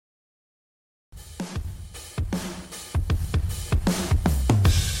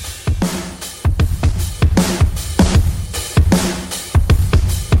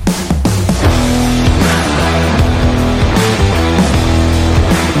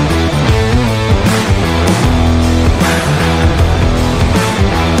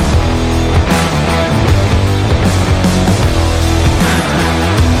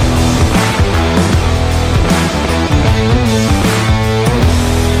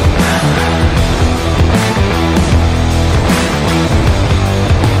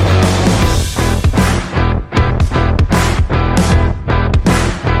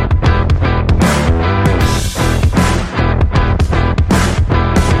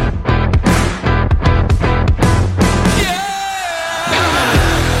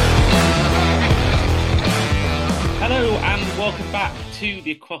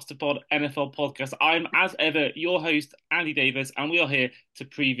the Across the Pod NFL podcast. I'm, as ever, your host, Andy Davis, and we are here to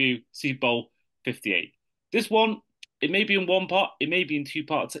preview Super Bowl 58. This one, it may be in one part, it may be in two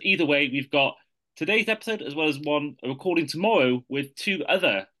parts. Either way, we've got today's episode as well as one recording tomorrow with two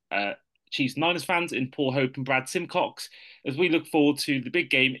other Chiefs Niners fans in Paul Hope and Brad Simcox as we look forward to the big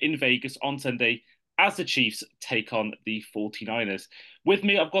game in Vegas on Sunday as the Chiefs take on the 49ers. With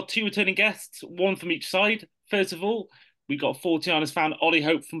me, I've got two returning guests, one from each side. First of all, we got 49ers fan Ollie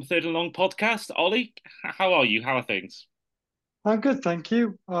Hope from Third and Long podcast. Ollie, how are you? How are things? I'm good, thank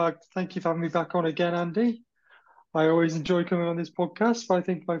you. Thank you for having me back on again, Andy. I always enjoy coming on this podcast, but I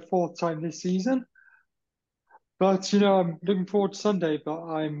think my fourth time this season. But I'm looking forward to Sunday, but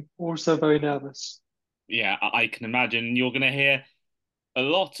I'm also very nervous. Yeah, I can imagine you're going to hear a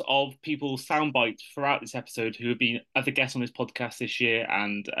lot of people's sound bites throughout this episode who have been other guests on this podcast this year.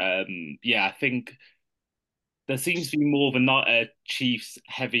 And yeah, I think there seems to be more of a Chiefs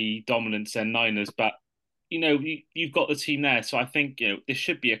heavy dominance than Niners, but you've got the team there, so I think this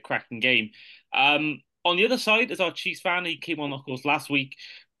should be a cracking game. On the other side is our Chiefs fan. He came on, of course, last week.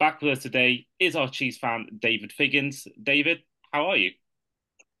 Back with us today is our Chiefs fan, David Figgins. David, how are you?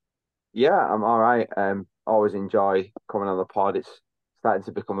 Yeah, I'm all right. Always enjoy coming on the pod. It's starting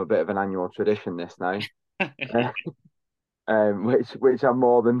to become a bit of an annual tradition this now, uh, which I'm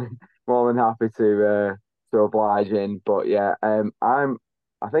more than happy to oblige in. But yeah,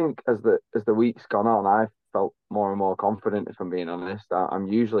 I think as the week's gone on, I've felt more and more confident. If I'm being honest, I'm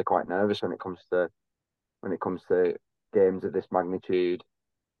usually quite nervous when it comes to games of this magnitude.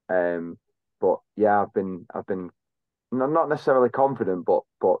 Um, but yeah, I've been not necessarily confident, but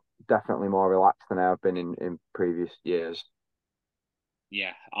definitely more relaxed than I've been in previous years.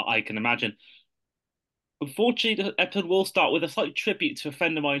 Yeah, I can imagine. Unfortunately, the episode will start with a slight tribute to a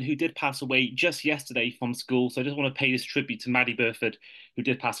friend of mine who did pass away just yesterday from school. So I just want to pay this tribute to Maddie Burford, who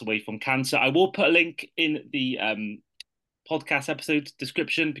did pass away from cancer. I will put a link in the podcast episode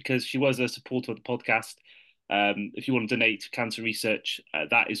description because she was a supporter of the podcast. If you want to donate to cancer research,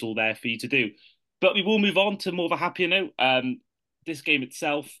 that is all there for you to do. But we will move on to more of a happier note. This game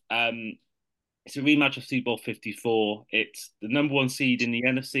itself, it's a rematch of Super Bowl 54. It's the number one seed in the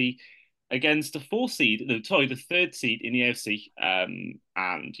NFC against the fourth seed, no, sorry, the third seed in the AFC. And,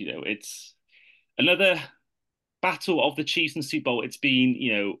 it's another battle of the Chiefs and Super Bowl. It's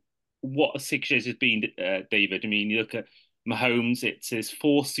been, what a 6 years it's been, David. I mean, you look at Mahomes, it's his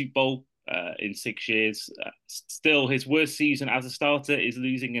fourth Super Bowl in 6 years. Still, his worst season as a starter is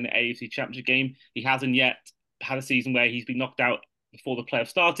losing an AFC Championship game. He hasn't yet had a season where he's been knocked out before the playoffs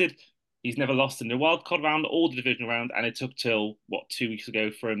started. He's never lost in the wild card round or the division round, and it took till 2 weeks ago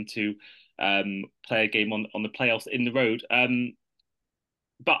for him to play a game on the playoffs in the road.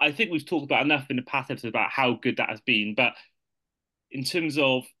 But I think we've talked about enough in the past episode about how good that has been. But in terms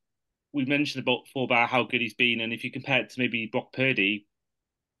of we mentioned about before about how good he's been, and if you compare it to maybe Brock Purdy,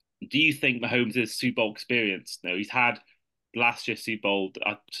 do you think Mahomes' Super Bowl experience? No, he's had last year's Super Bowl.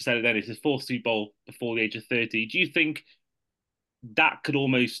 I said it then. It's his fourth Super Bowl before the age of 30. Do you think that could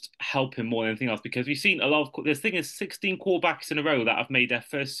almost help him more than anything else? Because we've seen a lot of this thing is 16 quarterbacks in a row that have made their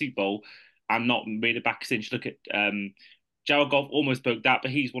first Super Bowl and not made it back since. Look at Jared Goff almost broke that,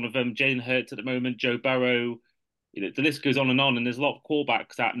 but he's one of them. Jalen Hurts at the moment, Joe Burrow. The list goes on, and there's a lot of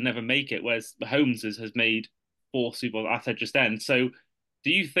quarterbacks that never make it. Whereas Mahomes has made four Super Bowls, as I said just then. So,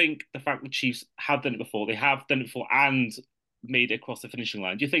 do you think the fact the Chiefs have done it before, they have done it before, and made it across the finishing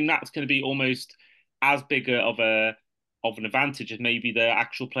line? Do you think that's going to be almost as big of an advantage as maybe the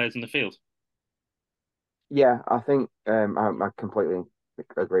actual players in the field? Yeah, I think I completely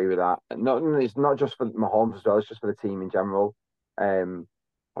agree with that. It's not just for Mahomes as well; it's just for the team in general.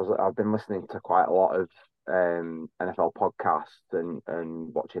 I've been listening to quite a lot of NFL podcasts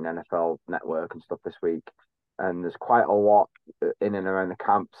and watching NFL Network and stuff this week, and there's quite a lot in and around the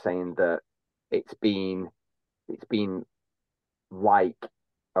camp saying that it's been it's been like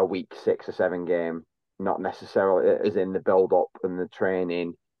a week 6 or 7 game, not necessarily as in the build up and the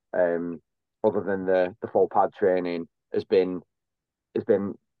training, other than the full pad training has been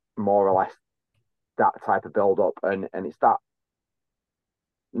more or less that type of build up, and it's that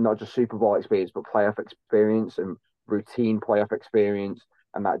not just Super Bowl experience but playoff experience and routine playoff experience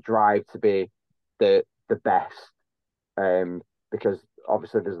and that drive to be the best. Because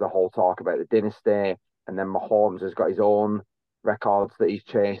obviously there's the whole talk about the dynasty, and then Mahomes has got his own records that he's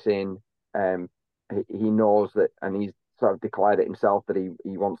chasing. He knows that, and he's sort of declared it himself that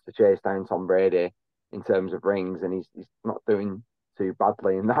he wants to chase down Tom Brady in terms of rings, and he's not doing too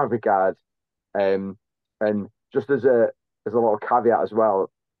badly in that regard. And just as a little caveat as well,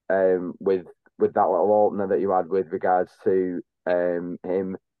 with that little opener that you had with regards to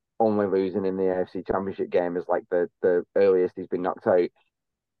Him only losing in the AFC Championship game is like the earliest he's been knocked out.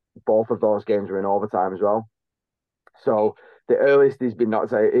 Both of those games were in overtime as well. So the earliest he's been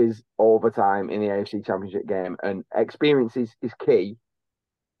knocked out is overtime in the AFC Championship game, and experience is key.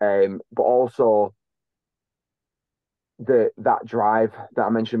 But also that drive that I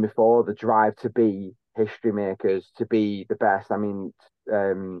mentioned before, the drive to be history makers, to be the best. I mean,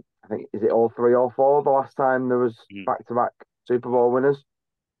 I think is it all three or four the last time there was Mm. back to back Super Bowl winners?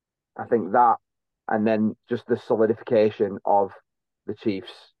 I think that, and then just the solidification of the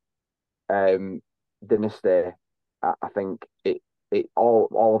Chiefs um, dynasty. I think it all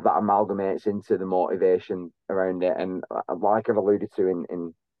of that amalgamates into the motivation around it. And like I've alluded to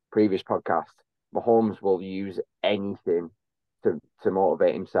in previous podcasts, Mahomes will use anything to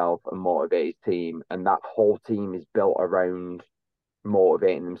motivate himself and motivate his team, and that whole team is built around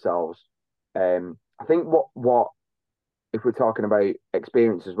motivating themselves. I think what if we're talking about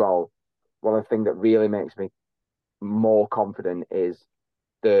experience as well, one thing that really makes me more confident is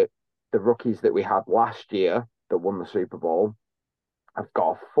the the rookies that we had last year that won the Super Bowl have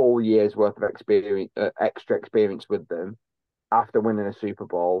got a full year's worth of experience, extra experience with them after winning a Super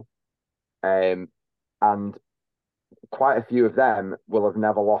Bowl, um, and quite a few of them will have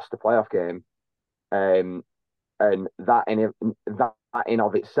never lost a playoff game, and that in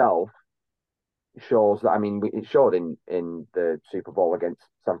of itself shows that. I mean, it showed in the Super Bowl against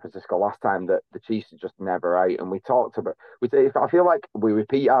San Francisco last time that the Chiefs are just never out. And we talked about, I feel like we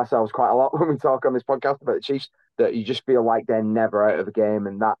repeat ourselves quite a lot when we talk on this podcast about the Chiefs. That you just feel like they're never out of a game,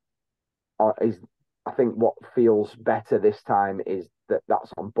 and that is, I think, what feels better this time is that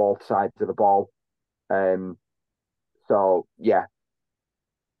that's on both sides of the ball. Um, so yeah,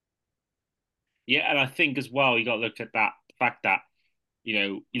 Yeah, and I think as well you got to look at that fact that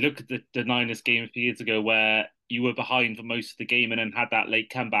you look at the Niners game a few years ago where you were behind for most of the game and then had that late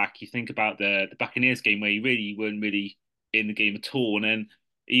comeback. You think about the Buccaneers game where you really weren't really in the game at all, and then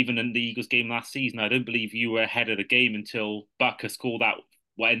even in the Eagles game last season, I don't believe you were ahead of the game until Bucker scored that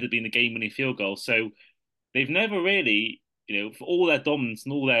what ended up being the game-winning field goal. So they've never really, for all their dominance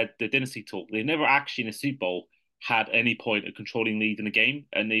and all their dynasty talk, they've never actually in a Super Bowl had any point of controlling lead in a game,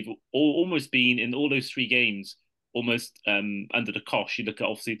 and they've almost been in all those three games almost under the cosh. You look at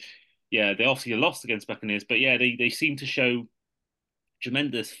obviously, yeah, they obviously lost against Buccaneers, but yeah, they seem to show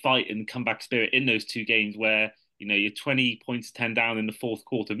tremendous fight and comeback spirit in those two games where you're 20 points to 10 down in the fourth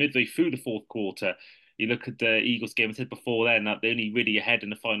quarter, midway through the fourth quarter. You look at the Eagles game I said before then that they're only really ahead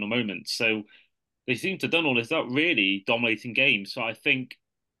in the final moments. So they seem to have done all this without really dominating games. So I think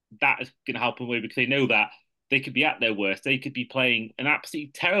that is going to help them away because they know that they could be at their worst. They could be playing an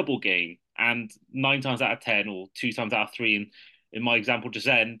absolutely terrible game, and 9 times out of 10, or 2 times out of three, in my example just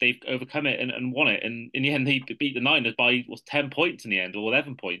then, they've overcome it and won it. And in the end, they beat the Niners by 10 points in the end, or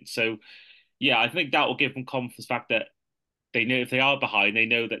 11 points. So yeah, I think that will give them confidence. The fact that they know if they are behind, they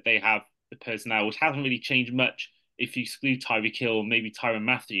know that they have the personnel, which hasn't really changed much. If you exclude Tyreek Hill, maybe Tyrann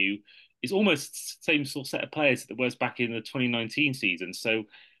Mathieu, it's almost the same sort of set of players that was back in the 2019 season. So,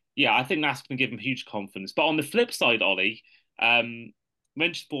 yeah, I think that's going to give them huge confidence. But on the flip side, Ollie, mentioned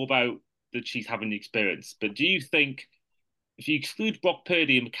before about the Chiefs having the experience, but do you think if you exclude Brock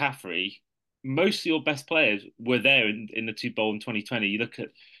Purdy and McCaffrey, most of your best players were there in the Super Bowl in 2020? You look at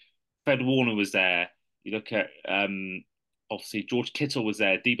Fred Warner was there. You look at obviously George Kittle was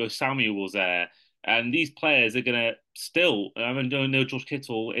there, Debo Samuel was there, and these players are gonna still. I mean, I know George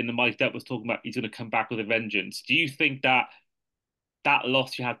Kittle in the Mike Depp was talking about he's gonna come back with a vengeance. Do you think that that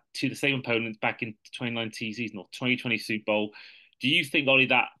loss you had to the same opponents back in 2019 season or 2020 Super Bowl, do you think only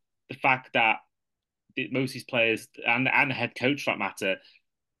that the fact that most of these players and the head coach for that matter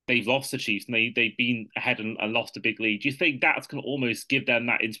they've lost the Chiefs and they've been ahead and lost a big lead. Do you think that's going to almost give them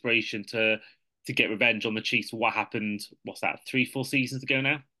that inspiration to get revenge on the Chiefs for what happened? What's that? 3, 4 seasons ago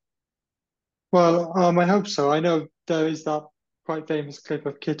now? Well, I hope so. I know there is that quite famous clip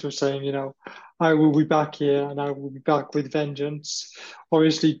of Kittle saying, I will be back here and I will be back with vengeance.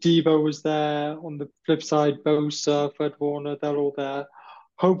 Obviously, Debo was there. On the flip side, Bosa, Fred Warner, they're all there.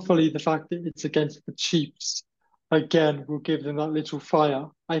 Hopefully, the fact that it's against the Chiefs again will give them that little fire.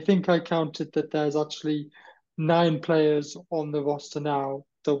 I think I counted that there's actually 9 players on the roster now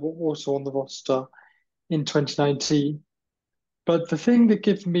that were also on the roster in 2019. But the thing that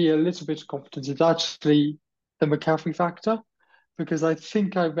gives me a little bit of confidence is actually the McCaffrey factor, because I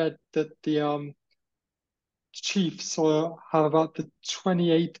think I read that the Chiefs have about the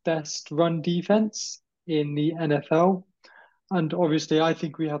 28th best run defense in the NFL. And obviously, I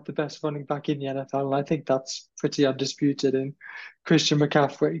think we have the best running back in the NFL, and I think that's pretty undisputed in Christian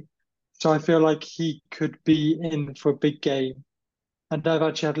McCaffrey. So I feel like he could be in for a big game and I've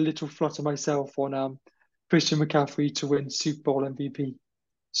actually had a little flutter myself on Christian McCaffrey to win Super Bowl MVP.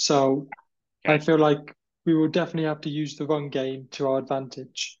 So I Okay. feel like we will definitely have to use the run game to our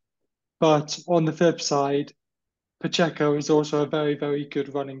advantage. But on the flip side, Pacheco is also a very, very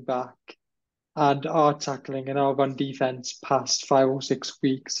good running back. And our tackling and our run defense past 5 or 6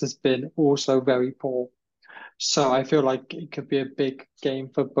 weeks has been also very poor. So I feel like it could be a big game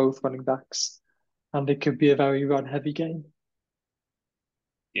for both running backs, and it could be a very run heavy game.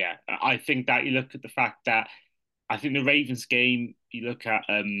 Yeah, I think that you look at the fact that I think the Ravens game, you look at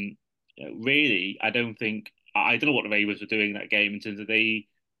really, I don't know what the Ravens were doing in that game in terms of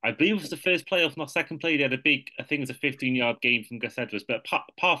I believe it was the first play off, not second play. They had a big, I think it was a 15-yard game from Gus Edwards, but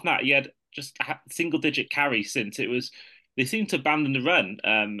apart from that, he had just a single digit carry since it was. They seemed to abandon the run,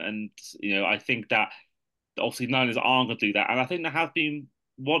 and I think that obviously Niners aren't going to do that. And I think that has been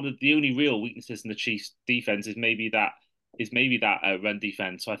one of the only real weaknesses in the Chiefs' defense is maybe that run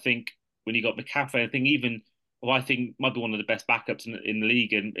defense. So I think when you got McCaffrey, I think even I think might be one of the best backups in the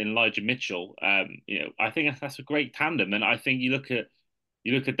league in Elijah Mitchell. I think that's a great tandem, and I think you look at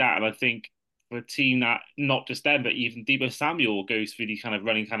that, and I think for a team that not just them, but even Deebo Samuel goes through these kind of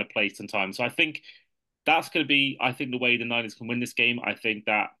running kind of plays sometimes. So I think that's going to be, I think, the way the Niners can win this game. I think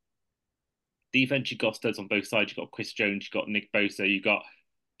that defense, you've got studs on both sides. You've got Chris Jones, you've got Nick Bosa, you've got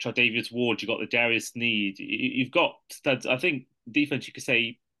Tre'Davious Ward, you've got the Darius Sneed. You've got studs. I think defense, you could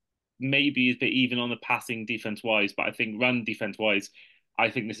say maybe is a bit even on the passing defense wise, but I think run defense wise, I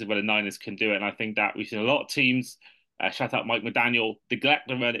think this is where the Niners can do it. And I think that we've seen a lot of teams, shout out Mike McDaniel, neglect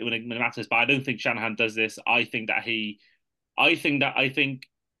the run when it matters, but I don't think Shanahan does this. I think if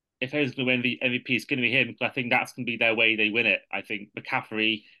anyone's going to win the MVP, it's going to be him because I think that's going to be their way they win it. I think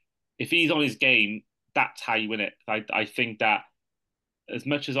McCaffrey, if he's on his game, that's how you win it. I think that as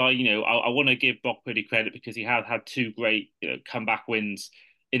much as I want to give Brock Purdy credit because he has had two great comeback wins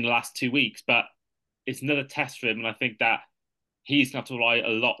in the last 2 weeks, but it's another test for him, and I think that he's going to have to rely a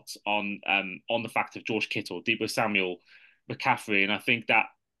lot on the fact of George Kittle, Deebo Samuel, McCaffrey, and I think that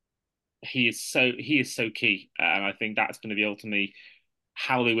he is so key, and I think that's going to be ultimately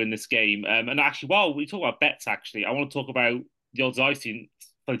how they win this game. And actually, while we talk about bets, actually, I want to talk about the odds I've seen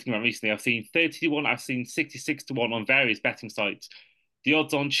floating around recently. I've seen 30 to 1, I've seen 66 to 1 on various betting sites. The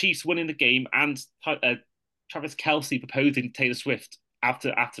odds on Chiefs winning the game and Travis Kelce proposing Taylor Swift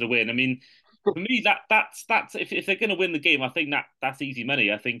after the win. I mean, for me, that's if they're going to win the game, I think that's easy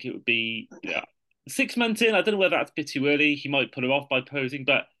money. I think it would be 6 months in. I don't know whether that's a bit too early. He might put her off by posing,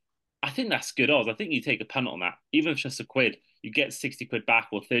 but I think that's good odds. I think you take a punt on that, even if it's just a quid. You get 60 quid back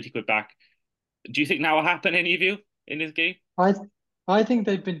or 30 quid back. Do you think that will happen, any of you, in this game? I I think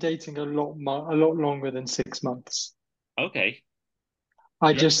they've been dating a lot longer than 6 months. Okay.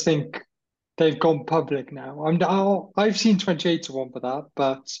 I Yeah. just think they've gone public now. I've seen 28 to 1 for that,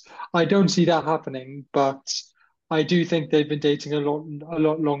 but I don't see that happening. But I do think they've been dating a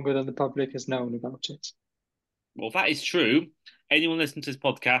lot longer than the public has known about it. Well, that is true. Anyone listening to this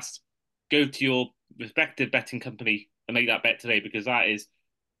podcast, go to your respective betting company and make that bet today because that is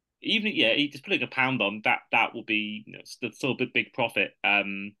even just putting a pound on that will be still a big profit.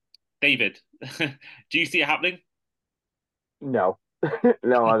 David, do you see it happening? No,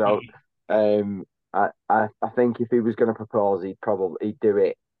 no, I don't. I think if he was going to propose, he'd do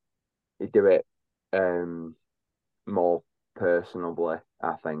it. He'd do it more personably.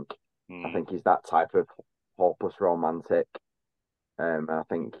 I Hmm. think he's that type of hopeless romantic. I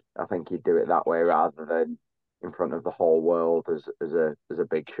think he'd do it that way rather than in front of the whole world as a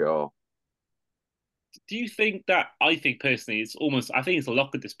big show. Do you think that? I think personally, I think it's a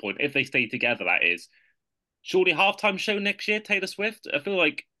lock at this point. If they stay together, that is. Surely halftime show next year, Taylor Swift. I feel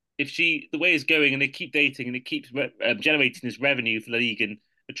like if the way it's going and they keep dating and it keeps generating this revenue for the league and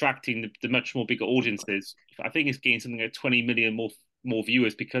attracting the much more bigger audiences, I think it's gained something like 20 million more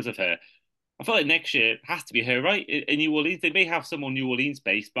viewers because of her. I feel like next year it has to be her, right? In New Orleans, they may have someone New Orleans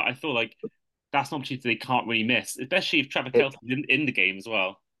based, but I feel like that's an opportunity they can't really miss, especially if Trevor It Kelsey's in the game as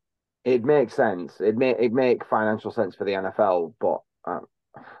well. it makes sense. It make financial sense for the NFL, but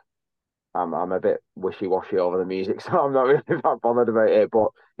I'm a bit wishy washy over the music, so I'm not really that bothered about it. But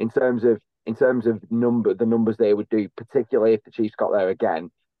in terms of the numbers they would do, particularly if the Chiefs got there again,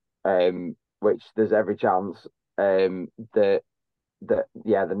 which there's every chance, that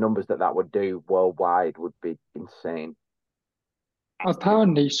the numbers that would do worldwide would be insane.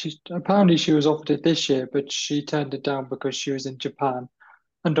 Absolutely. Apparently she was offered it this year, but she turned it down because she was in Japan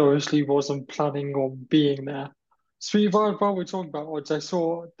and obviously wasn't planning on being there. So while we're talking about odds, I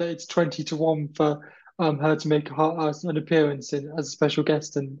saw that it's 20 to 1 for her to make an appearance as a special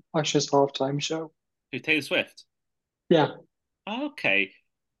guest in Usher's halftime show. Who's Taylor Swift? Yeah, Okay.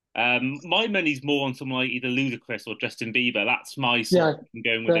 My money's more on someone like either Ludacris or Justin Bieber. That's my sort Yeah, of I'm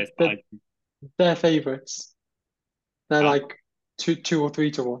going with they're, this. they're, they're favourites. They're I, like two or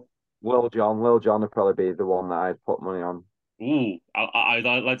three to one. Lil Jon would probably be the one that I'd put money on.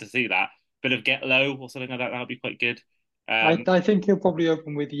 I'd like to see that. Bit of Get Low or something like that. That would be quite good. I Um, I think he'll probably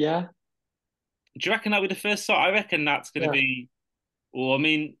open with yeah, do you reckon that'll be the first song? I reckon that's going to yeah, be. Well, I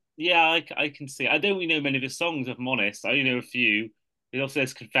mean, yeah, I can see. I don't really know many of his songs, if I'm honest. I only know a few. There's also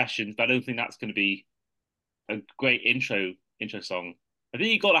there's Confessions, but I don't think that's going to be a great intro song. I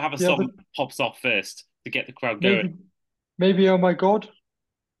think you got to have a the song other that pops off first to get the crowd going. maybe maybe oh my God,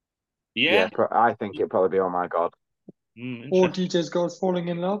 Yeah, Yeah, I think it'd probably be Oh My God. or interesting. DJ's Girls Falling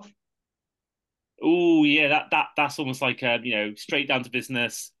in Love. Oh, yeah, that's almost like straight down to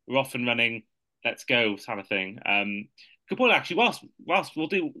business. We're off and running. Let's go, kind of thing. Good point, actually. Whilst we'll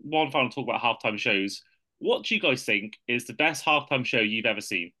do one final talk about halftime shows. What do you guys think is the best halftime show you've ever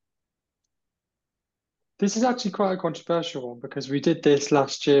seen? This is actually quite a controversial one because we did this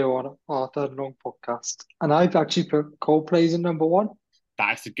last year on our third long podcast, and I've actually put Coldplay's in number one.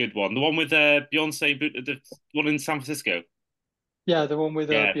 That's a good one. The one with Beyonce, the one in San Francisco. Yeah, the one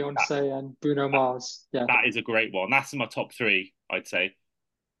with Yeah, Beyonce and Bruno that, Mars. Yeah, that is a great one. That's in my top three, I'd say.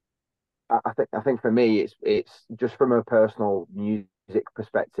 I think for me, it's just from a personal music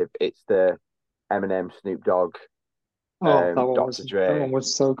perspective, it's the Eminem, Snoop Dogg, oh, Dr. that Dre. one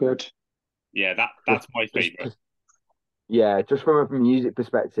was so good. Yeah, Just, that's my just, favorite. just, yeah, just from a music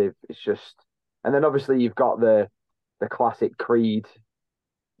perspective, it's just, and then obviously you've got the classic Creed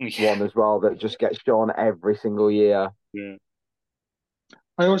one as well that just gets shown every single year. Yeah.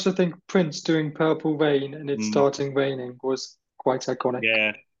 I also think Prince doing Purple Rain and it Mm. starting raining was quite iconic.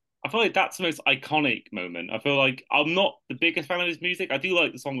 Yeah. I feel like that's the most iconic moment. I feel like I'm not the biggest fan of his music. I do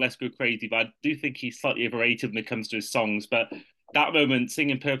like the song Let's Go Crazy, but I do think he's slightly overrated when it comes to his songs. But that moment,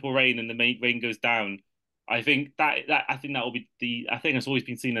 singing Purple Rain and the rain goes down, I think that will be I think it's always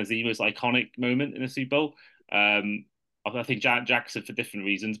been seen as the most iconic moment in a Super Bowl. Um, I think Jackson for different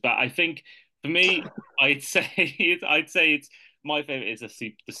reasons, but I think for me, I'd say I'd say it's my favorite is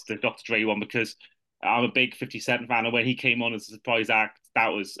the Dr. Dre one because I'm a big 50 Cent fan, and when he came on as a surprise act, that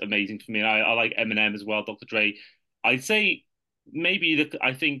was amazing for me. And I like Eminem as well, Dr. Dre. I'd say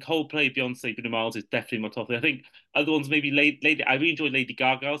I think Coldplay, Beyonce, Bruno Mars is definitely my top three. I think other ones maybe Lady. I really enjoyed Lady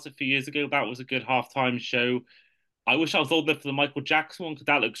Gaga's a few years ago. That was a good halftime show. I wish I was old enough for the Michael Jackson one because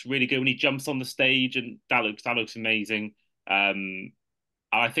that looks really good when he jumps on the stage, and that looks amazing. Um,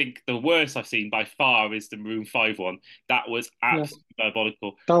 and I think the worst I've seen by far is the Maroon 5 one. That was Yeah, absolutely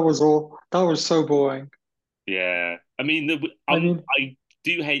diabolical. that was all. That was so boring. Yeah, I mean, I mean, I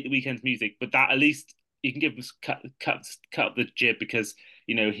do hate the weekend's music, but that at least you can give him cut up the jib because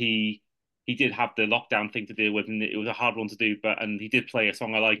he did have the lockdown thing to deal with, and it was a hard one to do. But and he did play a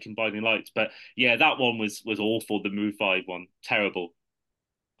song I like in Blinding Lights. But yeah, that one was awful. The Move Five one, terrible.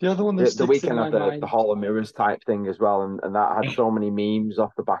 the other one that The sticks in weekend had my the mind. Hall of Mirrors type thing as well, and that had so many memes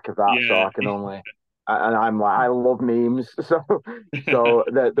off the back of that. So Yeah. I can only, and I'm like, I love memes. So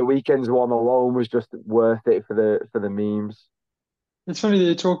the weekend's one alone was just worth it for the memes. It's funny that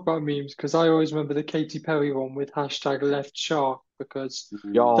you talk about memes because I always remember the Katy Perry one with hashtag left shark because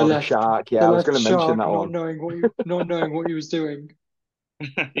the Oh, the left shark. the Yeah, I was left going to mention shark that one. not knowing what he was doing.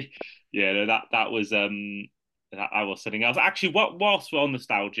 Yeah, no, that was something else. Actually, whilst we're on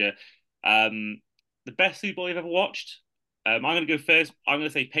nostalgia, um, the best Super Bowl you've ever watched. I'm going to go first. I'm going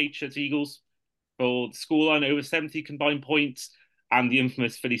to say Patriots Eagles for the scoreline over 70 combined points and the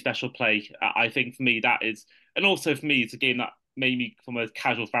infamous Philly special play. I think for me that is, and also for me it's a game that made me from a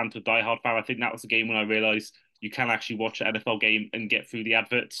casual fan to a diehard fan. I think that was the game when I realised you can actually watch an NFL game and get through the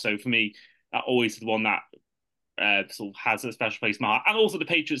adverts. So for me, that always is the one that sort of has a special place in my heart. And also the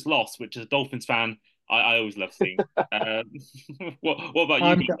Patriots lost, which as a Dolphins fan, I always love seeing. Um, what about you?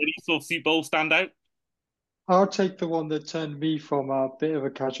 I'm Any sort of Super Bowl stand out? I'll take the one that turned me from a bit of a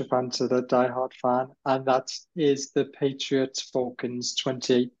casual fan to the diehard fan, and that is the Patriots Falcons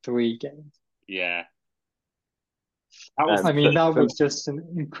 28-3 game. Yeah, that was I mean, that For was just an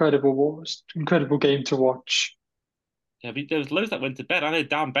incredible game to watch. yeah. There was loads that went to bed. I know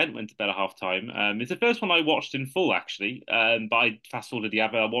Dan Bent went to bed at halftime. It's the first one I watched in full actually. But I fast forwarded the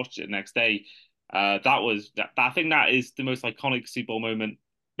advert. I watched it the next day. I think that is the most iconic Super Bowl moment,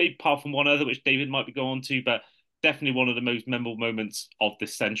 maybe apart from one other, which David might be going on to, but definitely one of the most memorable moments of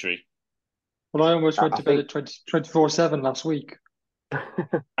this century. Well, I almost went I to bed think at 24/7 last week.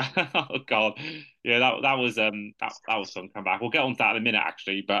 Oh God, yeah, that was fun. Come back. We'll get on to that in a minute,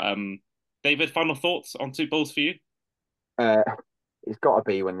 actually. But David, final thoughts on Super Bowls for you? it's got to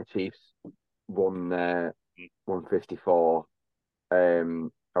be when the Chiefs won 154.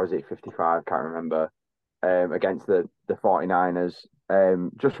 or was it 55? Can't remember. Against the 49ers.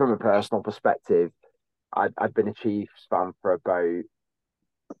 Just from a personal perspective, I'd been a Chiefs fan for about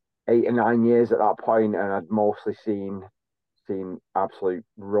 8 or 9 years at that point, and I'd mostly seen absolute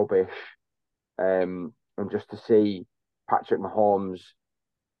rubbish. And just to see Patrick Mahomes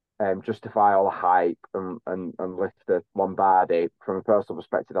justify all the hype and lift the Lombardi from a personal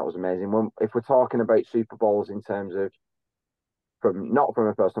perspective, that was amazing. If we're talking about Super Bowls in terms of from not from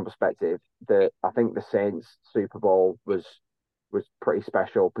a personal perspective, I think the Saints Super Bowl was pretty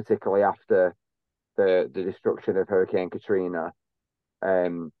special, particularly after the destruction of Hurricane Katrina.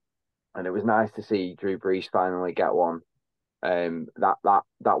 Um, and it was nice to see Drew Brees finally get one. That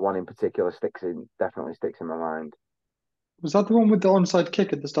one in particular definitely sticks in my mind. Was that the one with the onside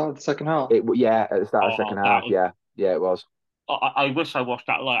kick at the start of the second half? Yeah, at the start of the Oh, second that half, was. yeah, it was. I wish I watched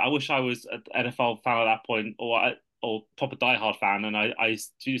that live. I wish I was an NFL fan at that point, or proper diehard fan, and I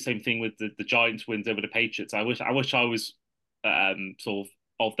do the same thing with the Giants wins over the Patriots. I wish I was sort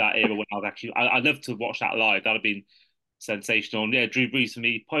of that era when I was actually. I'd love to watch that live. That'd have been sensational. And yeah, Drew Brees for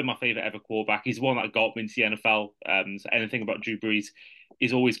me, probably my favorite ever quarterback. He's one that got me into the NFL. So anything about Drew Brees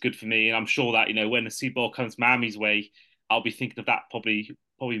is always good for me, and I'm sure that when the Super Bowl comes Miami's way, I'll be thinking of that probably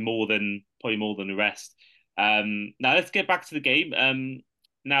more than the rest. Now let's get back to the game.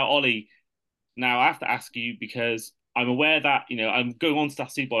 Now Ollie, now I have to ask you because I'm aware that I'm going on to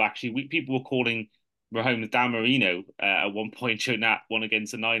that Super Bowl. Actually, people were calling Mahomes Dan Marino at one point during that one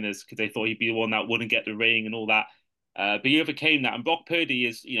against the Niners because they thought he'd be the one that wouldn't get the ring and all that. But he overcame that, and Brock Purdy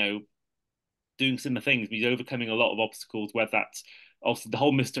is doing similar things. He's overcoming a lot of obstacles, whether that's also the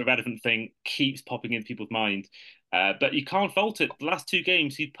whole Mr. Irrelevant thing keeps popping into people's mind. But you can't fault it. The last two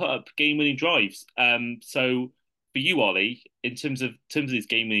games, he's put up game-winning drives. So for you, Ollie, in terms of these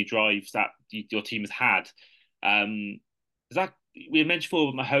game-winning drives that your team has had, is that we mentioned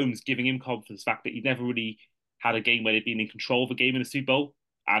for Mahomes giving him confidence, the fact that he never really had a game where they've been in control of a game in the Super Bowl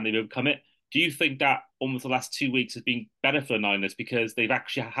and they've overcome it. Do you think that almost the last 2 weeks has been better for the Niners because they've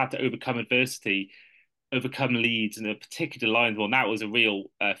actually had to overcome adversity, overcome leads, and a particular Lions one that was a real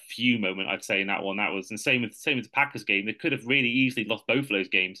few moment I'd say in that one. That was and same with the Packers game. They could have really easily lost both of those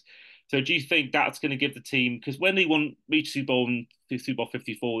games. So do you think that's going to give the team because when they reached Super Bowl and Super Bowl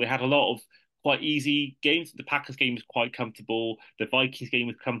 54, they had a lot of quite easy games. The Packers game was quite comfortable. The Vikings game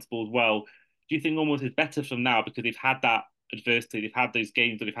was comfortable as well. Do you think almost it's better for them now because they've had that adversity, they've had those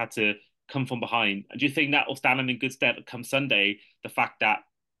games that they've had to come from behind? And do you think that will stand them in good stead come Sunday? The fact that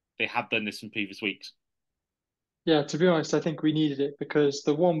they have done this in previous weeks. Yeah, to be honest, I think we needed it because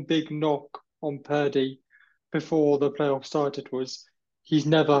the one big knock on Purdy before the playoff started was he's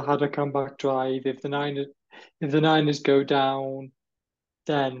never had a comeback drive. If the Niners go down,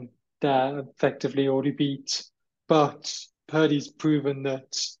 then they're effectively already beat. But Purdy's proven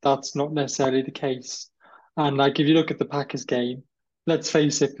that that's not necessarily the case. And like if you look at the Packers game, let's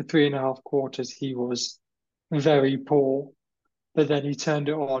face it, for 3.5 quarters he was very poor, but then he turned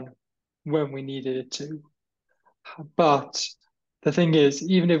it on when we needed it to. But the thing is,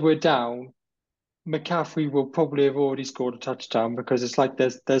 even if we're down, McCaffrey will probably have already scored a touchdown because it's like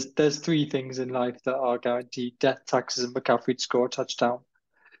there's three things in life that are guaranteed: death, taxes, and McCaffrey to score a touchdown.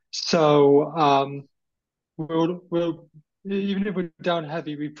 So we'll even if we're down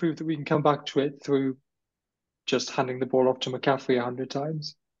heavy, we prove that we can come back to it through just handing the ball off to McCaffrey 100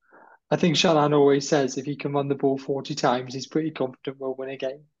 times. I think Shanahan always says if he can run the ball 40 times, he's pretty confident we'll win a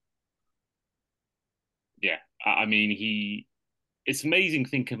game. Yeah, I mean he. It's amazing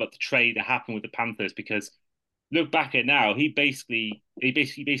thinking about the trade that happened with the Panthers because look back at now, he basically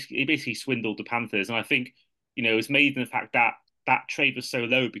swindled the Panthers, and I think it's made in the fact that that trade was so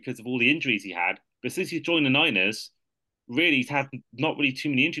low because of all the injuries he had. But since he's joined the Niners, really he's had not really too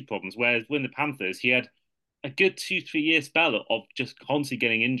many injury problems. Whereas when the Panthers, he had a good 2 3 year spell of just constantly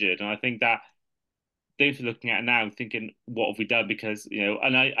getting injured, and I think that they're looking at it now and thinking, what have we done? Because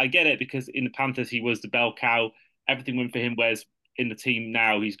and I get it because in the Panthers he was the bell cow, everything went for him. Whereas in the team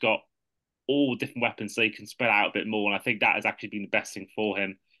now he's got all different weapons so he can spread out a bit more. And I think that has actually been the best thing for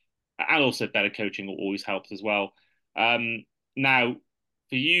him. And also better coaching always helps as well. Now,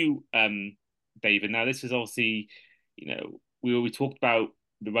 for you, David, now this is obviously, we talked about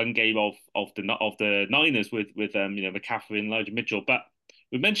the run game of the Niners with McCaffrey and Elijah Mitchell, but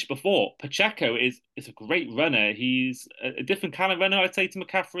we mentioned before Pacheco is a great runner. He's a different kind of runner, I'd say, to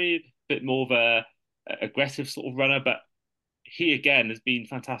McCaffrey, a bit more of a aggressive sort of runner, but he again has been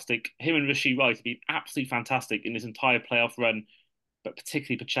fantastic. Him and Rishi Rice have been absolutely fantastic in this entire playoff run, but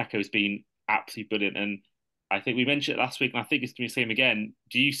particularly Pacheco has been absolutely brilliant. And I think we mentioned it last week, and I think it's going to be the same again.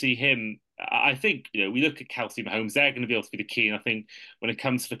 Do you see him I think, we look at Kelsey Mahomes, they're going to be able to be the key. And I think when it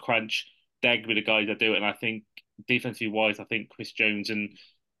comes to the crunch, they're going to be the guys that do it. And I think defensively wise, I think Chris Jones and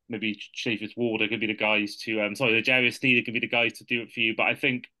maybe Chavis Ward are going to be the guys to, sorry, the Jarius Sneed are going to be the guys to do it for you. But I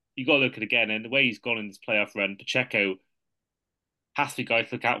think you got to look at it again. And the way he's gone in this playoff run, Pacheco has to be guys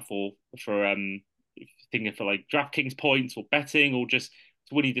to look out for thinking for like DraftKings points or betting or just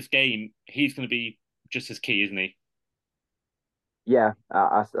to winning this game. He's going to be just as key, isn't he? Yeah,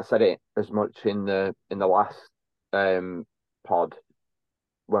 I said it as much in the last pod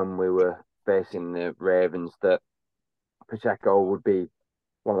when we were facing the Ravens that Pacheco would be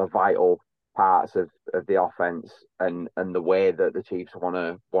one of the vital parts of the offense and the way that the Chiefs want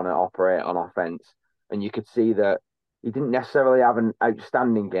to operate on offense. And you could see that he didn't necessarily have an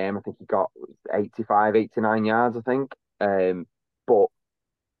outstanding game. I think he got 85, 89 yards, I think. But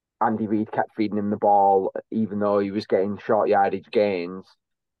Andy Reid kept feeding him the ball, even though he was getting short yardage gains,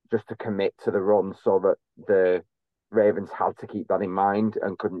 just to commit to the run so that the Ravens had to keep that in mind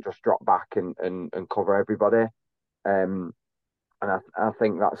and couldn't just drop back and cover everybody. Um, and I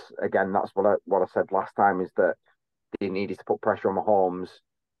think that's what I said last time is that they needed to put pressure on Mahomes,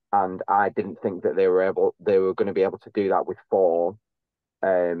 and I didn't think that they were going to be able to do that with four.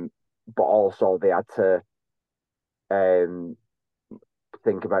 But also they had to um,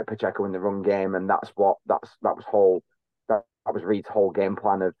 think about Pacheco in the run game, and that was Reed's whole game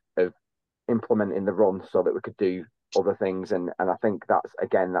plan of implementing the run so that we could do other things, and I think that's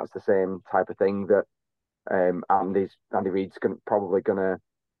the same type of thing that Andy Reid's probably gonna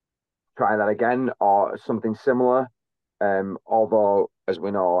try that again or something similar. Although as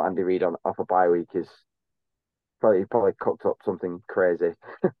we know, Andy Reid on off a bye week is probably cooked up something crazy.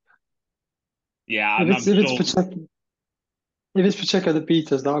 Yeah, If I'm it's sure. Pacheco, if it's Pacheco that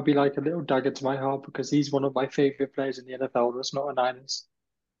beat us, that would be like a little dagger to my heart because he's one of my favorite players in the NFL. That's not a Niners.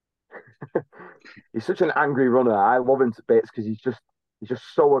 He's such an angry runner. I love him to bits because he's just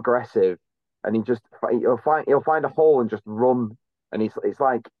so aggressive, and he'll find a hole and just run. And it's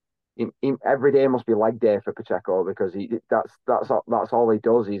like every day must be leg day for Pacheco because that's all he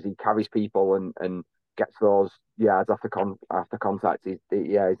does is he carries people and gets those yards after contact. He's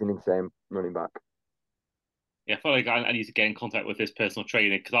an insane running back. Yeah, I feel like I need to get in contact with this personal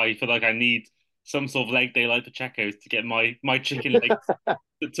trainer because I feel like I need some sort of leg day like Pacheco's to get my chicken legs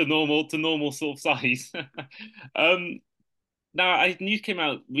to normal sort of size. um, Now, news came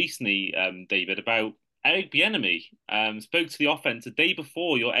out recently, David, about Eric Bieniemy. Spoke to the offense the day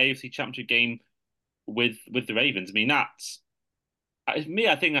before your AFC Championship game with the Ravens. I mean,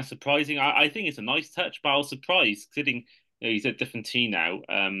 I think that's surprising. I think it's a nice touch, but I was surprised considering he's a different team now.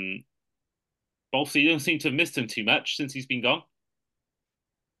 But obviously, you don't seem to have missed him too much since he's been gone.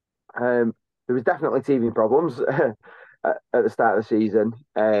 There was definitely teething problems at the start of the season,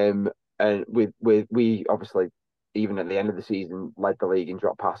 and with we obviously even at the end of the season led the league in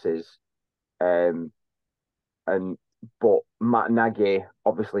drop passes, um, and but Matt Nagy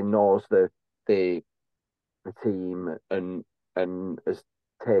obviously knows the the team and has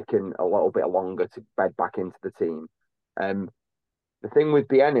taken a little bit longer to bed back into the team. Um, the thing with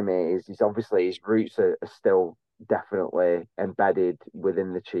Bieniemy is he's obviously his roots are still definitely embedded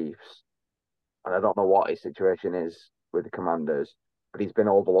within the Chiefs, and I don't know what his situation is with the Commanders, but he's been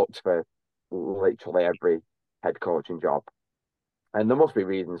overlooked for literally every head coaching job, and there must be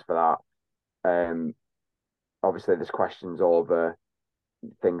reasons for that. Obviously, there's questions over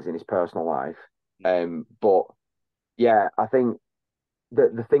things in his personal life, but yeah, I think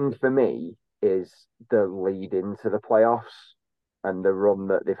the thing for me is the lead into the playoffs and the run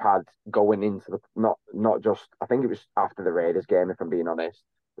that they've had going into the not just I think it was after the Raiders game, if I'm being honest.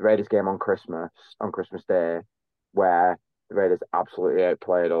 The Raiders game on Christmas Day, where the Raiders absolutely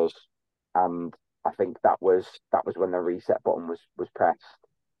outplayed us. And I think that was when the reset button was pressed.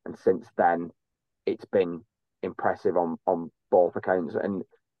 And since then it's been impressive on both accounts. And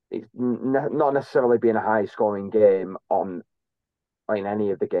it's not necessarily been a high scoring game on in any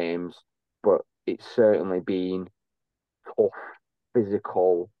of the games, but it's certainly been tough,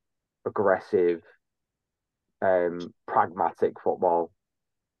 physical, aggressive, pragmatic football.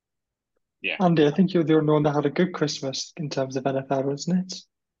 Yeah, Andy, I think you're the only one that had a good Christmas in terms of NFL, isn't it?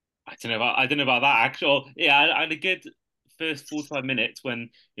 I don't know about that actually. Yeah, I had a good first 45 minutes when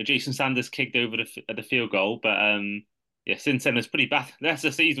Jason Sanders kicked over the field goal, but yeah, since then it's pretty bad. The rest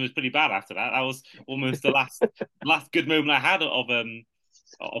of the season was pretty bad after that. That was almost the last good moment I had of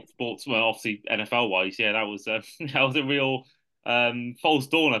sports. Well, obviously NFL wise, yeah, that was that was a real false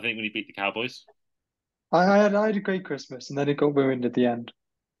dawn. I think when he beat the Cowboys. I had a great Christmas and then it got ruined at the end.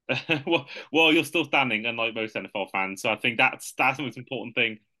 Well, you're still standing, unlike most NFL fans. So I think that's the most important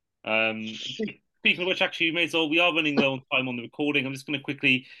thing. Speaking of which, actually, we are running low on time on the recording. I'm just going to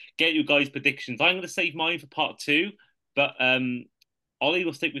quickly get you guys' predictions. I'm going to save mine for part two, but Ollie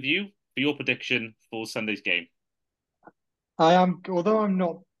will stick with you for your prediction for Sunday's game. Although I'm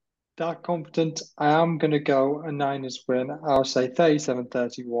not that confident, I am going to go a Niners win. I'll say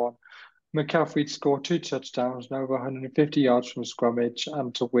 37-31. McCaffrey to score 2 touchdowns and over 150 yards from scrimmage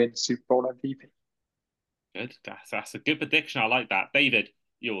and to win Super Bowl MVP. Good. That's a good prediction. I like that. David,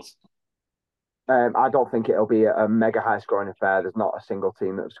 yours. I don't think it'll be a mega high scoring affair. There's not a single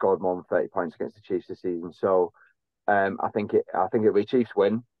team that have scored more than 30 points against the Chiefs this season. So I think it'll be Chiefs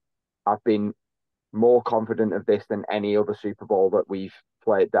win. I've been more confident of this than any other Super Bowl that we've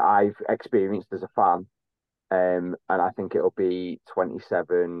played, that I've experienced as a fan. And I think it'll be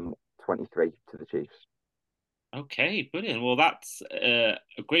 27-23 to the Chiefs. Okay, brilliant. Well, that's a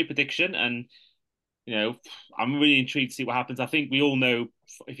great prediction, and I'm really intrigued to see what happens. I think we all know,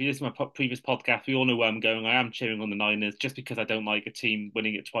 if you listen to my previous podcast, we all know where I'm going. I am cheering on the Niners just because I don't like a team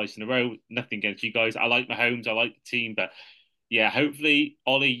winning it twice in a row. Nothing against you guys. I like Mahomes. I like the team, but yeah, hopefully,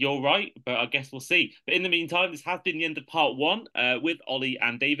 Ollie, you're right, but I guess we'll see. But in the meantime, this has been the end of part one with Ollie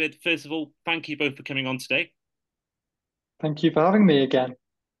and David. First of all, thank you both for coming on today. Thank you for having me again.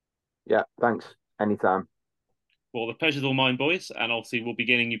 Yeah, thanks. Anytime. Well, the pleasure's all mine, boys, and obviously we'll be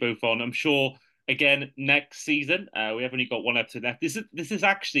getting you both on, I'm sure, again next season. We have only got one episode left. This is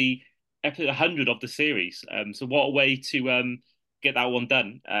actually episode 100 of the series. So what a way to get that one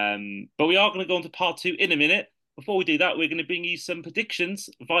done. But we are going to go on to part two in a minute. Before we do that, we're going to bring you some predictions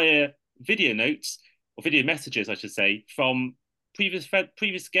via video notes or video messages, I should say, from previous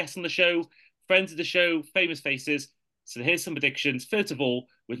guests on the show, friends of the show, famous faces. So here's some predictions. First of all,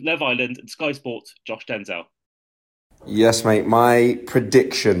 with Love Island and Sky Sports, Josh Denzel. Yes, mate. My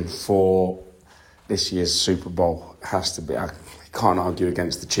prediction for this year's Super Bowl has to be, I can't argue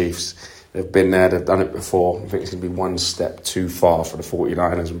against the Chiefs. They've been there, they've done it before. I think it's going to be one step too far for the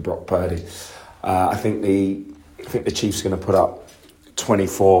 49ers and Brock Purdy. I think the Chiefs are going to put up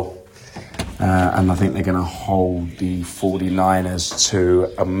 24, and I think they're going to hold the 49ers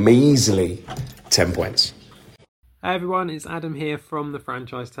to a measly 10 points. Hey everyone, it's Adam here from the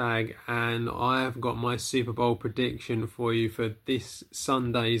Franchise Tag, and I have got my Super Bowl prediction for you for this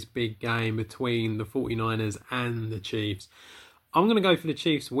Sunday's big game between the 49ers and the Chiefs. I'm going to go for the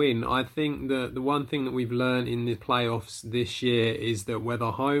Chiefs win. I think that the one thing that we've learned in the playoffs this year is that whether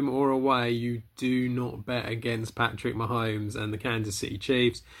home or away, you do not bet against Patrick Mahomes and the Kansas City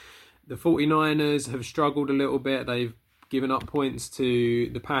Chiefs. The 49ers have struggled a little bit. They've given up points to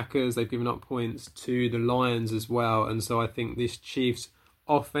the Packers. They've given up points to the Lions as well. And so I think this Chiefs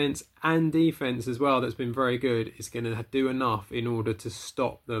offense and defense as well, that's been very good, is going to do enough in order to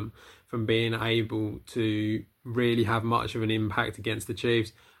stop them from being able to really have much of an impact against the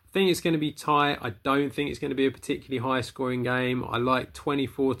Chiefs. I think it's going to be tight. I don't think it's going to be a particularly high scoring game. I like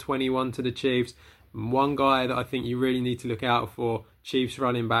 24-21 to the Chiefs. And one guy that I think you really need to look out for, Chiefs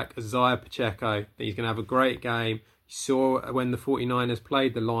running back Isaiah Pacheco. I think he's going to have a great game. You saw when the 49ers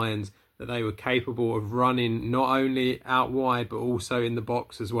played the Lions that they were capable of running not only out wide but also in the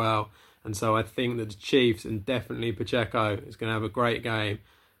box as well. And so I think that the Chiefs and definitely Pacheco is going to have a great game.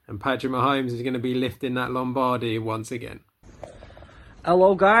 And Patrick Mahomes is going to be lifting that Lombardi once again.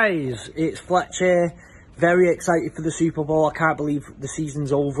 Hello guys, it's Fletcher. Very excited for the Super Bowl. I can't believe the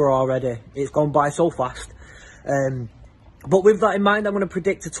season's over already. It's gone by so fast. But with that in mind, I'm going to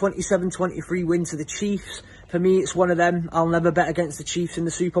predict a 27-23 win to the Chiefs. For me, it's one of them. I'll never bet against the Chiefs in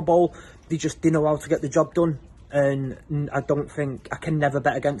the Super Bowl. They just didn't know how to get the job done. And I don't think I can never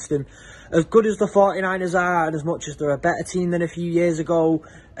bet against them. As good as the 49ers are, and as much as they're a better team than a few years ago,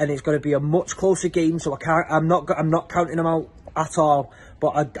 and it's going to be a much closer game, so I'm not counting them out at all.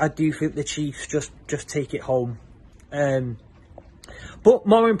 But I do think the Chiefs just take it home. But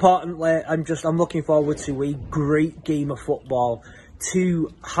more importantly, I'm looking forward to a great game of football.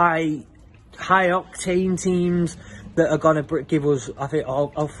 Two high octane teams that are going to give us, I think,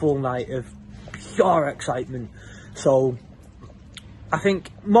 a full night of pure excitement. So I think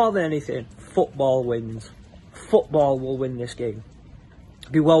more than anything, football wins. Football will win this game.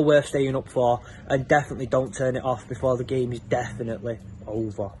 Be well worth staying up for, and definitely don't turn it off before the game is definitely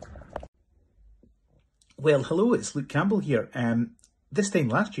over. Well, hello, it's Luke Campbell here. This time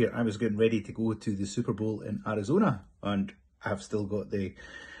last year, I was getting ready to go to the Super Bowl in Arizona, and I've still got the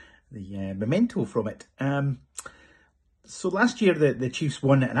memento from it. So last year, the Chiefs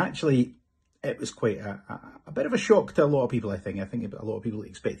won, and actually, it was quite a bit of a shock to a lot of people, I think. I think a lot of people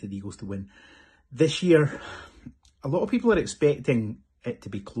expected the Eagles to win. This year, a lot of people are expecting it to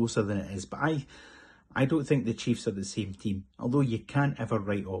be closer than it is, but I don't think the Chiefs are the same team. Although you can't ever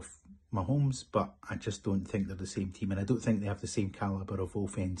write off Mahomes, but I just don't think they're the same team, and I don't think they have the same calibre of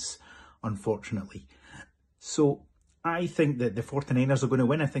offence, unfortunately. So I think that the 49ers are going to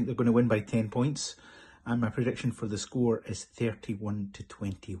win. I think they're going to win by 10 points. And my prediction for the score is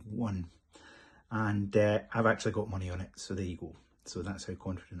 31-21. And I've actually got money on it, so there you go. So that's how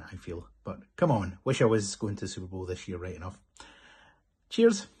confident I feel. But come on, wish I was going to the Super Bowl this year, right enough.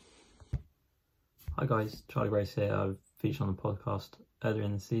 Cheers. Hi guys, Charlie Grace here. I've featured on the podcast earlier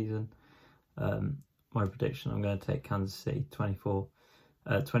in the season. My prediction, I'm going to take Kansas City 28-24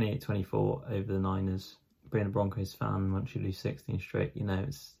 over the Niners. Being a Broncos fan, once you lose 16 straight, you know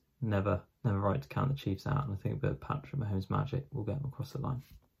it's never right to count the Chiefs out, and I think that Patrick Mahomes' magic will get them across the line.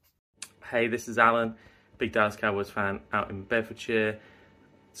 Hey, this is Alan, big Dallas Cowboys fan out in Bedfordshire.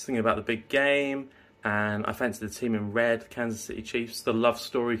 Just thinking about the big game, and I fancy the team in red, Kansas City Chiefs. The love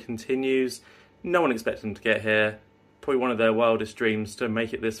story continues. No one expected them to get here. Probably one of their wildest dreams to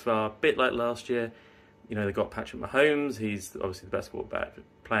make it this far. A bit like last year. You know, they got Patrick Mahomes. He's obviously the best quarterback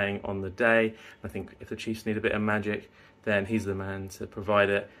playing on the day. I think if the Chiefs need a bit of magic, then he's the man to provide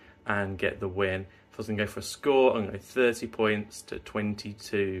it and get the win. If I was going to go for a score, I'm going to go 30 points to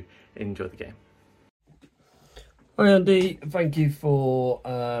 22. Enjoy the game. Hi Andy, thank you for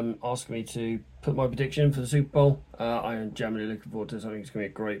asking me to put my prediction for the Super Bowl. I am generally looking forward to this. I think it's going to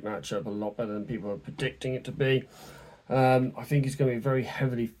be a great matchup, a lot better than people are predicting it to be. I think it's going to be very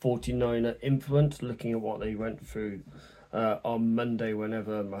heavily 49er influence, looking at what they went through on Monday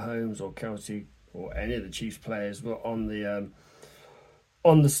whenever Mahomes or Kelsey or any of the Chiefs players were on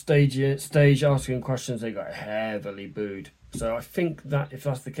the stage asking questions. They got heavily booed. So I think that if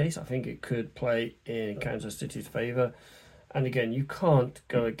that's the case, I think it could play in Kansas City's favour. And again, you can't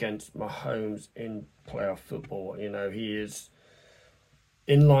go against Mahomes in playoff football. You know, he is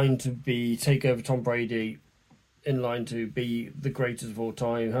in line to take over Tom Brady, in line to be the greatest of all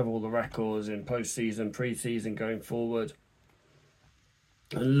time, have all the records in postseason, preseason going forward.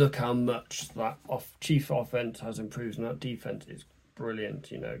 And look how much that Chief offense has improved, and that defense is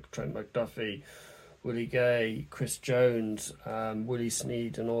brilliant. You know, Trent McDuffie, Willie Gay, Chris Jones, Willie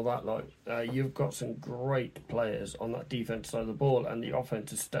Snead and all that lot. You've got some great players on that defense side of the ball, and the offense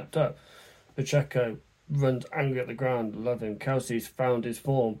has stepped up. Pacheco runs angry at the ground, love him. Kelsey's found his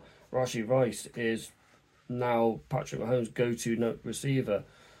form. Rashee Rice is now Patrick Mahomes' go-to receiver.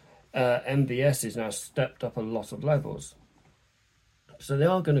 MVS is now stepped up a lot of levels. So they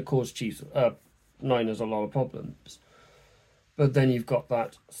are going to cause Niners a lot of problems. But then you've got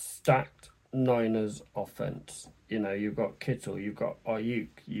that stacked Niners offense. You know, you've got Kittle, you've got Ayuk,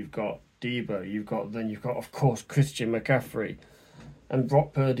 you've got Debo, you've got of course Christian McCaffrey, and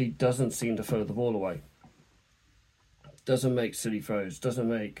Brock Purdy doesn't seem to throw the ball away. Doesn't make silly throws. Doesn't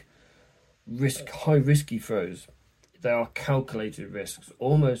make high risky throws. They are calculated risks,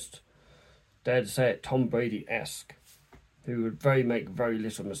 almost dare to say it, Tom Brady-esque, who would make very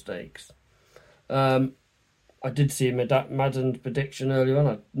little mistakes. I did see a Madden prediction earlier on.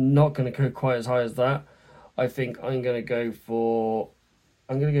 I'm not going to go quite as high as that. I think I'm going to go for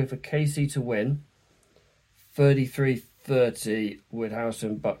KC to win 33-30 with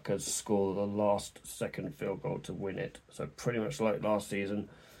Harrison Butker score the last second field goal to win it. So pretty much like last season.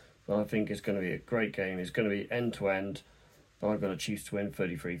 But I think it's going to be a great game. It's going to be end to end. But I've got the Chiefs to win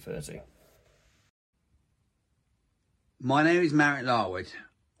 33-30. My name is Marek Larwood.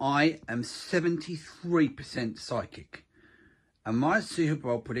 I am 73% psychic. And my Super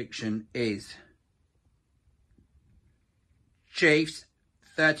Bowl prediction is Chiefs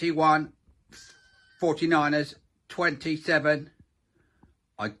 31, 49ers 27.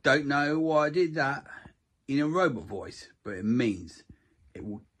 I don't know why I did that in a robot voice, but it means it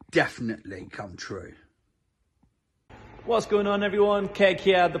will definitely come true. What's going on, everyone? Keg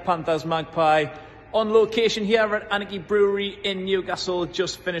here, the Panthers Magpie. On location here at Anarchy Brewery in Newcastle,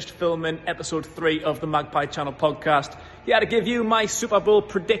 just finished filming episode 3 of the Magpie Channel podcast. Here to give you my Super Bowl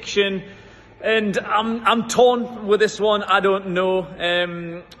prediction, and I'm torn with this one. I don't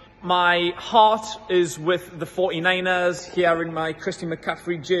know. My heart is with the 49ers, here in my Christian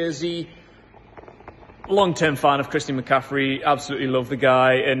McCaffrey jersey. Long-term fan of Christian McCaffrey, absolutely love the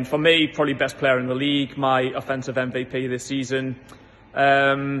guy, and for me, probably best player in the league, my offensive MVP this season.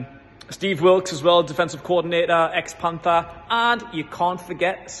 Steve Wilkes as well, defensive coordinator, ex-Panther, and you can't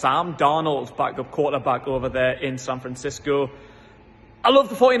forget Sam Darnold, backup quarterback over there in San Francisco. I love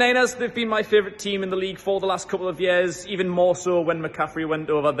the 49ers. They've been my favourite team in the league for the last couple of years, even more so when McCaffrey went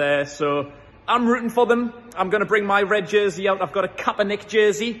over there. So I'm rooting for them. I'm going to bring my red jersey out. I've got a Kaepernick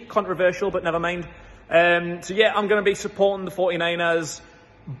jersey. Controversial, but never mind. So yeah, I'm going to be supporting the 49ers.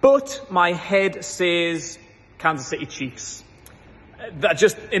 But my head says Kansas City Chiefs. That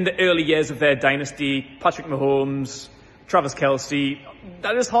just in the early years of their dynasty, Patrick Mahomes, Travis Kelce,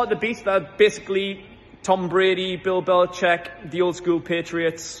 that is hard to beat. They're basically Tom Brady, Bill Belichick, the old school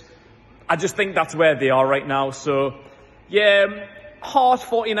Patriots. I just think that's where they are right now. So, yeah, hard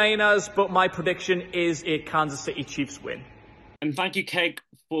 49ers, but my prediction is a Kansas City Chiefs win. And thank you, Keg,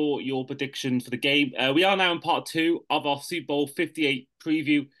 for your prediction for the game. We are now in part 2 of our Super Bowl 58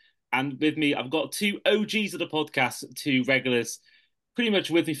 preview. And with me, I've got 2 OGs of the podcast, 2 regulars, pretty much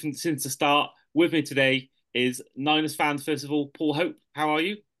with me since the start. With me today is Niners fans, first of all, Paul Hope. How are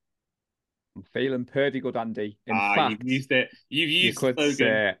you? I'm feeling pretty good, Andy. In fact, you've used it. You've used you the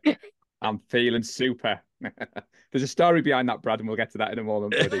slogan. Say I'm feeling super. There's a story behind that, Brad, and we'll get to that in a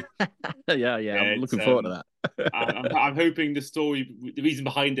moment, buddy. yeah, I'm looking forward to that. I'm hoping the story, the reason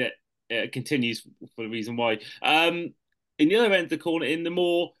behind it, continues for the reason why. In the other end of the corner, in the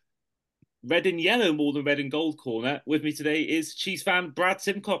more red and yellow more than red and gold corner, with me today is Chiefs fan Brad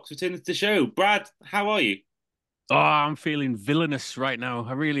Simcox returning to the show. Brad, how are you? Oh, I'm feeling villainous right now.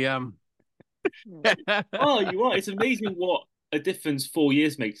 I really am. Oh, you are. It's amazing what a difference 4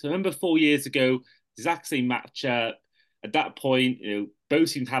 years makes. I remember 4 years ago, exact same matchup. At that point,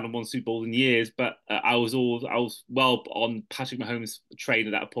 both teams hadn't won Super Bowl in years, but I was well on Patrick Mahomes' train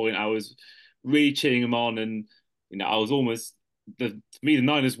at that point. I was really cheering him on, and I was almost to me the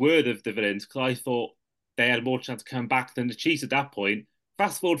Niners were the villains because I thought they had more chance to come back than the Chiefs at that point.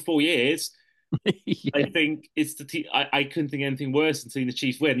 Fast forward 4 years. Yeah. I think it's the team. I couldn't think of anything worse than seeing the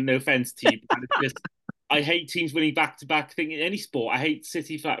Chiefs win. No offense to you, but it's just I hate teams winning back to back. I think in any sport, I hate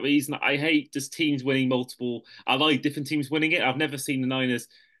City for that reason. I hate just teams winning multiple. I like different teams winning it. I've never seen the Niners.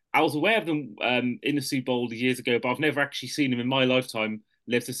 I was aware of them in the Super Bowl years ago, but I've never actually seen them in my lifetime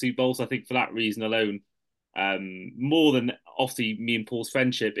live the Super Bowl. So I think for that reason alone, more than obviously me and Paul's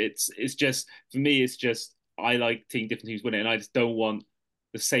friendship, it's just for me. It's just I like seeing different teams win it, and I just don't want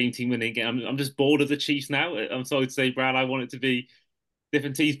the same team winning again. I'm just bored of the Chiefs now. I'm sorry to say, Brad, I want it to be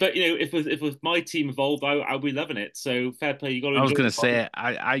different teams. But if it was my team involved, I'll be loving it. So fair play. You got to. I was going to say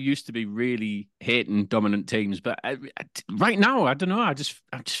I used to be really hating dominant teams, but right now I don't know. I just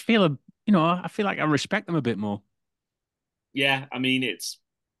feel I feel like I respect them a bit more. Yeah, I mean it's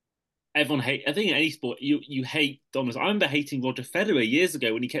everyone hate. I think in any sport you hate dominance. I remember hating Roger Federer years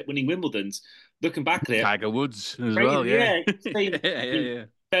ago when he kept winning Wimbledons. Looking back at it, Tiger Woods as well. Yeah. Yeah.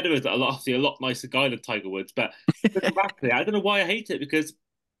 Federer's obviously a lot nicer guy than Tiger Woods, but looking back at it, I don't know why I hate it because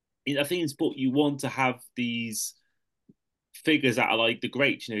I think in sport you want to have these figures that are like the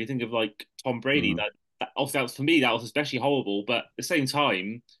greats. You think of like Tom Brady. That obviously that was, for me that was especially horrible, but at the same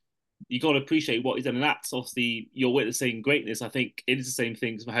time you got to appreciate what he's done, and that's obviously you're witnessing greatness. I think it is the same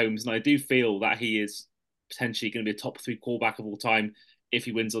thing as Mahomes, and I do feel that he is potentially going to be a top 3 quarterback of all time if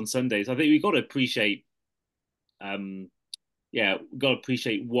he wins on Sundays. I think we've got to appreciate, we've got to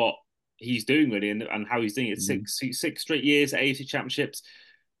appreciate what he's doing really and how he's doing it. Six straight years at AFC Championships,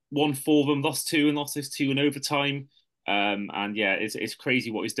 won 4 of them, lost 2 and lost those 2 in overtime. And yeah, it's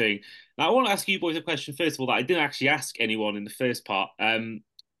crazy what he's doing. Now I want to ask you boys a question first of all that I didn't actually ask anyone in the first part.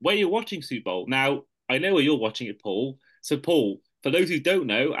 Where you're watching Super Bowl now? I know where you're watching it, Paul. So Paul, for those who don't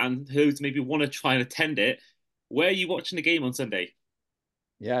know and those maybe want to try and attend it, where are you watching the game on Sunday?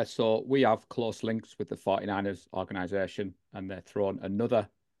 Yeah, so we have close links with the 49ers organisation, and they're throwing another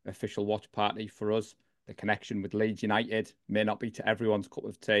official watch party for us. The connection with Leeds United may not be to everyone's cup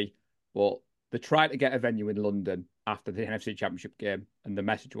of tea, but they're trying to get a venue in London after the NFC Championship game, and the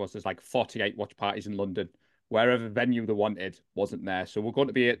message was there's like 48 watch parties in London. Wherever venue they wanted wasn't there. So we're going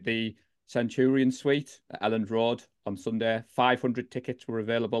to be at the Centurion Suite at Elland Road on Sunday. 500 tickets were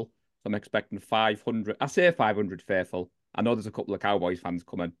available. So I'm expecting 500. I say 500 faithful. I know there's a couple of Cowboys fans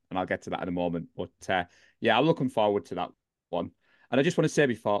coming, and I'll get to that in a moment. But yeah, I'm looking forward to that one. And I just want to say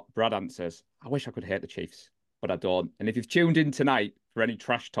before Brad answers, I wish I could hate the Chiefs, but I don't. And if you've tuned in tonight for any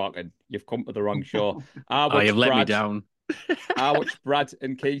trash talking, you've come to the wrong show. You've let me down. I watched Brad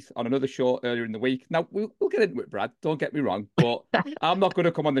and Keith on another show earlier in the week. Now, we'll get into it, Brad. Don't get me wrong. But I'm not going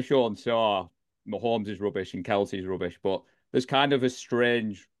to come on the show and say, Mahomes is rubbish and Kelsey's rubbish. But there's kind of a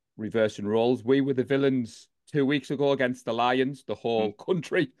strange reversing roles. We were the villains 2 weeks ago against the Lions. The whole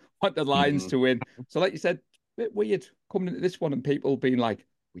country want the Lions to win. So like you said, a bit weird coming into this one and people being like,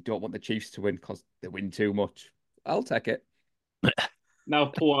 we don't want the Chiefs to win because they win too much. I'll take it. Now,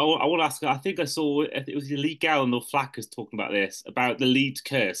 Paul, I want to ask. I think I saw it was Lee Gallen or Flackers talking about this about the Leeds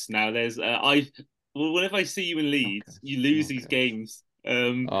curse. Now, there's whenever I see you in Leeds, you lose these games.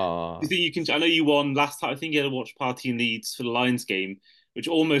 You think you can? I know you won last time. I think you had a watch party in Leeds for the Lions game, which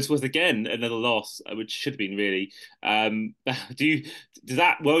almost was again another loss, which should have been really. Does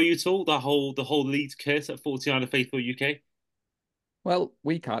that worry you at all? The whole Leeds curse at 49 Faithful UK? Well,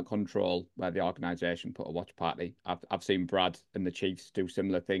 we can't control where the organisation put a watch party. I've seen Brad and the Chiefs do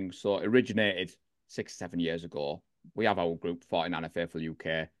similar things. So it originated 6, 7 years ago. We have our group, 49 Faithful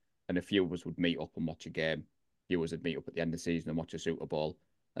UK, and a few of us would meet up and watch a game. A few of us would meet up at the end of the season and watch a Super Bowl.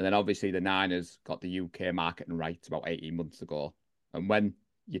 And then obviously the Niners got the UK marketing rights about 18 months ago. And when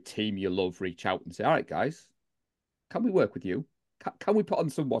your team you love reach out and say, all right, guys, can we work with you? Can we put on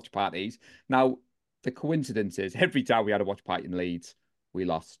some watch parties? Now, the coincidence is every time we had a watch party in Leeds, we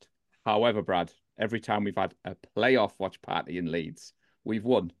lost. However, Brad, every time we've had a playoff watch party in Leeds, we've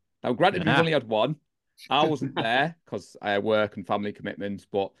won. Now, granted, we've only had one. I wasn't there because I had work and family commitments,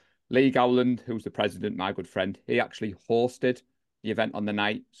 but Lee Gowland, who's the president, my good friend, he actually hosted the event on the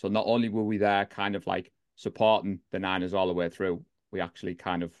night. So not only were we there kind of like supporting the Niners all the way through, we actually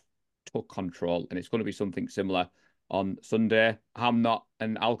kind of took control. And it's going to be something similar on Sunday. I'm not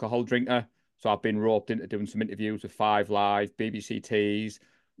an alcohol drinker, so I've been roped into doing some interviews with Five Live, BBC Tees,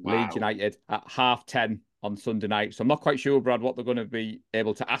 Leeds United at 10:30 on Sunday night. So I'm not quite sure, Brad, what they're going to be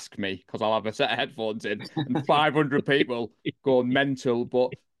able to ask me because I'll have a set of headphones in and 500 people going mental.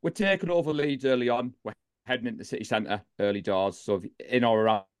 But we're taking over Leeds early on. We're heading into the city centre early doors. So if in or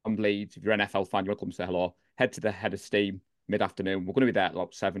around Leeds, if you're an NFL fan, you're welcome to say hello. Head to the Head of Steam mid-afternoon. We're going to be there at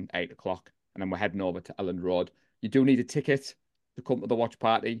about 7, 8 o'clock. And then we're heading over to Elland Road. You do need a ticket to come to the watch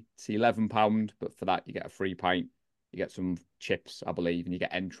party. It's £11, but for that, you get a free pint. You get some chips, I believe, and you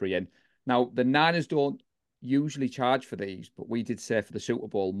get entry in. Now, the Niners don't usually charge for these, but we did say for the Super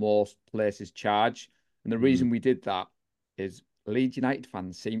Bowl, most places charge. And the reason we did that is Leeds United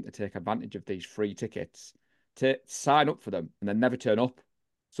fans seem to take advantage of these free tickets to sign up for them and then never turn up.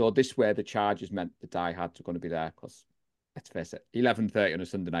 So this way, the charges meant the diehards are going to be there because, let's face it, 11:30 on a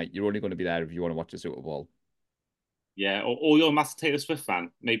Sunday night, you're only going to be there if you want to watch the Super Bowl. Yeah, or you're a massive Taylor Swift fan.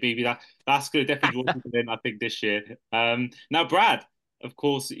 Maybe that's going to definitely draw people in, I think, this year. Now, Brad, of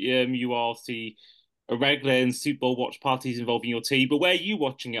course, you are the a regular in Super Bowl watch parties involving your team, but where are you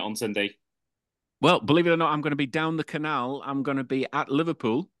watching it on Sunday? Well, believe it or not, I'm going to be down the canal. I'm going to be at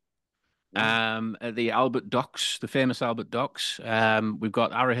Liverpool, at the Albert Docks, the famous Albert Docks. We've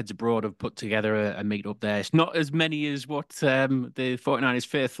got Arrowheads Abroad have put together a meet up there. It's not as many as what the 49ers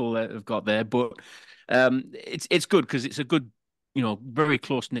faithful have got there, but it's good because it's a good, very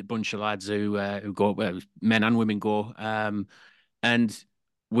close knit bunch of lads who go, well, men and women go. And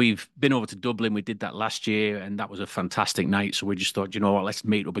we've been over to Dublin. We did that last year, and that was a fantastic night. So we just thought, you know what, let's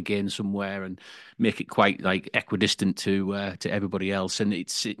meet up again somewhere and make it quite like equidistant to everybody else. And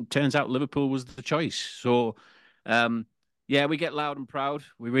it turns out Liverpool was the choice. So yeah, we get loud and proud.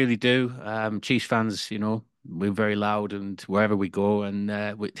 We really do. Chiefs fans, we're very loud, and wherever we go. And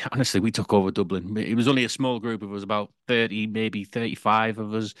honestly, we took over Dublin. It was only a small group. It was about 30, maybe 35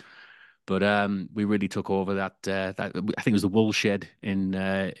 of us. But we really took over that. I think it was the Woolshed in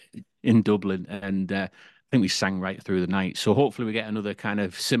Dublin, and I think we sang right through the night. So hopefully we get another kind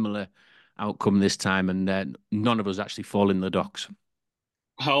of similar outcome this time, and none of us actually fall in the docks.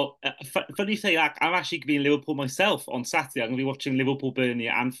 Well, funny you say that. I'm actually going to be in Liverpool myself on Saturday. I'm going to be watching Liverpool Burnley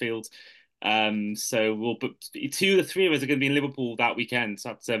at Anfield. So but two of the three of us are going to be in Liverpool that weekend. So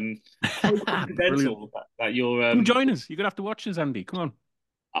that's quite coincidental that you're. Come join us. You're going to have to watch us, Andy. Come on.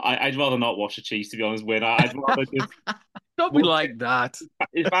 I'd rather not watch the Chiefs, to be honest. I'd rather just. Don't be like that.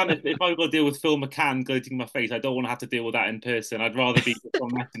 If I've got to deal with Phil McCann gloating in my face, I don't want to have to deal with that in person. I'd rather be on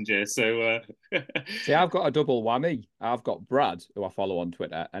Messenger. So, See, I've got a double whammy. I've got Brad, who I follow on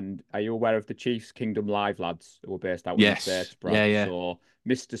Twitter, and are you aware of the Chiefs Kingdom Live lads who are based out in the States, Brad? Yeah. So,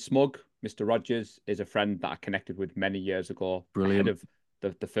 Mr. Smug, Mr. Rogers, is a friend that I connected with many years ago, Brilliant. ahead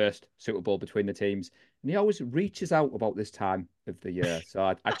of the first Super Bowl between the teams. And he always reaches out about this time of the year.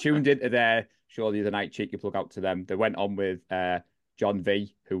 So I tuned into their show the other night, cheeky plug out to them. They went on with John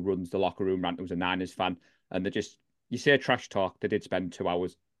V, who runs the locker room rant, who's a Niners fan. And you say trash talk, they did spend 2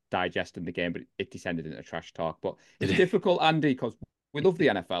 hours digesting the game, but it descended into trash talk. But it's difficult, Andy, because we love the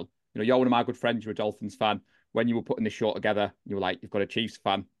NFL. You're one of my good friends, you're a Dolphins fan. When you were putting this show together, you were like, you've got a Chiefs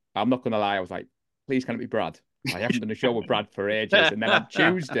fan. I'm not going to lie, I was like, please can it be Brad? I haven't done a show with Brad for ages. And then on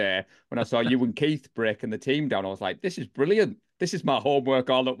Tuesday, when I saw you and Keith breaking the team down, I was like, this is brilliant. This is my homework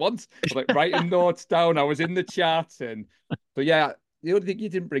all at once. I was like writing notes down. I was in the chat. And so, yeah, the only thing you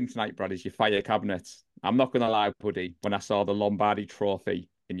didn't bring tonight, Brad, is your fire cabinet. I'm not going to lie, buddy, when I saw the Lombardi trophy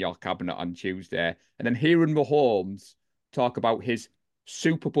in your cabinet on Tuesday, and then hearing Mahomes talk about his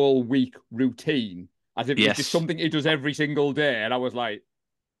Super Bowl week routine as if it's just something he does every single day. And I was like,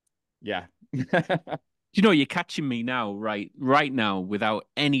 yeah. You're catching me now, right now, without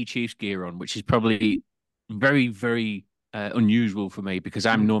any Chiefs gear on, which is probably very, very unusual for me because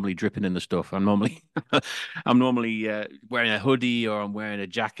I'm normally dripping in the stuff. I'm normally wearing a hoodie, or I'm wearing a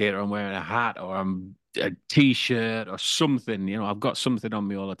jacket, or I'm wearing a hat, or I'm a t-shirt or something. I've got something on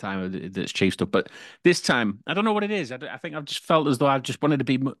me all the time that's Chief stuff. But this time, I don't know what it is. I think I've just felt as though I just wanted to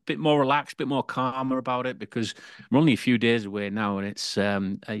be a bit more relaxed, a bit more calmer about it because we're only a few days away now, and it's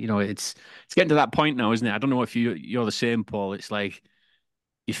it's getting to that point now, isn't it? I don't know if you're the same, Paul. It's like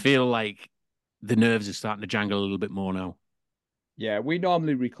you feel like the nerves are starting to jangle a little bit more now. Yeah, we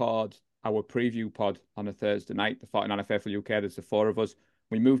normally record our preview pod on a Thursday night, the 49 Faithful UK. There's the four of us.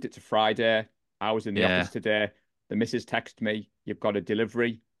 We moved it to Friday. I was in the Yeah. office today. The missus texted me, "You've got a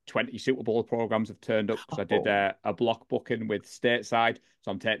delivery. 20 Super Bowl programs have turned up," because I did a block booking with Stateside. So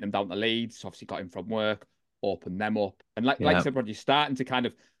I'm taking them down to Leeds. So obviously got in from work, opened them up. And like I Yeah. said, Rod, you're starting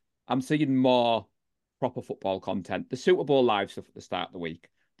to I'm seeing more proper football content. The Super Bowl live stuff at the start of the week.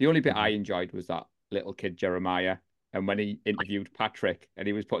 The only bit I enjoyed was that little kid Jeremiah, and when he interviewed Patrick and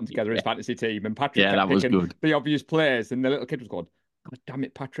he was putting together his fantasy team, and Patrick Yeah, kept that was picking good. the obvious players, and the little kid was going, "God damn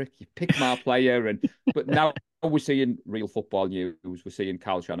it, Patrick, you picked my player." But now we're seeing real football news. We're seeing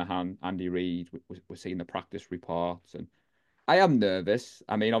Kyle Shanahan, Andy Reid. We're seeing the practice reports, and I am nervous.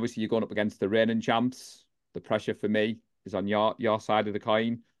 I mean, obviously you're going up against the reigning champs. The pressure for me is on your side of the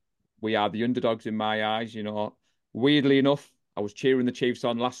coin. We are the underdogs in my eyes. Weirdly enough, I was cheering the Chiefs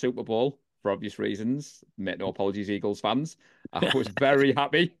on last Super Bowl for obvious reasons. Make no apologies, Eagles fans. I was very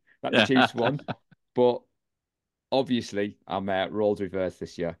happy that the Chiefs won, but obviously I'm roles reversed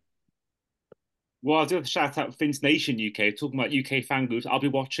this year. Well, I'll do a shout out Finns Nation UK. Talking about UK fan groups, I'll be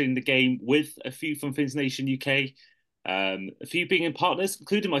watching the game with a few from Finns Nation UK. A few being in partners,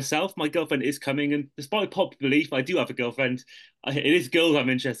 including myself. My girlfriend is coming, and despite popular belief, I do have a girlfriend. It is girls I'm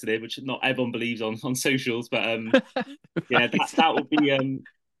interested in, which not everyone believes on socials. But yeah, that would be.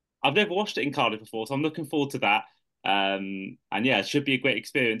 I've never watched it in Cardiff before, so I'm looking forward to that. And yeah, it should be a great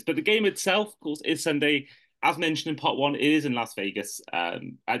experience. But the game itself, of course, is Sunday. As mentioned in part one, it is in Las Vegas at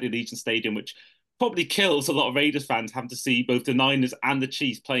the Allegiant Stadium, which probably kills a lot of Raiders fans having to see both the Niners and the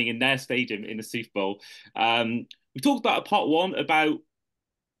Chiefs playing in their stadium in the Super Bowl. We talked about part one about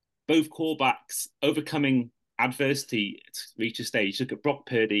both quarterbacks overcoming adversity to reach a stage. Look at Brock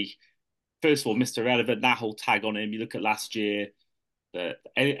Purdy. First of all, Mr. Relevant, that whole tag on him. You look at last year, the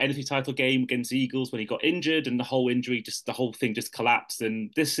NFC title game against the Eagles when he got injured, and the whole injury, just the whole thing just collapsed.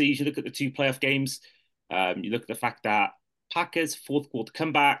 And this season, you look at the two playoff games. You look at the fact that Packers fourth quarter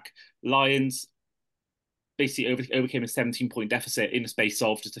comeback, Lions basically overcame a 17-point deficit in the space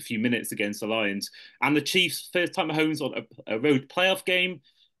of just a few minutes against the Lions, and the Chiefs first time at home on a road playoff game.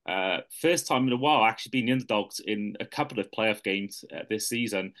 First time in a while actually being the underdogs in a couple of playoff games this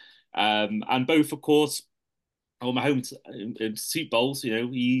season, and both, of course, on Mahomes in Super Bowls.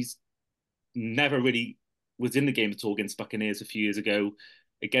 He's never really was in the game at all against Buccaneers a few years ago.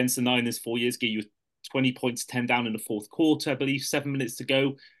 Against the Niners 4 years ago, you were 20 points, 10 down in the fourth quarter, I believe, 7 minutes to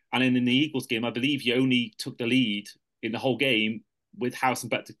go. And then in the Eagles game, I believe you only took the lead in the whole game with Harrison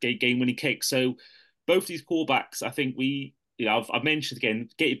Butker game-winning kick. So both these quarterbacks, I think I've mentioned again,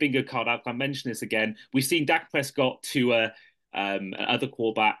 get your bingo card out. I mentioned this again. We've seen Dak Prescott to other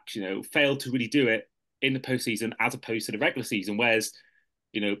quarterbacks, fail to really do it in the postseason as opposed to the regular season. Whereas,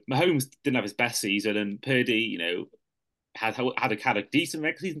 Mahomes didn't have his best season, and Purdy, had a decent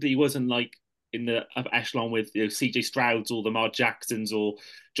regular season, but he wasn't like in the upper echelon with CJ Strouds or Lamar Jacksons or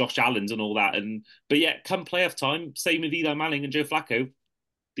Josh Allen's and all that. But yet, come playoff time, same with Eli Manning and Joe Flacco,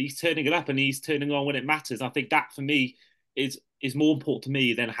 he's turning it up and he's turning on when it matters. And I think that for me is more important to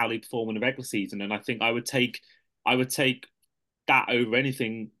me than how they perform in the regular season. And I think I would take that over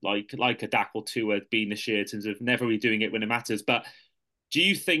anything like a Dak or Tua being this year in terms of never really doing it when it matters. But do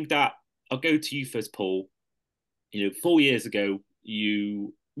you think that, I'll go to you first, Paul. 4 years ago,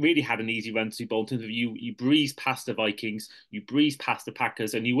 you really had an easy run to Super Bowl in terms of you breezed past the Vikings, you breezed past the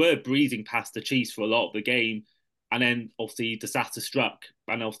Packers, and you were breezing past the Chiefs for a lot of the game. And then obviously disaster struck.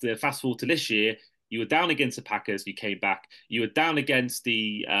 And obviously fast forward to this year, you were down against the Packers, you came back. You were down against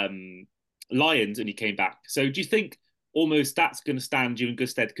the Lions, and you came back. So do you think almost that's going to stand you in good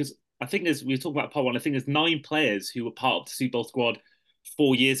stead? Because I think we were talking about part one, I think there's 9 players who were part of the Super Bowl squad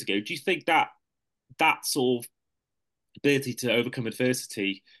 4 years ago. Do you think that sort of ability to overcome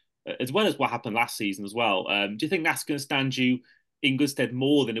adversity, as well as what happened last season as well, do you think that's going to stand you in good stead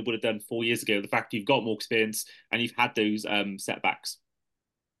more than it would have done 4 years ago? The fact you've got more experience and you've had those setbacks.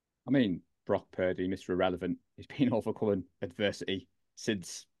 I mean, Brock Purdy, Mr. Irrelevant, he's been overcoming adversity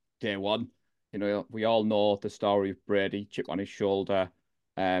since day one. We all know the story of Brady, chip on his shoulder.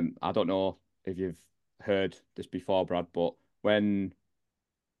 I don't know if you've heard this before, Brad, but when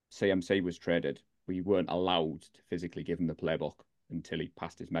CMC was traded, we weren't allowed to physically give him the playbook until he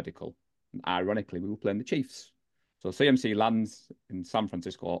passed his medical. And ironically, we were playing the Chiefs. So CMC lands in San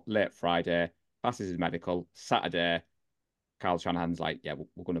Francisco late Friday, passes his medical. Saturday, Kyle Shanahan's like, yeah,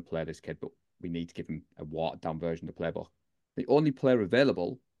 we're going to play this kid, but we need to give him a watered down version of the playbook. The only player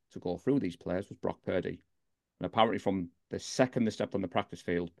available to go through these players was Brock Purdy. And apparently from the second they stepped on the practice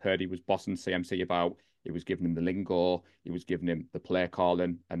field, Purdy was bossing CMC about. He was giving him the lingo. He was giving him the play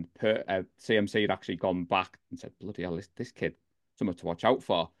calling. And CMC had actually gone back and said, bloody hell, this kid, something to watch out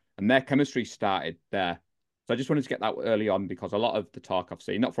for. And their chemistry started there. So I just wanted to get that early on because a lot of the talk I've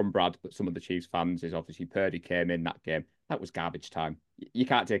seen, not from Brad, but some of the Chiefs fans, is obviously Purdy came in that game. That was garbage time. You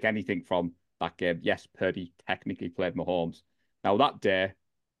can't take anything from that game. Yes, Purdy technically played Mahomes. Now that day,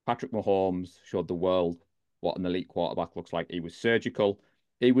 Patrick Mahomes showed the world what an elite quarterback looks like. He was surgical.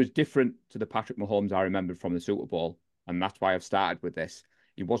 He was different to the Patrick Mahomes I remembered from the Super Bowl. And that's why I've started with this.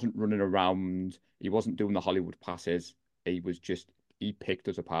 He wasn't running around. He wasn't doing the Hollywood passes. He picked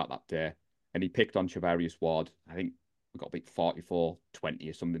us apart that day. And he picked on Charvarius Ward. I think we got beat 44-20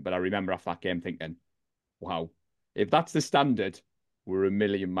 or something. But I remember after that game thinking, wow, if that's the standard, we're a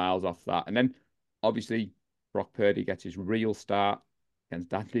million miles off that. And then obviously Brock Purdy gets his real start against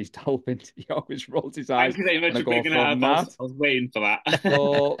Danley's Dolphins. He always rolls his eyes. Thank you very much and I for go picking that from up. that. I was waiting for that.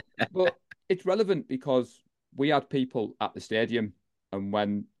 So, but it's relevant because we had people at the stadium, and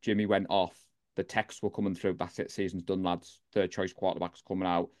when Jimmy went off, the texts were coming through. That's it, season's done, lads. Third choice quarterback's coming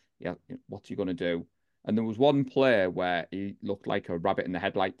out. Yeah, what's he going to do? And there was one player where he looked like a rabbit in the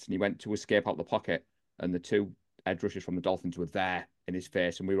headlights, and he went to escape out the pocket, and the two edge rushers from the Dolphins were there in his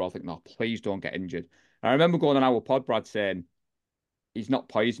face, and we were all thinking, "Oh, please don't get injured." And I remember going on our pod, Brad, saying, he's not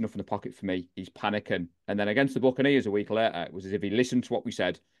poised enough in the pocket for me. He's panicking. And then against the Buccaneers a week later, it was as if he listened to what we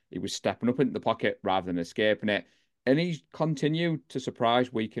said. He was stepping up into the pocket rather than escaping it. And he's continued to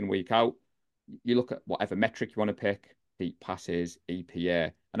surprise week in, week out. You look at whatever metric you want to pick, deep passes,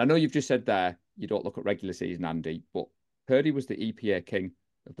 EPA. And I know you've just said there, you don't look at regular season, Andy, but Purdy was the EPA king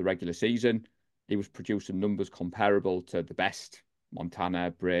of the regular season. He was producing numbers comparable to the best,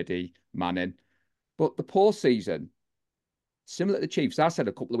 Montana, Brady, Manning. But the postseason, similar to the Chiefs, I said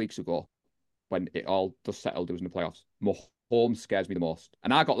a couple of weeks ago when it all just settled, it was in the playoffs. Mahomes scares me the most.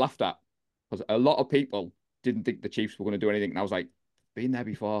 And I got laughed at because a lot of people didn't think the Chiefs were going to do anything. And I was like, been there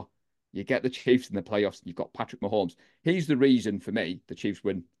before. You get the Chiefs in the playoffs, you've got Patrick Mahomes. He's the reason for me the Chiefs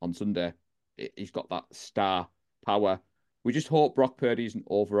win on Sunday. He's got that star power. We just hope Brock Purdy isn't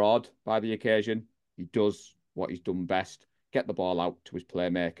overawed by the occasion. He does what he's done best, get the ball out to his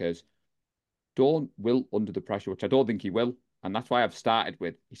playmakers. Don't wilt under the pressure, which I don't think he will. And that's why I've started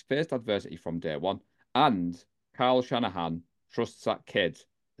with his first adversity from day one. And Kyle Shanahan trusts that kid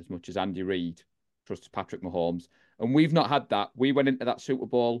as much as Andy Reid trusts Patrick Mahomes. And we've not had that. We went into that Super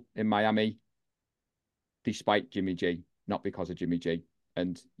Bowl in Miami despite Jimmy G, not because of Jimmy G.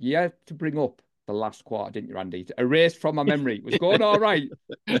 And you had to bring up the last quarter, didn't you, Andy? Erased from my memory. It was going all right.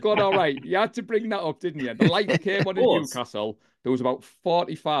 It was going all right. You had to bring that up, didn't you? The lights came on in Newcastle. There was about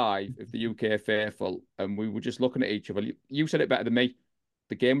 45 of the UK faithful, and we were just looking at each other. You said it better than me.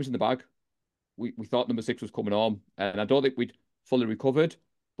 The game was in the bag. We thought number 6 was coming home, and I don't think we'd fully recovered,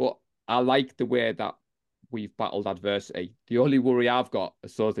 but I like the way that we've battled adversity. The only worry I've got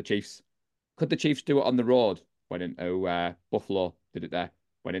is so is the Chiefs. Could the Chiefs do it on the road? Went into Buffalo, did it there.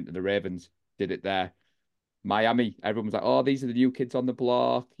 Went into the Ravens, did it there. Miami, everyone's like, oh, these are the new kids on the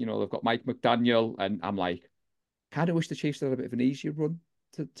block. You know, they've got Mike McDaniel. And I'm like, kind of wish the Chiefs had a bit of an easier run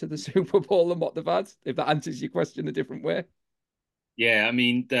to the Super Bowl than what they've had, if that answers your question a different way. Yeah, I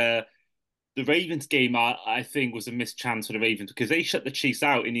mean, the Ravens game, I think, was a missed chance for the Ravens because they shut the Chiefs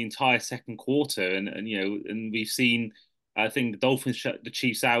out in the entire second quarter. And you know, and we've seen, I think the Dolphins shut the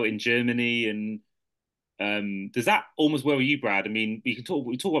Chiefs out in Germany. And does that almost worry you, Brad? I mean, we talk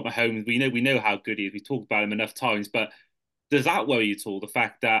about Mahomes. We know how good he is. We talked about him enough times. But does that worry you at all? The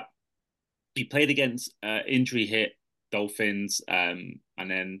fact that he played against injury hit Dolphins, and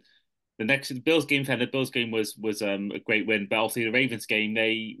then the Bills game, the Bills game was a great win, but obviously the Ravens game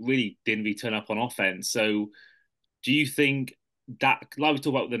they really didn't really turn up on offense. So, do you think that, like we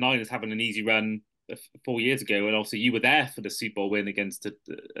talked about the Niners having an easy run 4 years ago, and obviously you were there for the Super Bowl win against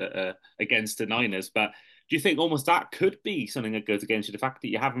the Niners, but do you think almost that could be something that goes against you? The fact that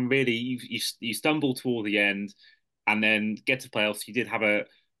you haven't really you stumbled toward the end, and then get to playoffs, you did have a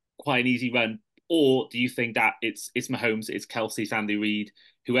quite an easy run, or do you think that it's Mahomes, it's Kelsey, it's Andy Reid,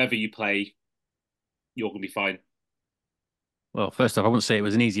 whoever you play, you're going to be fine? Well, first off, I wouldn't say it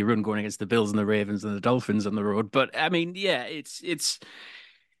was an easy run going against the Bills and the Ravens and the Dolphins on the road, but I mean, yeah, it's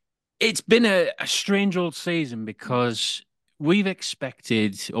been a strange old season because we've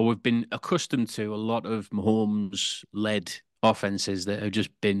expected, or we've been accustomed to, a lot of Mahomes-led offenses that have just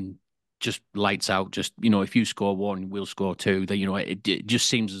been just lights out. Just, if you score one, we'll score two. That, it just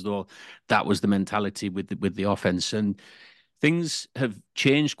seems as though that was the mentality with the offense, and things have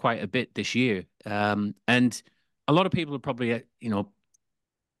changed quite a bit this year. And a lot of people are probably,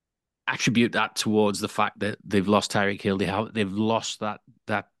 attribute that towards the fact that they've lost Tyreek Hill. They've lost that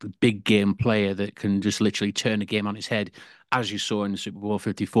big game player that can just literally turn a game on its head, as you saw in the Super Bowl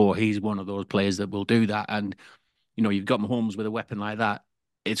 54. He's one of those players that will do that. And you've got Mahomes with a weapon like that.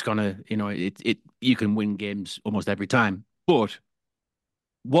 It's gonna, you can win games almost every time. But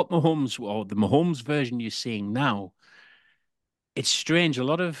what Mahomes, or the Mahomes version you're seeing now, it's strange. A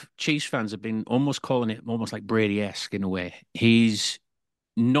lot of Chiefs fans have been almost calling it almost like Brady-esque in a way. He's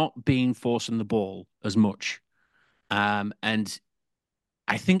not being forcing the ball as much. And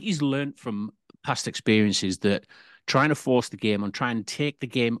I think he's learned from past experiences that trying to force the game and try and take the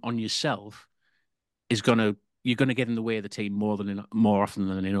game on yourself you're gonna get in the way of the team more often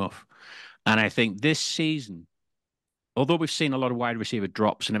than enough. And I think this season, although we've seen a lot of wide receiver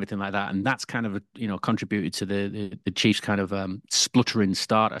drops and everything like that, and that's kind of contributed to the Chiefs' kind of spluttering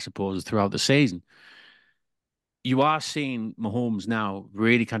start, I suppose, throughout the season. You are seeing Mahomes now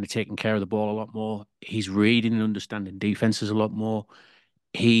really kind of taking care of the ball a lot more. He's reading and understanding defenses a lot more.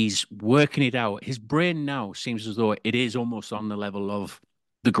 He's working it out. His brain now seems as though it is almost on the level of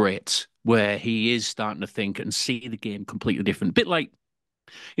the greats, where he is starting to think and see the game completely different. A bit like,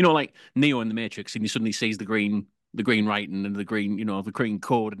 like Neo in the Matrix, and he suddenly sees the green writing and the green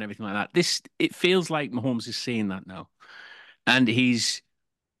code and everything like that. It feels like Mahomes is seeing that now, and he's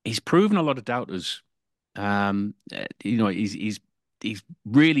proven a lot of doubters. He's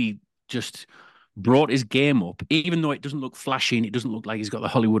really just brought his game up, even though it doesn't look flashy and it doesn't look like he's got the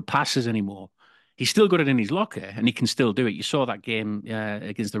Hollywood passes anymore. He's still got it in his locker, and he can still do it. You saw that game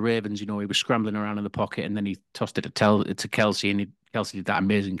against the Ravens. He was scrambling around in the pocket, and then he tossed it to Kelsey, and Kelsey did that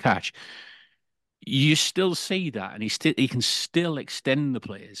amazing catch. You still see that, and he can still extend the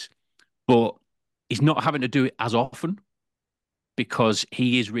plays, but he's not having to do it as often because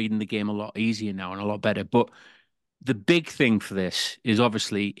he is reading the game a lot easier now and a lot better. But the big thing for this is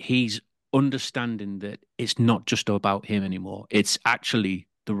obviously he's understanding that it's not just about him anymore. It's actually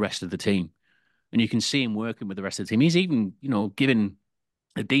the rest of the team. And you can see him working with the rest of the team. He's even, giving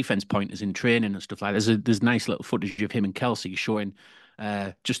the defense pointers in training and stuff like that. There's nice little footage of him and Kelsey showing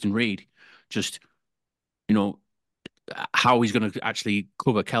Justin Reed just, how he's going to actually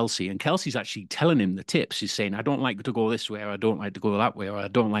cover Kelsey. And Kelsey's actually telling him the tips. He's saying, I don't like to go this way, or I don't like to go that way, or I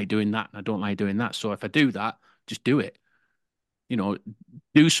don't like doing that, and I don't like doing that. So if I do that, just do it.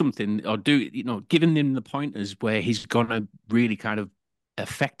 Do something, or giving him the pointers where he's going to really kind of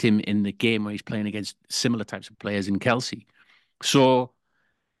affect him in the game where he's playing against similar types of players in Kelsey. So,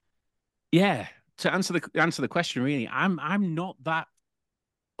 yeah, to answer the question, really, I'm not that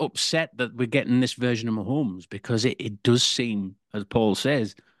upset that we're getting this version of Mahomes, because it does seem, as Paul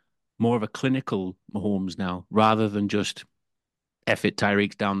says, more of a clinical Mahomes now, rather than just F it,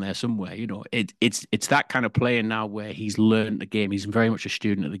 Tyreek's down there somewhere. It's that kind of player now where he's learned the game. He's very much a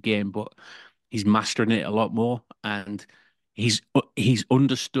student of the game, but he's mastering it a lot more, and he's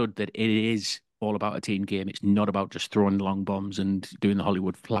understood that it is all about a team game. It's not about just throwing long bombs and doing the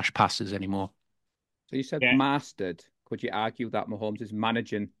Hollywood flash passes anymore. So you said Yeah. mastered. Could you argue that Mahomes is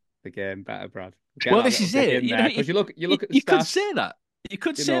managing the game better, Brad? Well, this is it. Because you look at the you stats. could say that. You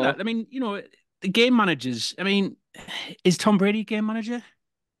could say that. I mean, the game managers. I mean, is Tom Brady a game manager?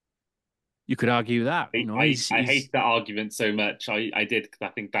 You could argue that. I hate that argument so much. I did, because I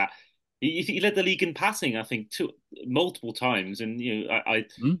think that he led the league in passing, I think, multiple times, and I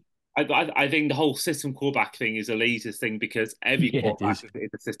think the whole system quarterback thing is the latest thing, because every quarterback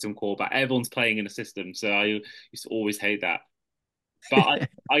is a system quarterback. Everyone's playing in a system, so I used to always hate that. But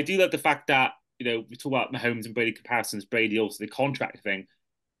I do love the fact that we talk about Mahomes and Brady comparisons. Brady also the contract thing.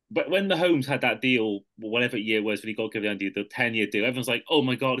 But when Mahomes had that deal, whatever year it was, when he got given the 10-year deal, everyone's like, "Oh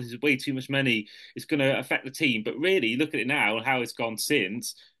my God, this is way too much money. It's going to affect the team." But really, look at it now and how it's gone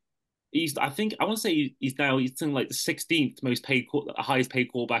since. I think I want to say he's something like the 16th most paid, highest paid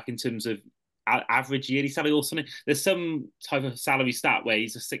quarterback in terms of average yearly salary or something. There's some type of salary stat where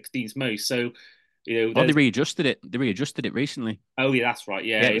he's the 16th most. So, they readjusted it. They readjusted it recently. Oh yeah, that's right.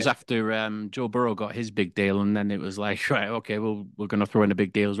 Yeah, it was after Joe Burrow got his big deal, and then it was like, right, okay, well, we're going to throw in a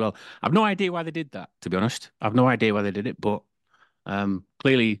big deal as well. I've no idea why they did that, to be honest. I've no idea why they did it, but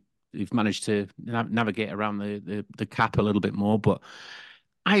clearly they've managed to navigate around the cap a little bit more. But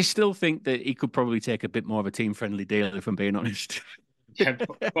I still think that he could probably take a bit more of a team-friendly deal, if I'm being honest. Yeah,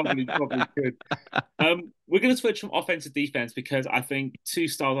 probably could. We're going to switch from offense to defense because I think two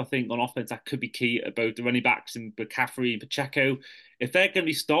styles I think on offense that could be key are both the running backs in McCaffrey and Pacheco. If they're going to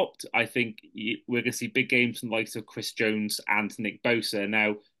be stopped, I think we're going to see big games from the likes of Chris Jones and Nick Bosa.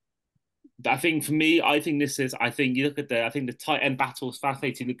 Now, I think for me, I think you look at I think the tight end battle is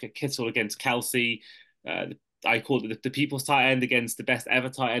fascinating. Look at Kittle against Kelsey. Uh, I call it the people's tight end against the best ever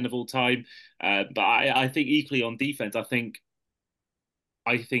tight end of all time. But I think equally on defense, I think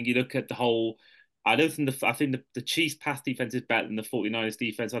you look at the whole. I don't think I think the Chiefs pass defense is better than the 49ers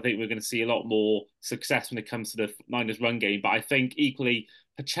defense. I think we're going to see a lot more success when it comes to the Niners run game. But I think equally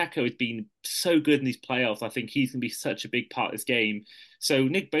Pacheco has been so good in these playoffs. I think he's going to be such a big part of this game. So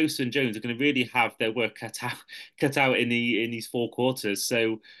Nick Bosa and Jones are going to really have their work cut out in these four quarters.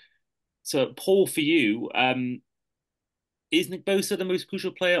 So Paul, for you, is Nick Bosa the most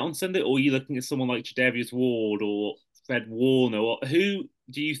crucial player on Sunday, or are you looking at someone like Jadavius Ward or Fred Warner? Or who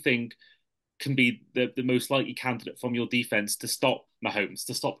do you think can be the most likely candidate from your defense to stop Mahomes,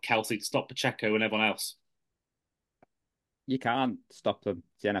 to stop Kelsey, to stop Pacheco and everyone else? You can't stop them.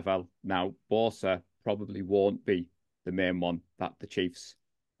 It's the NFL. Now, Bosa probably won't be the main one that the Chiefs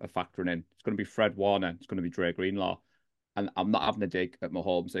are factoring in. It's going to be Fred Warner. It's going to be Dre Greenlaw. And I'm not having a dig at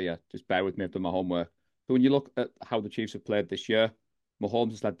Mahomes here. Just bear with me. I've done my homework. So when you look at how the Chiefs have played this year,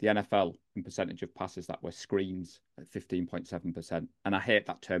 Mahomes has led the NFL in percentage of passes that were screens at 15.7%. And I hate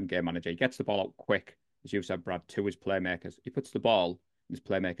that term game manager. He gets the ball out quick, as you said, Brad, to his playmakers. He puts the ball in his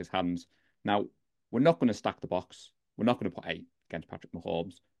playmakers' hands. Now, we're not going to stack the box. We're not going to put 8 against Patrick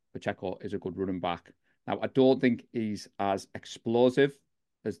Mahomes. Pacheco is a good running back. Now, I don't think he's as explosive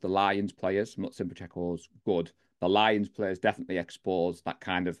as the Lions players. I'm not saying Pacheco's good. The Lions players definitely expose that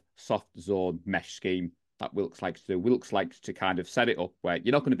kind of soft zone mesh scheme that Wilkes likes to do. Wilkes likes to kind of set it up where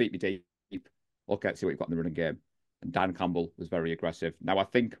you're not going to beat me deep. Okay, let's see what you've got in the running game. And Dan Campbell was very aggressive. Now, I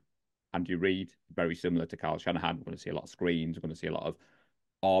think Andy Reid, very similar to Kyle Shanahan. We're going to see a lot of screens. We're going to see a lot of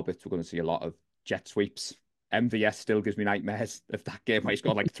orbits. We're going to see a lot of jet sweeps. MVS still gives me nightmares of that game where he's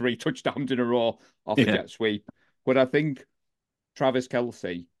got like 3 touchdowns in a row off a jet sweep. But I think Travis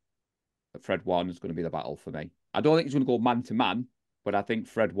Kelce, Fred Warner is going to be the battle for me. I don't think he's going to go man to man, but I think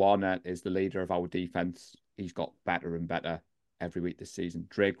Fred Warner is the leader of our defense. He's got better and better every week this season.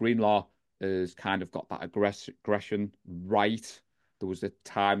 Dre Greenlaw has kind of got that aggression right. There was a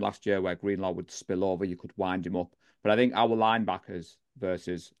time last year where Greenlaw would spill over, you could wind him up. But I think our linebackers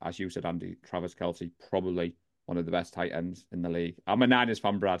versus, as you said, Andy, Travis Kelce, probably one of the best tight ends in the league. I'm a Niners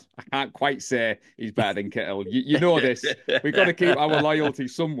fan, Brad. I can't quite say he's better than Kittle. You know this. We've got to keep our loyalty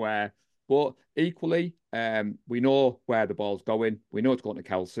somewhere. But equally, we know where the ball's going. We know it's going to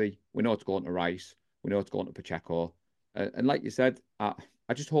Kelsey. We know it's going to Rice. We know it's going to Pacheco. And like you said, I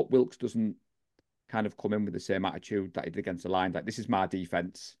just hope Wilkes doesn't kind of come in with the same attitude that he did against the Lions. Like, this is my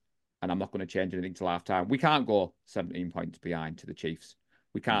defense, and I'm not going to change anything till half time. We can't go 17 points behind to the Chiefs.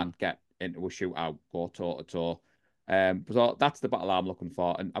 We can't get into a shootout, go toe to toe. So that's the battle I'm looking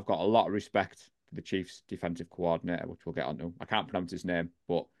for. And I've got a lot of respect for the Chiefs defensive coordinator, which we'll get onto. I can't pronounce his name,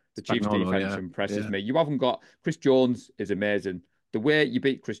 but the Chiefs defense impresses me. You haven't got Chris Jones is amazing. The way you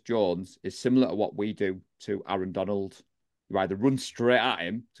beat Chris Jones is similar to what we do to Aaron Donald. You either run straight at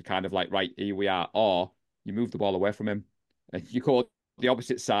him to kind of like, right, here we are, or you move the ball away from him. And you go the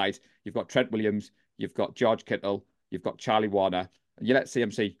opposite side. You've got Trent Williams, you've got George Kittle, you've got Charlie Warner, and you let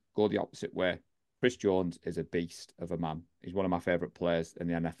CMC go the opposite way. Chris Jones is a beast of a man. He's one of my favourite players in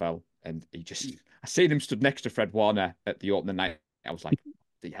the NFL. And I seen him stood next to Fred Warner at the opening night. I was like,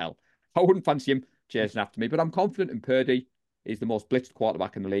 the hell. I wouldn't fancy him chasing after me, but I'm confident in Purdy. He's the most blitzed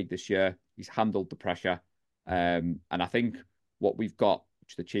quarterback in the league this year. He's handled the pressure. And I think what we've got,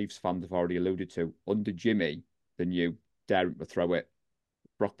 which the Chiefs fans have already alluded to, under Jimmy, the new daring to throw it,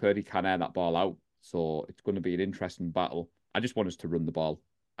 Brock Purdy can air that ball out. So it's going to be an interesting battle. I just want us to run the ball,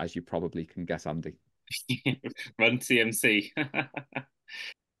 as you probably can guess, Andy. Run CMC.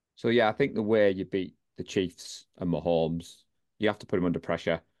 So, yeah, I think the way you beat the Chiefs and Mahomes, you have to put him under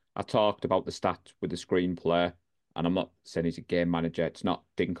pressure. I talked about the stat with the screenplay, and I'm not saying he's a game manager. It's not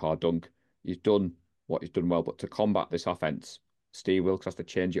dink or dunk. He's done what he's done well, but to combat this offense, Steve Wilkes has to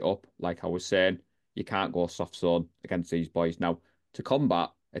change it up. Like I was saying, you can't go soft zone against these boys. Now, to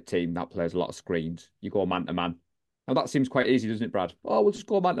combat a team that plays a lot of screens, you go man to man. Now, that seems quite easy, doesn't it, Brad? Oh, we'll just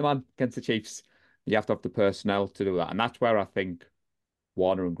go man to man against the Chiefs. You have to have the personnel to do that. And that's where I think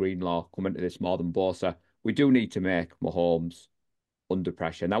Warner and Greenlaw come into this more than Bosa. We do need to make Mahomes under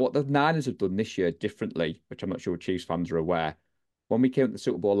pressure. Now, what the Niners have done this year differently, which I'm not sure Chiefs fans are aware, when we came to the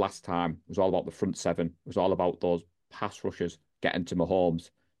Super Bowl last time, it was all about the front seven. It was all about those pass rushers getting to Mahomes.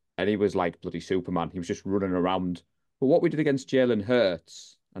 And he was like bloody Superman. He was just running around But what we did against Jalen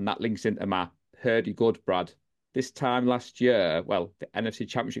Hurts, and that links into my Hurdy good, Brad. This time last year, well, the NFC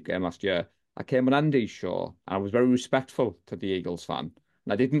Championship game last year, I came on Andy's show and I was very respectful to the Eagles fan.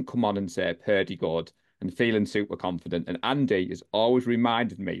 And I didn't come on and say Purdy good and feeling super confident. And Andy has always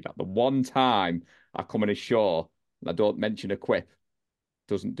reminded me that the one time I come on his show and I don't mention a quip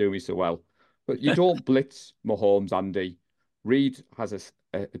doesn't do me so well. But you don't blitz Mahomes, Andy. Reed has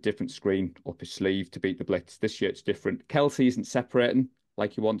a different screen up his sleeve to beat the blitz. This year it's different. Kelsey isn't separating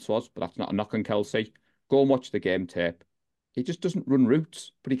like he once was, but that's not a knock on Kelsey. Go and watch the game tape. He just doesn't run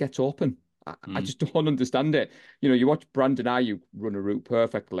routes, but he gets open. I just don't understand it. You know, you watch Brandon Ayuk run a route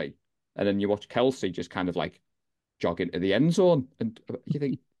perfectly, and then you watch Kelsey just kind of like jog into the end zone, and you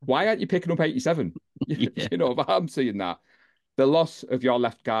think, why aren't you picking up 87? You know, if I'm seeing that. The loss of your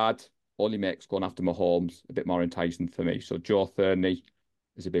left guard only makes going after Mahomes a bit more enticing for me. So Joe Thurney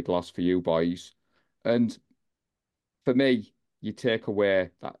is a big loss for you boys. And for me, you take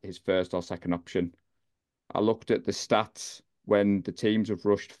away that his first or second option. I looked at the stats when the teams have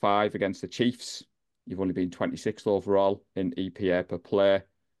rushed 5 against the Chiefs. You've only been 26th overall in EPA per play.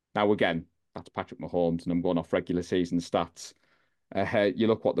 Now, again, that's Patrick Mahomes, and I'm going off regular season stats. You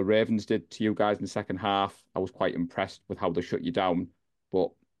look what the Ravens did to you guys in the second half. I was quite impressed with how they shut you down. But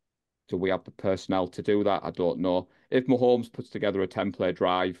do we have the personnel to do that? I don't know. If Mahomes puts together a 10-play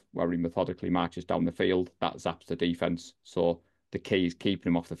drive where he methodically marches down the field, that zaps the defense. So the key is keeping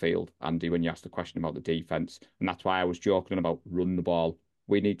him off the field, Andy, when you asked the question about the defense. And that's why I was joking about run the ball.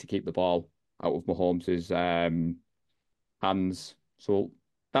 We need to keep the ball out of Mahomes' hands. So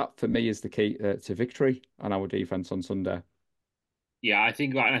that, for me, is the key to victory on our defense on Sunday. Yeah, I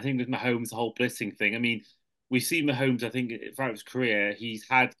think and I think with Mahomes, the whole blitzing thing. I mean, we've seen Mahomes. I think throughout his career, he's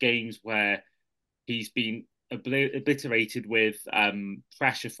had games where he's been obliterated with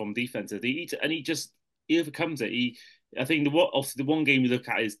pressure from defenses. He overcomes it. I think obviously the one game we look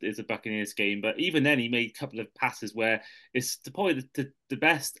at is the Buccaneers game, but even then he made a couple of passes where it's probably the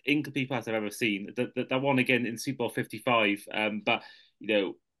best incomplete pass I've ever seen. That one again in Super Bowl 55. But you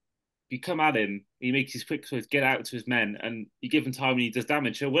know, you come at him, he makes his quick throws, get out to his men, and you give him time and he does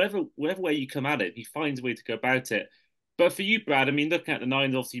damage. So whatever way you come at it, he finds a way to go about it. But for you, Brad, I mean, looking at the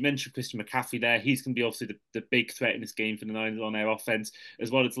Niners, obviously you mentioned Christian McCaffrey there. He's going to be obviously the big threat in this game for the Niners on their offense, as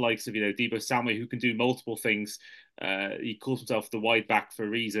well as the likes of Deebo Samuel, who can do multiple things. He calls himself the wide back for a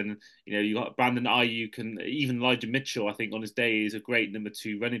reason. You got Brandon Ayuk and even Elijah Mitchell. I think on his day is a great number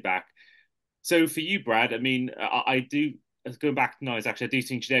 2 running back. So for you, Brad, I mean, I do going back to Nice, actually, I do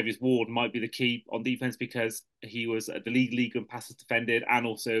think Jadavius Ward might be the key on defense because he was at the league in passes defended and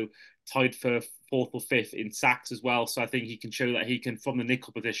also tied for 4th or 5th in sacks as well. So I think he can show that he can, from the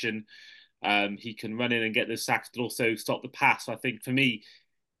nickel position, he can run in and get those sacks, but also stop the pass. So I think for me,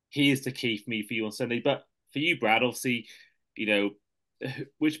 he is the key for you on Sunday. But for you, Brad, obviously,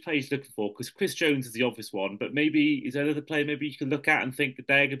 which player are you looking for? Because Chris Jones is the obvious one, but maybe is there another player maybe you can look at and think that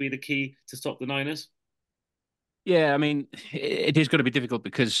they're going to be the key to stop the Niners? Yeah, I mean, it is going to be difficult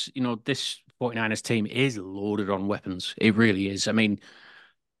because, this 49ers team is loaded on weapons. It really is. I mean,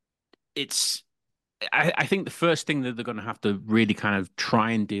 I think the first thing that they're going to have to really kind of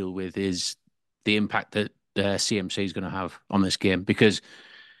try and deal with is the impact that CMC is going to have on this game because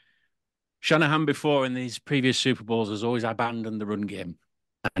Shanahan before in these previous Super Bowls has always abandoned the run game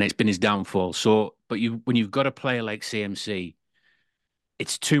and it's been his downfall. So, but when you've got a player like CMC,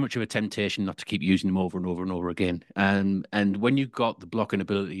 it's too much of a temptation not to keep using him over and over and over again. And when you've got the blocking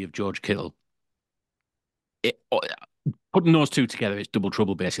ability of George Kittle, putting those two together, it's double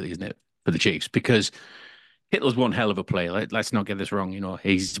trouble, basically, isn't it, for the Chiefs? Because Kittle's one hell of a player. Let's not get this wrong.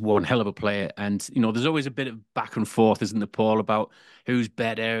 He's one hell of a player. And, there's always a bit of back and forth, isn't there, Paul, about who's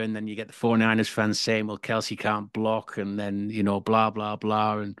better. And then you get the 49ers fans saying, well, Kelsey can't block. And then, blah, blah,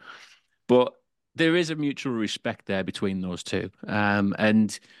 blah. But there is a mutual respect there between those two.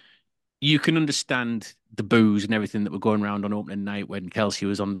 And you can understand the boos and everything that were going around on opening night when Kelsey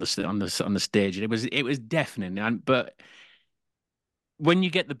was on the stage. It was deafening. But when you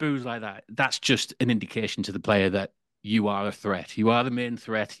get the boos like that, that's just an indication to the player that you are a threat. You are the main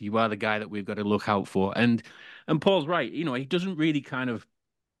threat. You are the guy that we've got to look out for. And Paul's right. He doesn't really kind of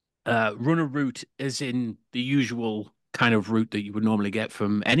run a route as in the usual kind of route that you would normally get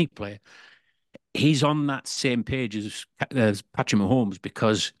from any player. He's on that same page as Patrick Mahomes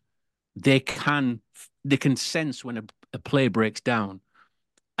because they can sense when a play breaks down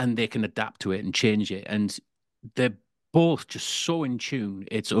and they can adapt to it and change it. And they're both just so in tune,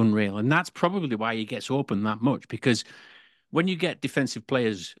 it's unreal. And that's probably why he gets open that much because when you get defensive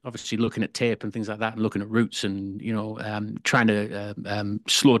players obviously looking at tape and things like that and looking at routes and, trying to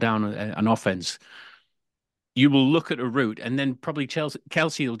slow down an offense, you will look at a route, and then probably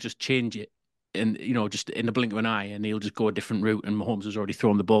Kelsey will just change it, and just in the blink of an eye, and he'll just go a different route, and Mahomes has already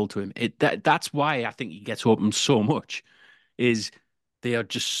thrown the ball to him. That's why I think he gets open so much, is they are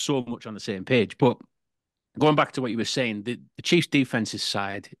just so much on the same page. But going back to what you were saying, the Chiefs' defensive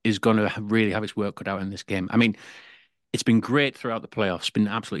side is going to really have its work cut out in this game. I mean, it's been great throughout the playoffs, been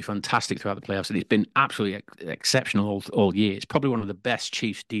absolutely fantastic throughout the playoffs, and it's been absolutely exceptional all year. It's probably one of the best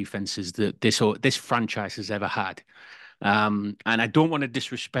Chiefs defenses that this franchise has ever had. And I don't want to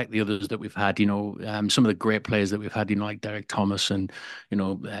disrespect the others that we've had, some of the great players that we've had, like Derek Thomas and,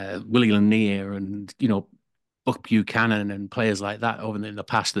 Willie Lanier and, Buck Buchanan and players like that over in the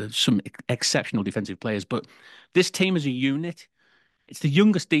past. There's some exceptional defensive players, but this team as a unit, it's the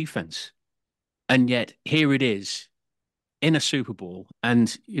youngest defense. And yet here it is in a Super Bowl.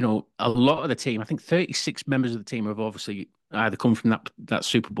 And, a lot of the team, I think 36 members of the team have obviously either come from that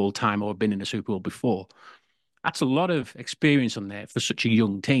Super Bowl time or been in a Super Bowl before. That's a lot of experience on there for such a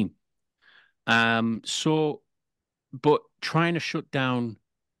young team. But trying to shut down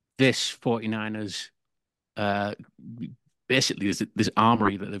this 49ers, basically this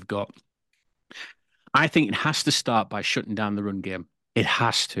armory that they've got, I think it has to start by shutting down the run game. It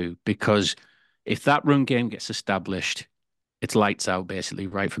has to, because if that run game gets established, it's lights out basically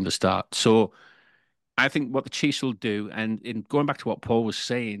right from the start. So I think what the Chiefs will do, and in going back to what Paul was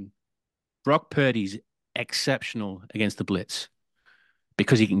saying, Brock Purdy's exceptional against the blitz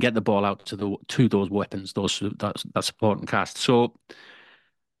because he can get the ball out to those weapons, that supporting cast. So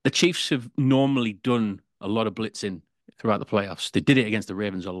the Chiefs have normally done a lot of blitzing throughout the playoffs. They did it against the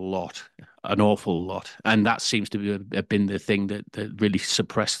Ravens a lot, an awful lot, and that seems to have been the thing that really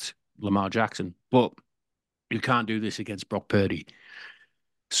suppressed Lamar Jackson. But you can't do this against Brock Purdy.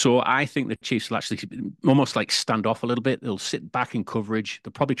 So I think the Chiefs will actually almost like stand off a little bit. They'll sit back in coverage.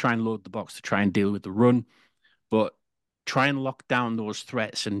 They'll probably try and load the box to try and deal with the run, but try and lock down those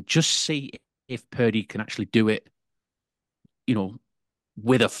threats and just see if Purdy can actually do it,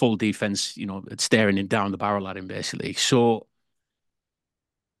 with a full defense, staring him down the barrel at him, basically. So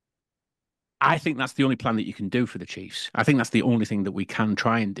I think that's the only plan that you can do for the Chiefs. I think that's the only thing that we can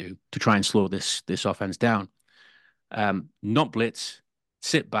try and do to try and slow this offense down. Not blitz,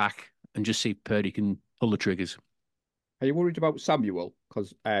 sit back and just see if Purdy can pull the triggers. Are you worried about Samuel?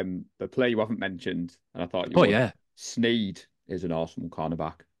 Because the player you haven't mentioned, and I thought you Oh, would. yeah. Sneed is an awesome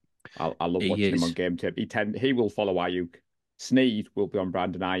cornerback. I love He watching him on is. game tape. He will follow Ayuk. Sneed will be on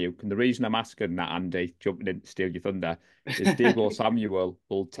Brandon Ayuk. And the reason I'm asking that, Andy, jumping in to steal your thunder, is Deebo Samuel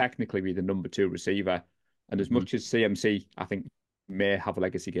will technically be the number 2 receiver. And as much as CMC, I think, may have a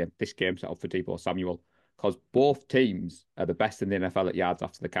legacy game, this game set up for Deebo Samuel, because both teams are the best in the NFL at yards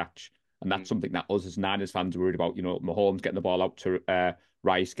after the catch. And that's something that us as Niners fans are worried about. Mahomes getting the ball out to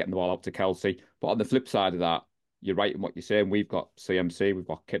Rice, getting the ball out to Kelsey. But on the flip side of that, you're right in what you're saying. We've got CMC, we've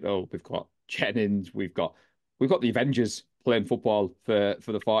got Kittle, we've got Jennings, we've got the Avengers playing football for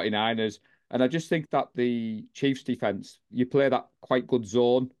the 49ers. And I just think that the Chiefs defense, you play that quite good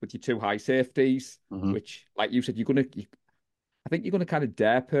zone with your 2 high safeties, which, like you said, I think you're going to kind of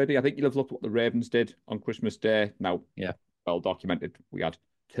dare Purdy. I think you'll have looked at what the Ravens did on Christmas Day. Now, yeah, well documented. We had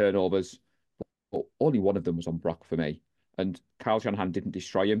turnovers, but only one of them was on Brock for me. And Kyle Shanahan didn't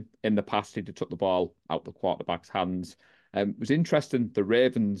destroy him. In the past, he took the ball out the quarterback's hands. It was interesting. The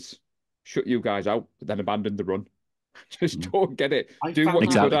Ravens shut you guys out, but then abandoned the run. Just don't get it. Do what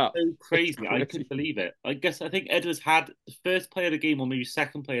you're good at. So crazy. I couldn't believe it. I think Edwards had the first play of the game, or maybe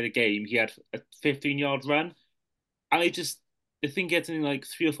second play of the game. He had a 15-yard run, and I think he had something like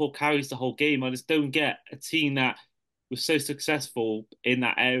 3 or 4 carries the whole game. I just don't get a team that was so successful in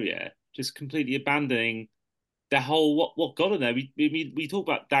that area just completely abandoning the whole what got in there. We talk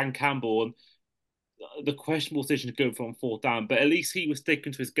about Dan Campbell and the questionable decision to go from 4th down, but at least he was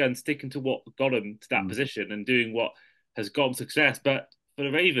sticking to his gun, sticking to what got him to that position and doing what has got him success. But for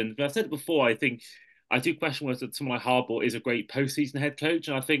the Ravens, I've said it before, I think I do question whether someone like Harbaugh is a great postseason head coach,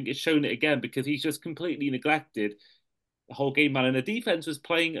 and I think it's shown it again because he's just completely neglected the whole game, man. And the defense was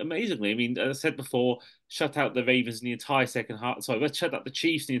playing amazingly. I mean, as I said before, shut out the Ravens in the entire second half. Sorry, let's shut out the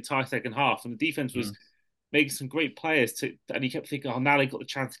Chiefs in the entire second half, and the defense was making some great players and you kept thinking, oh, now they got the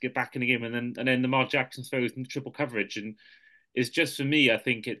chance to get back in the game, and then Lamar Jackson throws in triple coverage, and it's just for me, I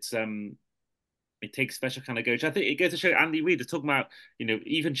think it takes special kind of coach. I think it goes to show Andy Reid is talking about,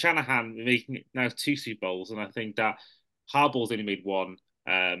 even Shanahan making it now 2 Super Bowls, and I think that Harbaugh's only made 1,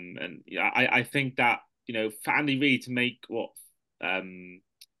 and I think that for Andy Reid to make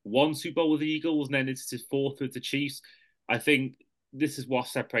 1 Super Bowl with the Eagles and then it's his 4th with the Chiefs, I think this is what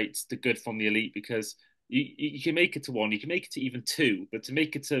separates the good from the elite because you can make it to 1, you can make it to even 2, but to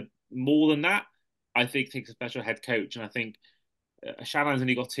make it to more than that, I think takes a special head coach, and I think Shanahan's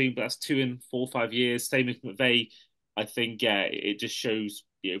only got two, but that's two in 4 or 5 years. Same with McVay. I think it just shows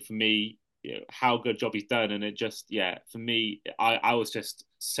for me how good a job he's done, and it just for me I was just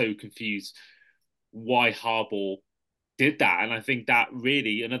so confused why Harbaugh did that, and I think that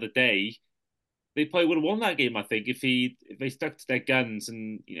really another day they probably would have won that game. I think if they stuck to their guns,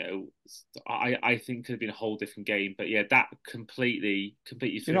 and I think could have been a whole different game. But that completely Do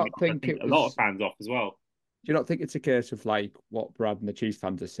you threw me not off. I think think it a lot of was? fans off as well. Do you not think it's a case of like what Brad and the Chiefs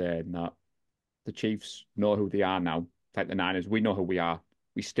fans are saying that the Chiefs know who they are now, like the Niners, we know who we are.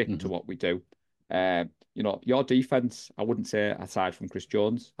 We stick to what we do. Your defense, I wouldn't say aside from Chris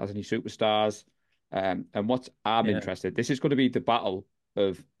Jones has any superstars. And what I'm Yeah. interested, this is going to be the battle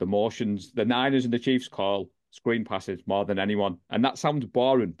of the motions. The Niners and the Chiefs call screen passes more than anyone. And that sounds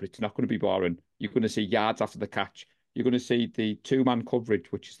boring, but it's not going to be boring. You're going to see yards after the catch. You're going to see the two-man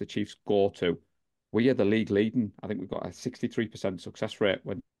coverage, which is the Chiefs' go-to. We are the league leading. I think we've got a 63% success rate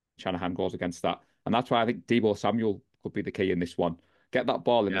when Shanahan goes against that. And that's why I think Deebo Samuel could be the key in this one. Get that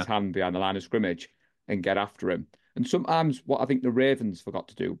ball in his hand behind the line of scrimmage and get after him. And sometimes what I think the Ravens forgot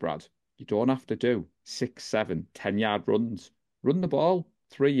to do, Brad, you don't have to do 6, 7, 10-yard runs. Run the ball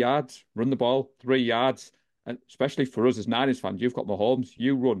 3 yards, run the ball 3 yards. And especially for us as Niners fans, you've got Mahomes,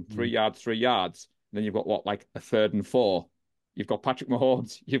 you run 3 yards, 3 yards. And then you've got what, like a 3rd and 4. You've got Patrick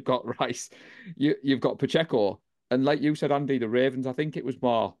Mahomes, you've got Rice, you've got Pacheco. And like you said, Andy, the Ravens, I think it was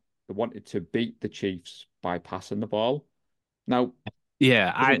more they wanted to beat the Chiefs by passing the ball. Now,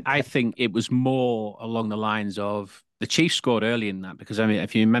 Yeah, I think it was more along the lines of the Chiefs scored early in that because I mean,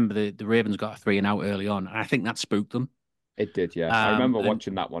 if you remember, the Ravens got a 3 and out early on, and I think that spooked them. It did, yeah. I remember And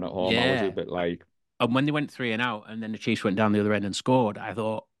watching that one at home. I was a yeah, bit like, and when they went 3 and out, and then the Chiefs went down the other end and scored, I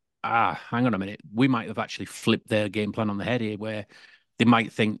thought, hang on a minute, we might have actually flipped their game plan on the head here, where they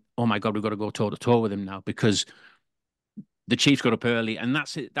might think, oh my God, we've got to go toe to toe with them now because the Chiefs got up early, and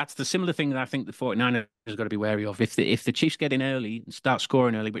that's it. That's the similar thing that I think the 49ers has got to be wary of. If the Chiefs get in early and start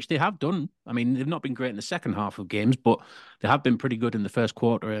scoring early, which they have done, I mean, they've not been great in the second half of games, but they have been pretty good in the first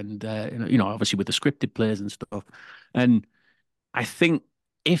quarter, and obviously with the scripted plays and stuff. And I think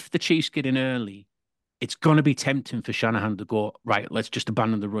if the Chiefs get in early, it's going to be tempting for Shanahan to go, right, let's just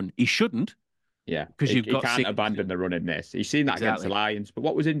abandon the run. He shouldn't, yeah, because you've he got can't abandon the run in this. He's seen that against the exactly. Lions. But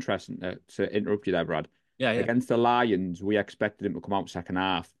what was interesting, to interrupt you there, Brad, Yeah. against the Lions, we expected him to come out second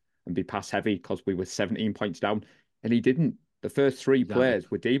half and be pass heavy because we were 17 points down, and he didn't. The first three Exactly.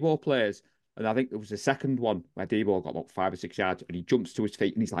 plays were Deebo plays, and I think there was the second one where Deebo got about 5 or 6 yards, and he jumps to his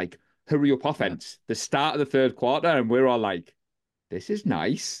feet and he's like, "Hurry up, offense!" The start of the third quarter, and we're all like, "This is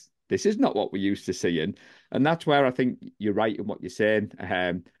nice. This is not what we're used to seeing," and that's where I think you're right in what you're saying.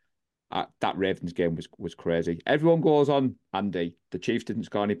 That Ravens game was crazy. Everyone goes on, Andy. The Chiefs didn't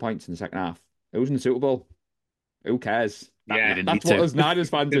score any points in the second half. Who's in the Super Bowl? Who cares? That's what us Niners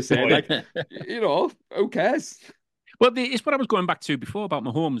fans are saying. Like, who cares? Well, it's what I was going back to before about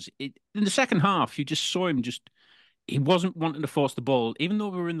Mahomes. In the second half, you just saw him he wasn't wanting to force the ball. Even though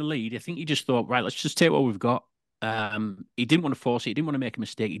we were in the lead, I think he just thought, right, let's just take what we've got. He didn't want to force it. He didn't want to make a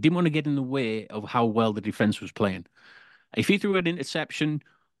mistake. He didn't want to get in the way of how well the defense was playing. If he threw an interception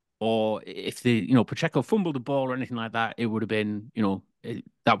or if Pacheco fumbled the ball or anything like that, it would have been,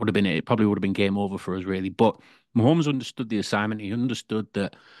 that would have been it. It probably would have been game over for us, really. But Mahomes understood the assignment. He understood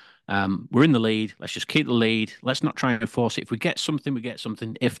that we're in the lead. Let's just keep the lead. Let's not try and force it. If we get something, we get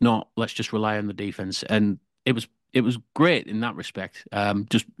something. If not, let's just rely on the defense. And it was great in that respect.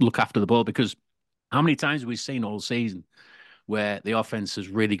 Just look after the ball, because how many times have we seen all season where the offense has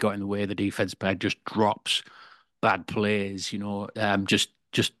really got in the way of the defense by just drops, bad plays, just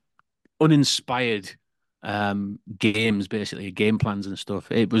uninspired games, basically game plans and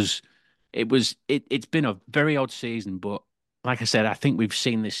stuff. It's been a very odd season, but like I said, I think we've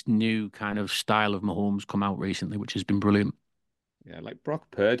seen this new kind of style of Mahomes come out recently, which has been brilliant. Yeah, like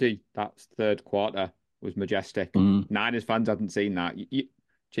Brock Purdy, that third quarter was majestic. Niners fans hadn't seen that.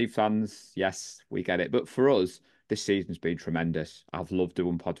 Chief fans, yes, we get it. But for us, this season's been tremendous. I've loved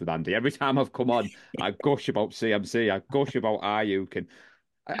doing pods with Andy. Every time I've come on, I gush about CMC, I gush about Ayuk, and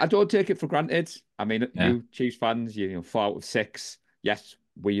I don't take it for granted. I mean, you Chiefs fans, 4 out of 6. Yes,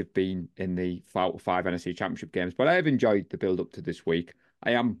 we have been in the 4 out of 5 NFC Championship games, but I have enjoyed the build up to this week.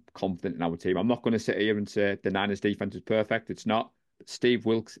 I am confident in our team. I'm not going to sit here and say the Niners defense is perfect. It's not. But Steve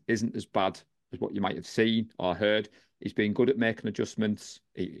Wilkes isn't as bad as what you might have seen or heard. He's been good at making adjustments.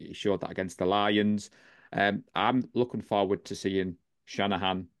 He showed that against the Lions. I'm looking forward to seeing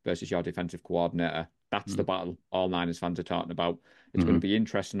Shanahan versus your defensive coordinator. That's the battle all Niners fans are talking about. It's going to be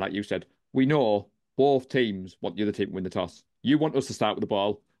interesting. Like you said, we know both teams want the other team to win the toss. You want us to start with the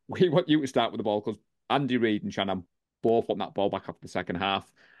ball. we want you to start with the ball because Andy Reid and Shannon both want that ball back after the second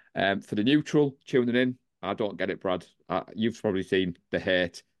half. For the neutral tuning in, I don't get it, Brad. You've probably seen the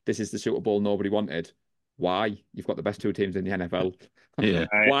hate. This is the Super Bowl nobody wanted. Why? You've got the best two teams in the NFL. Yeah.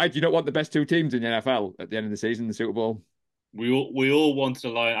 Why do you not want the best two teams in the NFL at the end of the season, the Super Bowl? We all wanted a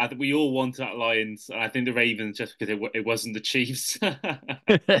lion. I think we all wanted that Lions. And I think the Ravens just because it wasn't the Chiefs. Now,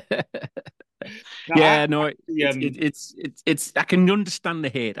 Yeah, no, actually, it's I can understand the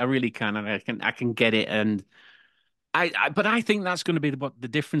hate. I really can, and I can get it. And but I think that's going to be what the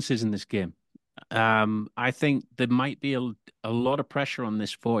difference is in this game. I think there might be a lot of pressure on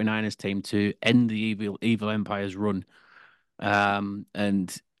this 49ers team to end the evil Empire's run.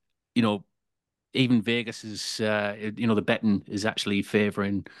 And you know, even Vegas is, the betting is actually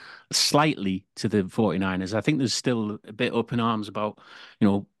favoring slightly to the 49ers. I think there's still a bit up in arms about,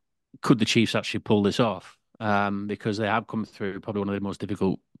 could the Chiefs actually pull this off? Because they have come through probably one of the most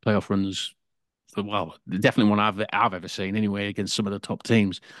difficult playoff runs, well, definitely one I've ever seen anyway, against some of the top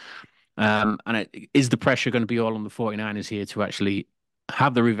teams. And is the pressure going to be all on the 49ers here to actually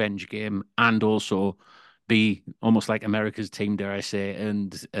have the revenge game and also be almost like America's team, dare I say,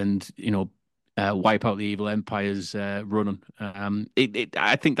 and wipe out the evil empire's run?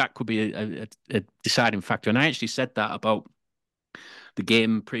 I think that could be a deciding factor. And I actually said that about the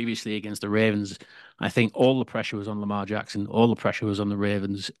game previously against the Ravens. I think all the pressure was on Lamar Jackson, all the pressure was on the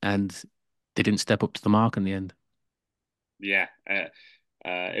Ravens, and they didn't step up to the mark in the end. yeah,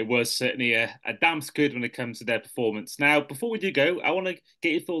 it was certainly a damn good when it comes to their performance. Now, before we do go, I want to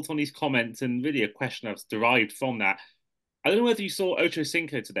get your thoughts on these comments and really a question that's derived from that. I don't know whether you saw Ocho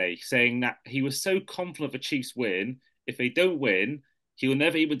Cinco today saying that he was so confident the Chiefs win. If they don't win, he will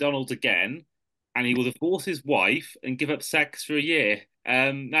never eat McDonald's again, and he will divorce his wife and give up sex for a year.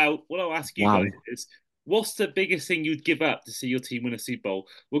 Now, what I'll ask you Wow. guys is, what's the biggest thing you'd give up to see your team win a Super Bowl?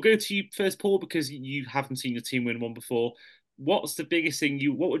 We'll go to you first, Paul, because you haven't seen your team win one before. What's the biggest thing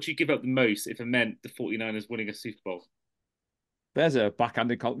what would you give up the most if it meant the 49ers winning a Super Bowl? There's a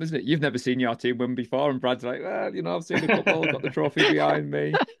backhanded compliment, isn't it? You've never seen your team win before, and Brad's like, well, I've seen a couple, got the trophy behind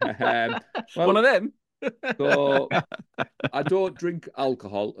me. One of them. So I don't drink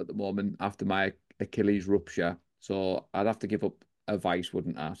alcohol at the moment after my Achilles rupture, so I'd have to give up a vice,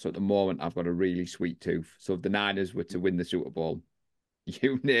 wouldn't I? So at the moment, I've got a really sweet tooth. So if the Niners were to win the Super Bowl,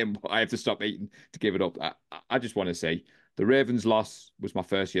 you name what I have to stop eating to give it up. I just want to say the Ravens loss was my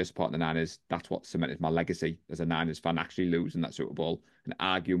first year supporting the Niners. That's what cemented my legacy as a Niners fan, actually losing that Super Bowl and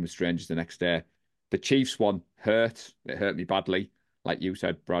arguing with strangers the next day. The Chiefs one hurt. It hurt me badly. Like you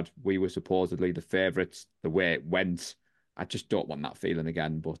said, Brad, we were supposedly the favourites, the way it went. I just don't want that feeling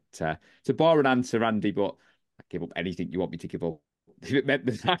again. But it's a boring answer, Andy, but I'd give up anything you want me to give up if it meant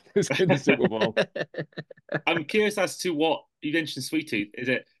the Niners win the Super Bowl. I'm curious as to what you mentioned sweet tooth. Is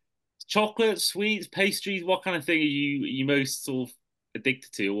it chocolate, sweets, pastries? What kind of thing are you most sort of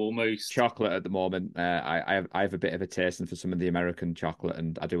addicted to, or most? Chocolate at the moment. I have a bit of a tasting for some of the American chocolate,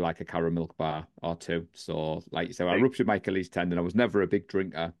 and I do like a caramel milk bar or two. So, like you said, I ruptured my Achilles tendon. I was never a big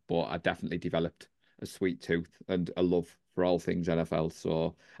drinker, but I definitely developed a sweet tooth and a love for all things NFL.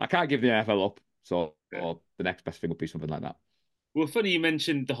 So I can't give the NFL up. So the next best thing would be something like that. Well, funny you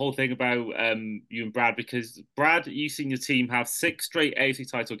mentioned the whole thing about you and Brad, because Brad, you've seen your team have 6 straight AFC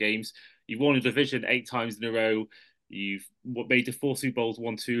title games. You've won a division 8 times in a row. You've made the 4 Super Bowls,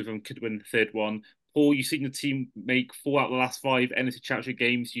 won 2 of them, could win the third one. Paul, you've seen your team make 4 out of the last 5 NFC Championship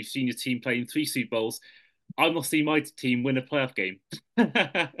games. You've seen your team play in 3 Super Bowls. I've not seen my team win a playoff game.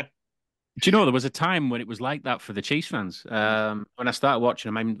 Do you know there was a time when it was like that for the Chiefs fans? When I started watching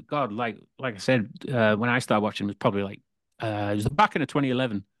them, I mean, God, like I said, when I started watching, it was probably like it was the back end of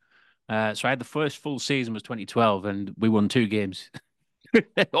 2011. So I had the first full season was 2012, and we won 2 games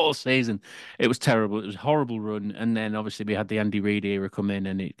all season. It was terrible. It was a horrible run, and then obviously we had the Andy Reid era come in,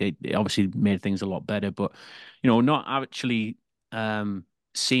 and it obviously made things a lot better. But not actually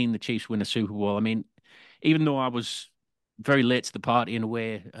seeing the Chiefs win a Super Bowl. I mean, even though I was very late to the party in a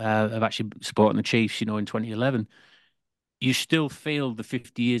way of actually supporting the Chiefs, in 2011, you still feel the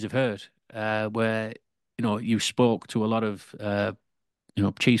 50 years of hurt, where you spoke to a lot of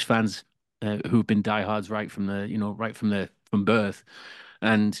Chiefs fans who've been diehards from birth,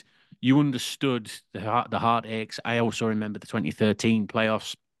 and you understood the heartaches. I also remember the 2013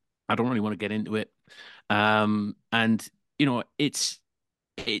 playoffs. I don't really want to get into it, and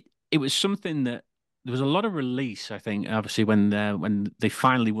it was something that there was a lot of release. I think obviously when they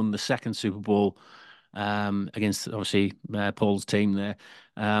finally won the second Super Bowl against obviously Paul's team there.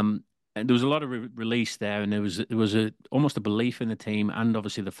 And there was a lot of release there, and there was almost a belief in the team and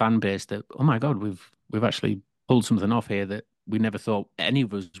obviously the fan base that, oh my God, we've actually pulled something off here that we never thought any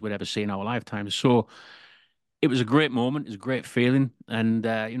of us would ever see in our lifetimes. So it was a great moment. It was a great feeling, and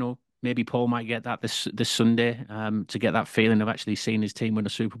maybe Paul might get that this Sunday, to get that feeling of actually seeing his team win a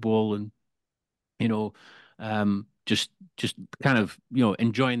Super Bowl, and you know, just kind of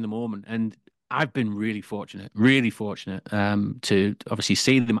enjoying the moment. And I've been really fortunate, to obviously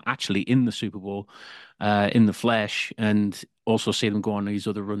see them actually in the Super Bowl, in the flesh, and also see them go on these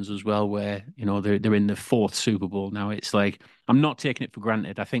other runs as well, where they're in the fourth Super Bowl now. It's like I'm not taking it for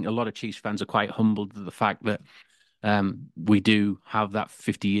granted. I think a lot of Chiefs fans are quite humbled at the fact that we do have that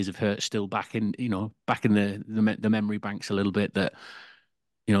 50 years of hurt still back in the memory banks a little bit, that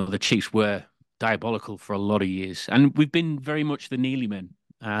the Chiefs were diabolical for a lot of years, and we've been very much the Neely men.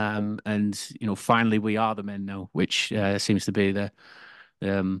 And finally we are the men now, which seems to be the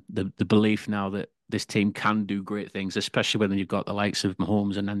belief now that this team can do great things, especially when you've got the likes of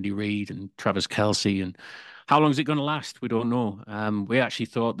Mahomes and Andy Reid and Travis Kelce. And how long is it going to last? We don't know. We actually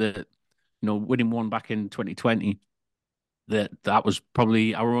thought that winning one back in 2020, that was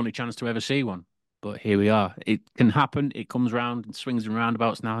probably our only chance to ever see one. But here we are. It can happen. It comes round and swings and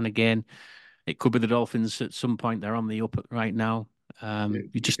roundabouts now and again. It could be the Dolphins at some point. They're on the up right now.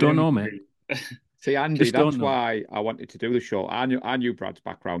 You just don't know, mate. See, Andy, Just that's don't know. why I wanted to do the show. I knew Brad's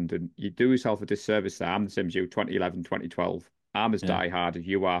background, and you do yourself a disservice there. I'm the same as you, 2011, 2012. I'm as Yeah. diehard as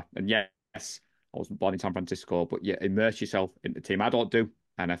you are. And yes, I wasn't born in San Francisco, but you immerse yourself in the team. I don't do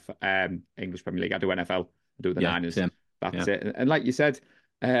English Premier League. I do NFL. I do the Yeah, Niners. same. That's Yeah. it. And like you said,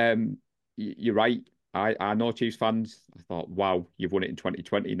 you're right. I know Chiefs fans. I thought, wow, you've won it in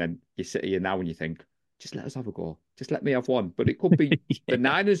 2020. And then you sit here now and you think, just let us have a go. Just let me have one. But it could be the Yeah.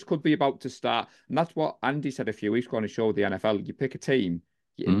 Niners could be about to start. And that's what Andy said a few weeks ago on the show, the NFL. You pick a team,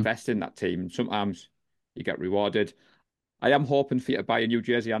 you Mm. invest in that team, and sometimes you get rewarded. I am hoping for you to buy a new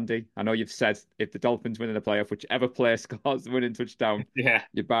jersey, Andy. I know you've said if the Dolphins win in the playoff, whichever player scores the winning touchdown, Yeah.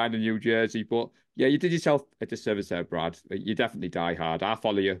 you're buying a new jersey. But yeah, you did yourself a disservice there, Brad. You definitely die hard. I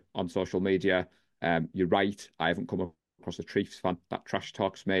follow you on social media. You're right. I haven't come across a Chiefs fan that trash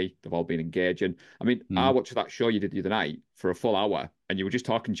talks me. They've all been engaging. I mean, I Mm. watched that show you did the other night for a full hour, and you were just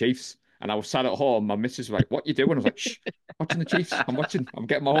talking Chiefs. And I was sat at home. My missus was like, "What you doing?" I was like, "Shh, watching the Chiefs. I'm watching. I'm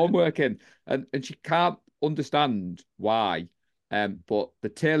getting my homework in." And she can't understand why. But the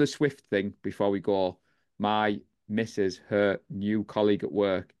Taylor Swift thing, before we go, my missus, her new colleague at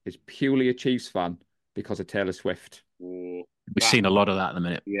work, is purely a Chiefs fan because of Taylor Swift. Ooh, We've that, seen a lot of that at the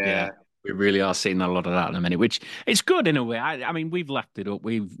minute. yeah. Yeah, we really are seeing a lot of that at the minute, which it's good in a way. I mean, we've lapped it up.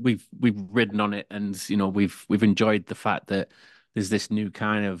 We've ridden on it, and we've enjoyed the fact that there's this new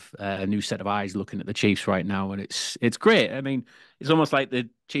kind of new set of eyes looking at the Chiefs right now, and it's great. I mean, it's almost like the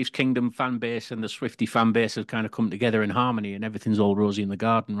Chiefs Kingdom fan base and the Swifty fan base have kind of come together in harmony, and everything's all rosy in the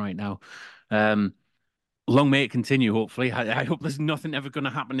garden right now. Um, Long may it continue, hopefully. I hope there's nothing ever going to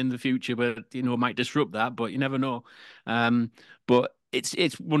happen in the future where, might disrupt that, but you never know. But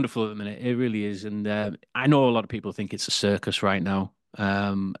it's wonderful at the minute. It really is. And I know a lot of people think it's a circus right now.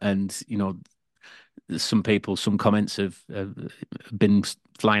 And, some people, some comments have been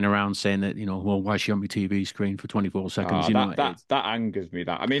flying around saying that, well, why is she on my TV screen for 24 seconds? That angers me.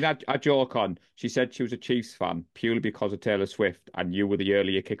 That I mean, I joke on. She said she was a Chiefs fan purely because of Taylor Swift, and you were the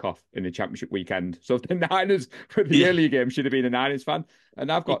earlier kickoff in the championship weekend. So if the Niners for the Yeah. earlier game should have been a Niners fan. And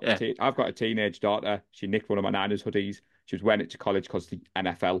Yeah. I've got a teenage daughter. She nicked one of my Niners hoodies. She was wearing it to college because the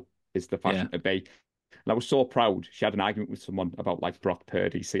NFL is the fashion to be. And I was so proud. She had an argument with someone about like Brock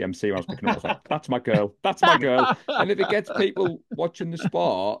Purdy, CMC. When I was picking up, I was like, "That's my girl. That's my girl." And if it gets people watching the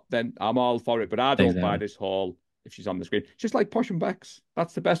sport, then I'm all for it. But I don't buy Exactly. this whole if she's on the screen. Just like Posh and Bex.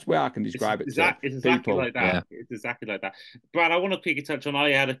 That's the best way I can describe it to It's exactly people. like that. Yeah. It's exactly like that. Brad, I want to pick a touch on. I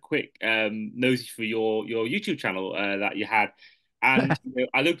had a quick nosy for your YouTube channel that you had, and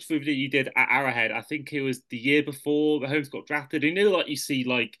I looked through the video you did at Arrowhead. I think it was the year before the Holmes got drafted. Like you see,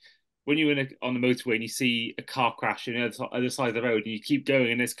 like when you're on the motorway and you see a car crash on the other side of the road, and you keep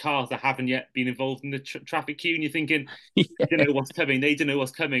going, and there's cars that haven't yet been involved in the traffic queue, and you're thinking, they don't know what's coming. They don't know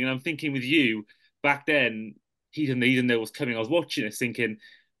what's coming. And I'm thinking with you back then, he didn't know what's coming. I was watching this thinking,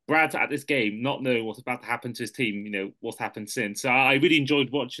 Brad's at this game, not knowing what's about to happen to his team, what's happened since. So I really enjoyed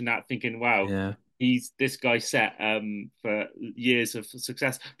watching that, thinking, wow, Yeah. he's this guy set for years of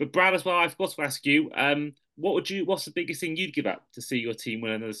success. But Brad, as well, I've got to ask you, what's the biggest thing you'd give up to see your team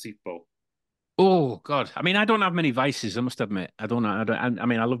win another Super Bowl? Oh God! I mean, I don't have many vices. I must admit, I don't. I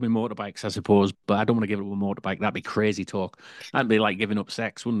mean, I love my motorbikes, I suppose, but I don't want to give up a motorbike. That'd be crazy talk. That'd be like giving up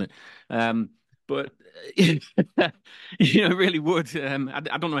sex, wouldn't it? But it really would.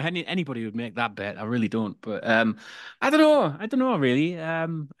 I don't know anybody would make that bet. I really don't. But I don't know. I don't know really. I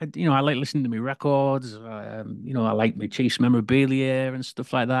like listening to my records. I like my Chiefs memorabilia and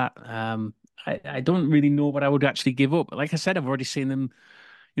stuff like that. I don't really know what I would actually give up. Like I said, I've already seen them,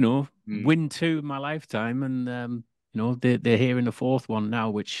 win two in my lifetime, and they're here in the fourth one now,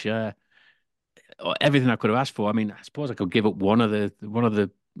 which everything I could have asked for. I mean, I suppose I could give up one of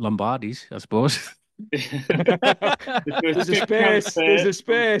the Lombardis, I suppose. There's a space. There's a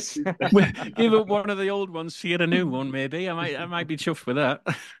space. Give up one of the old ones, see a new one, maybe. I might be chuffed with that.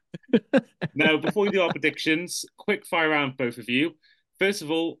 Now, before we do our predictions, quick fire round both of you. First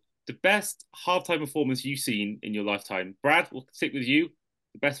of all, the best halftime performance you've seen in your lifetime. Brad, we'll stick with you.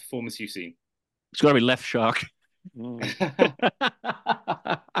 The best performance you've seen. It's got to be Left Shark. And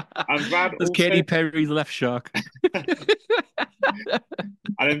Brad That's also... Katy Perry's Left Shark.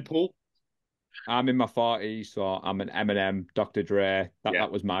 And then Paul? I'm in my 40s, so I'm an Eminem, Dr. Dre.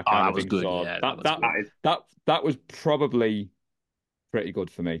 That was my kind of thing. Good. So Yeah, that was probably pretty good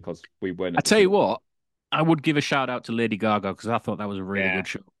for me because we weren't. I tell you what, I would give a shout out to Lady Gaga because I thought that was a really good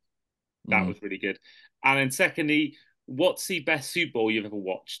show. That was really good. And then secondly, what's the best Super Bowl you've ever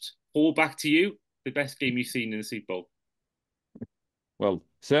watched? Paul, back to you. The best game you've seen in the Super Bowl. Well,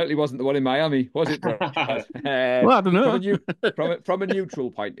 certainly wasn't the one in Miami, was it, Brad? Well, I don't know. From a neutral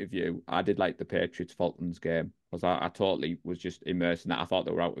point of view, I did like the Patriots Falcons game because I totally was just immersed in that. I thought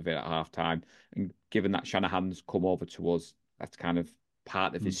they were out of it at halftime, and given that Shanahan's come over to us, that's kind of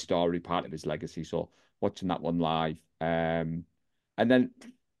part of his story, part of his legacy. So watching that one live, and then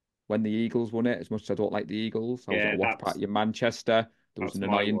when the Eagles won it, as much as I don't like the Eagles, I was at a watch party in Manchester. There was an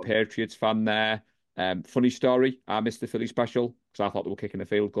annoying Patriots fan there. Funny story, I missed the Philly special because I thought they were kicking a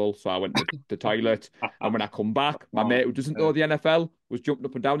field goal. So I went to the toilet. And when I come back, my mate who doesn't know the NFL was jumping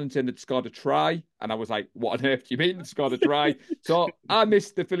up and down and saying they'd scored a try. And I was like, what on earth do you mean they'd scored a try? So I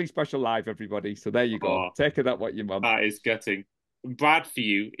missed the Philly special live, everybody. So there you go. Take it that what you want. That is gutting. Brad, for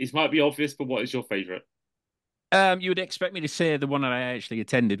you, it might be obvious, but what is your favourite? You would expect me to say the one that I actually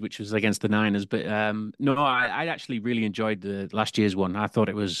attended, which was against the Niners, but no, I actually really enjoyed the last year's one. I thought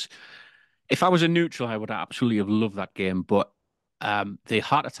it was, if I was a neutral, I would absolutely have loved that game. But the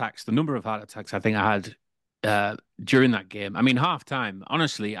number of heart attacks I think I had during that game. I mean, halftime.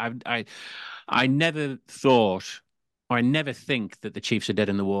 Honestly, I never thought, or I never think that the Chiefs are dead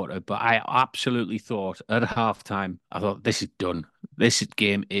in the water. But I absolutely thought at halftime, I thought this is done. This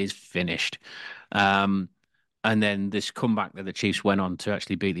game is finished. And then this comeback that the Chiefs went on to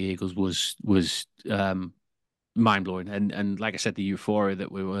actually beat the Eagles was mind blowing. And like I said, the euphoria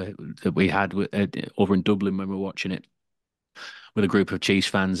that we had over in Dublin when we were watching it with a group of Chiefs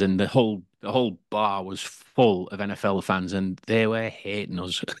fans, and the whole bar was full of NFL fans, and they were hating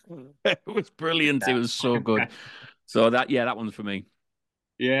us. It was brilliant. It was so good. So that one's for me.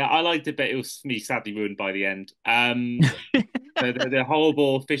 Yeah, I liked it, but it was me sadly ruined by the end. The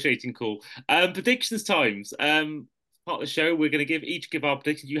horrible fish eating call. Predictions times. Part of the show, we're going to give our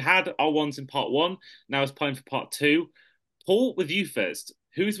predictions. You had our ones in part one. Now it's time for part two. Paul, with you first.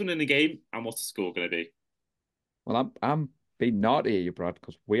 Who's winning the game, and what's the score going to be? Well, I'm being naughty here, Brad,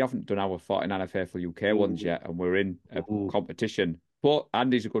 because we haven't done our 49er Faithful UK ones yet, and we're in a competition. But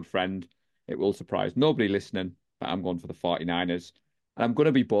Andy's a good friend. It will surprise nobody listening, but I'm going for the 49ers. And I'm going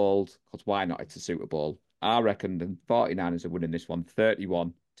to be bold, because why not? It's a Super Bowl. I reckon the 49ers are winning this one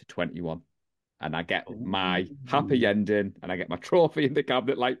 31-21. And I get my happy ending, and I get my trophy in the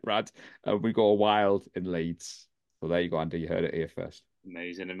cabinet like Brad, and we go wild in Leeds. So there you go, Andy. You heard it here first.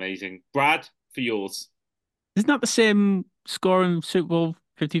 Amazing. Brad, for yours. Isn't that the same score in Super Bowl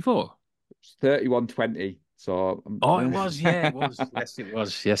 54? It's 31-20. So it was. Yeah, it was. Yes, it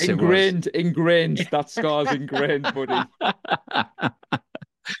was. Yes, ingrained. That score's ingrained, buddy.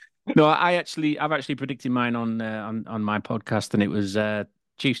 No, I've actually predicted mine on my podcast, and it was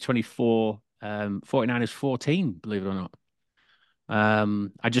Chiefs 24, 49ers 14. Believe it or not. I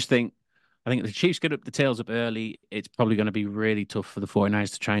think if the Chiefs get the tails up early, it's probably going to be really tough for the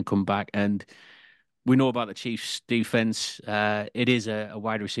 49ers to try and come back. And we know about the Chiefs' defense. It is a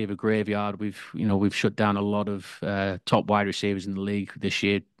wide receiver graveyard. We've shut down a lot of top wide receivers in the league this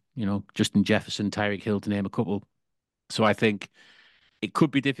year. Justin Jefferson, Tyreek Hill, to name a couple. So I think it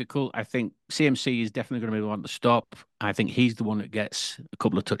could be difficult. I think CMC is definitely going to be the one to stop. I think he's the one that gets a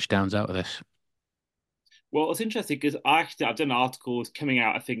couple of touchdowns out of this. Well, it's interesting because I've done articles coming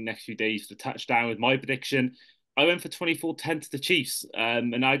out, I think, next few days for the touchdown with my prediction. I went for 24-10 to the Chiefs.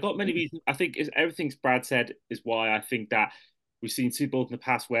 And I got many reasons. I think everything Brad said is why I think that we've seen Super Bowls in the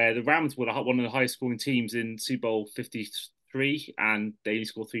past where the Rams were one of the highest scoring teams in Super Bowl 53 and they only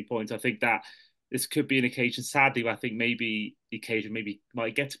scored 3 points. I think that this could be an occasion, sadly, where I think maybe the occasion maybe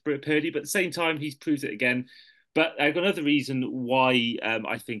might get to Purdy, but at the same time, he's proved it again. But I've got another reason why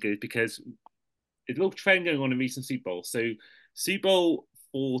I think it is because there's a little trend going on in recent Super Bowls. So Super Bowl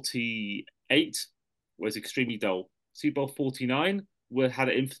 48 was extremely dull. Super Bowl 49 had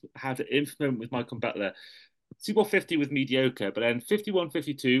an infant with Michael Butler. Super Bowl 50 was mediocre, but then 51,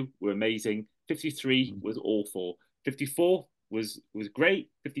 52 were amazing. 53 was awful. 54 was great.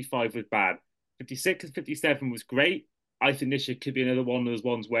 55 was bad. 56 and 57 was great. I think this year could be another one of those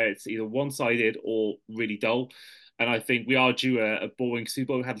ones where it's either one-sided or really dull. And I think we are due a boring Super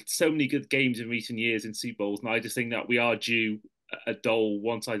Bowl. We've had so many good games in recent years in Super Bowls, and I just think that we are due a dull,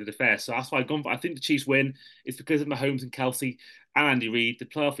 one-sided affair. So that's why I've gone for. I think the Chiefs win. It's because of Mahomes and Kelsey and Andy Reid, the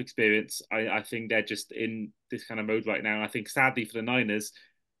playoff experience. I think they're just in this kind of mode right now. And I think sadly for the Niners,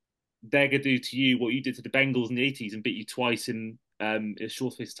 they're going to do to you what you did to the Bengals in the 80s and beat you twice in a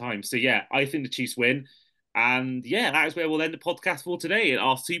short space of time. So yeah, I think the Chiefs win. And yeah, that is where we'll end the podcast for today.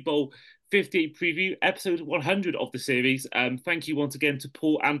 Our Super Bowl 58 preview, episode 100 of the series. Thank you once again to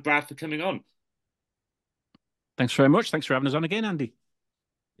Paul and Brad for coming on. Thanks very much. Thanks for having us on again, Andy.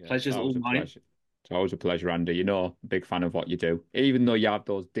 Pleasure's all mine. Pleasure. It's always a pleasure, Andy. You know, big fan of what you do. Even though you have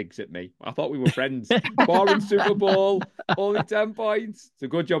those digs at me. I thought we were friends. Boring Super Bowl, only 10 points. It's a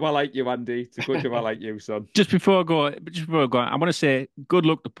good job I like you, Andy. It's a good job I like you, son. Just before I go, I want to say good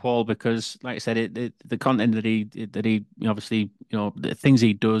luck to Paul because, like I said, the content that he obviously, the things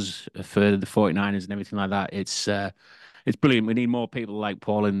he does for the 49ers and everything like that, it's brilliant. We need more people like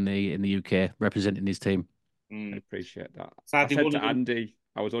Paul in the UK representing his team. I appreciate that. Sadly, I said to Andy,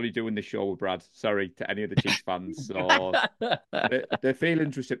 I was only doing the show with Brad. Sorry to any of the Chiefs fans. So their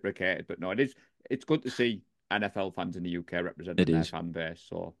feelings reciprocated, but no, it's good to see NFL fans in the UK representing their fan base.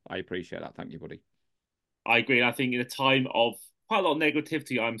 So I appreciate that. Thank you, buddy. I agree. I think in a time of quite a lot of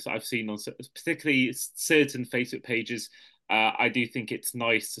negativity I've seen on particularly certain Facebook pages, I do think it's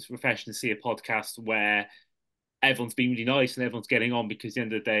nice, it's refreshing to see a podcast where everyone's being really nice and everyone's getting on because at the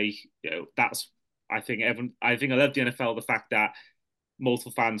end of the day, that's I think I love the NFL, the fact that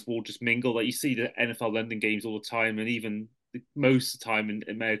multiple fans will just mingle. Like you see the NFL London games all the time, and even most of the time in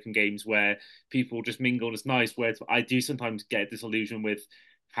American games where people just mingle and it's nice. Whereas I do sometimes get disillusioned with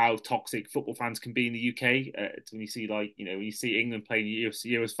how toxic football fans can be in the UK. When you see when you see England playing the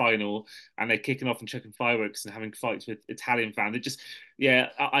Euros final and they're kicking off and chucking fireworks and having fights with Italian fans. It just,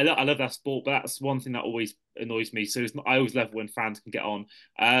 I love that sport, but that's one thing that always annoys me. So I always love when fans can get on.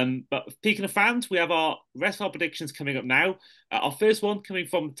 But speaking of fans, we have our rest of our predictions coming up now. Our first one coming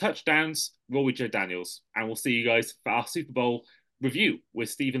from touchdowns, Rory Joe Daniels. And we'll see you guys for our Super Bowl review with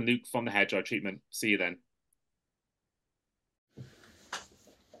Stephen Luke from the Hair Dry Treatment. See you then.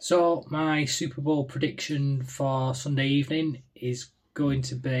 So my Super Bowl prediction for Sunday evening is going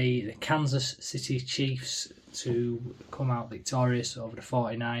to be the Kansas City Chiefs to come out victorious over the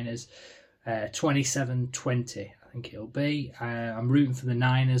 49ers, 27-20, I think it'll be. I'm rooting for the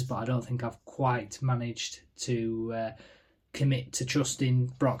Niners, but I don't think I've quite managed to commit to trusting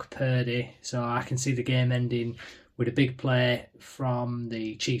Brock Purdy. So I can see the game ending with a big play from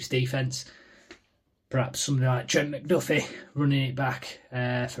the Chiefs defense. Perhaps somebody like Trent McDuffie running it back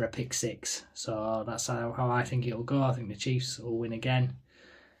for a pick six. So that's how I think it'll go. I think the Chiefs will win again.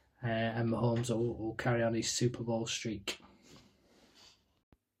 And Mahomes will carry on his Super Bowl streak.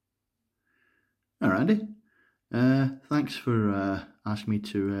 All right, Andy. Thanks for asking me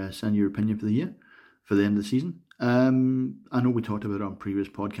to send your opinion for the end of the season. I know we talked about it on previous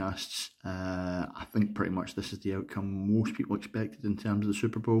podcasts. I think pretty much this is the outcome most people expected in terms of the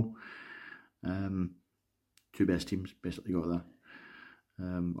Super Bowl. Two best teams basically got that.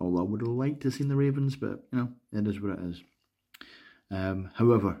 Although I would have liked to have seen the Ravens, but it is what it is.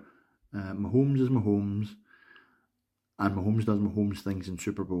 However, Mahomes is Mahomes, and Mahomes does Mahomes things in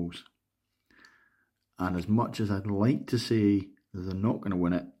Super Bowls. And as much as I'd like to say that they're not going to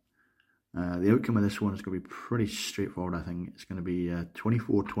win it, the outcome of this one is going to be pretty straightforward, I think. It's going to be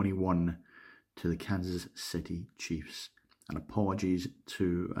 24-21 to the Kansas City Chiefs. And apologies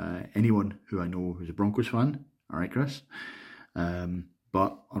to anyone who I know who's a Broncos fan. All right, Chris.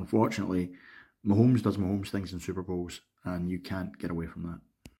 But unfortunately, Mahomes does Mahomes things in Super Bowls, and you can't get away from that.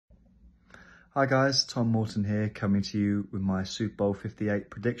 Hi guys, Tom Morton here, coming to you with my Super Bowl 58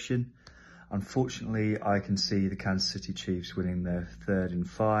 prediction. Unfortunately, I can see the Kansas City Chiefs winning their 3rd and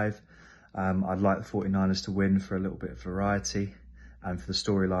 5. I'd like the 49ers to win for a little bit of variety, and for the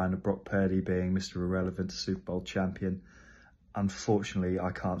storyline of Brock Purdy being Mr. Irrelevant Super Bowl champion. Unfortunately,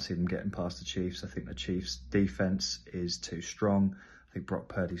 I can't see them getting past the Chiefs. I think the Chiefs' defense is too strong. I think Brock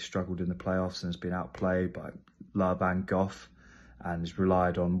Purdy struggled in the playoffs and has been outplayed by Laban Goff. and has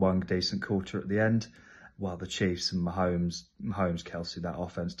relied on one decent quarter at the end, while the Chiefs and Mahomes, Kelsey, that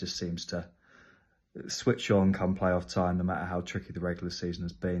offense just seems to switch on come playoff time, no matter how tricky the regular season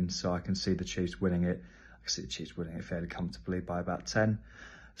has been. So I can see the Chiefs winning it. I can see the Chiefs winning it fairly comfortably by about 10.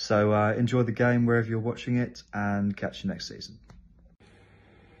 So enjoy the game wherever you're watching it, and catch you next season.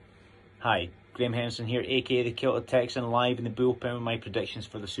 Hi, Graham Henderson here, aka the Kilted Texan, live in the bullpen with my predictions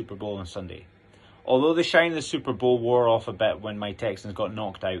for the Super Bowl on Sunday. Although the shine of the Super Bowl wore off a bit when my Texans got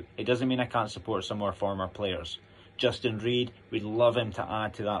knocked out, it doesn't mean I can't support some of our former players. Justin Reid, we'd love him to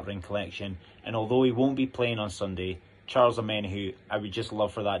add to that ring collection, and although he won't be playing on Sunday, Charles Omenihu, I would just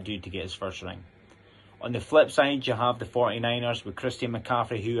love for that dude to get his first ring. On the flip side, you have the 49ers with Christian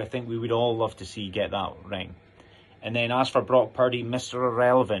McCaffrey, who I think we would all love to see get that ring. And then as for Brock Purdy, Mr.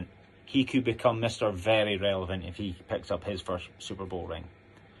 Irrelevant, he could become Mr. Very Relevant if he picks up his first Super Bowl ring.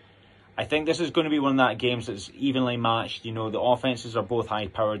 I think this is going to be one of that games that's evenly matched. You know, the offenses are both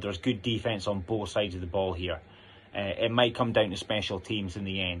high-powered. There's good defense on both sides of the ball here. It might come down to special teams in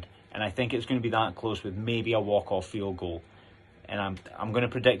the end. And I think it's going to be that close with maybe a walk-off field goal. And I'm going to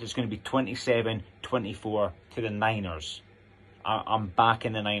predict it's going to be 27-24 to the Niners. I'm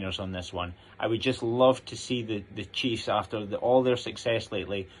backing the Niners on this one. I would just love to see the Chiefs, after all their success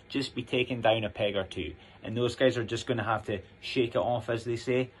lately, just be taken down a peg or two. And those guys are just going to have to shake it off, as they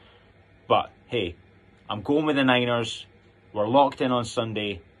say. But, hey, I'm going with the Niners. We're locked in on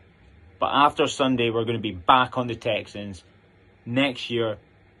Sunday. But after Sunday, we're going to be back on the Texans. Next year,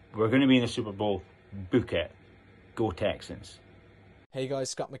 we're going to be in the Super Bowl. Book it. Go Texans. Hey guys,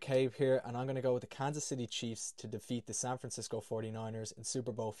 Scott McCabe here, and I'm going to go with the Kansas City Chiefs to defeat the San Francisco 49ers in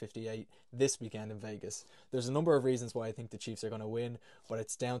Super Bowl 58 this weekend in Vegas. There's a number of reasons why I think the Chiefs are going to win, but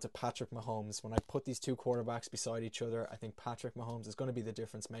it's down to Patrick Mahomes. When I put these two quarterbacks beside each other, I think Patrick Mahomes is going to be the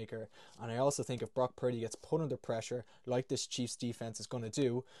difference maker, and I also think if Brock Purdy gets put under pressure, like this Chiefs defense is going to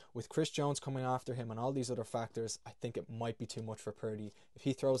do, with Chris Jones coming after him and all these other factors, I think it might be too much for Purdy. If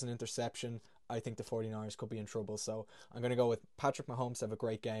he throws an interception, I think the 49ers could be in trouble. So I'm going to go with Patrick Mahomes to have a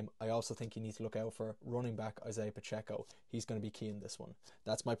great game. I also think you need to look out for running back Isaiah Pacheco. He's going to be key in this one.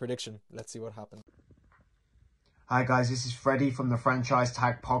 That's my prediction. Let's see what happens. Hi guys, this is Freddie from the Franchise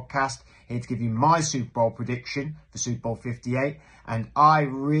Tag Podcast, here to give you my Super Bowl prediction for Super Bowl 58. And I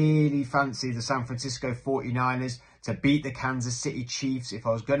really fancy the San Francisco 49ers to beat the Kansas City Chiefs. If I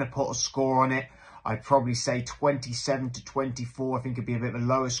was going to put a score on it, I'd probably say 27-24. I think it'd be a bit of a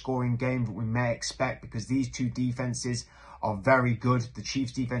lower scoring game that we may expect, because these two defenses are very good. The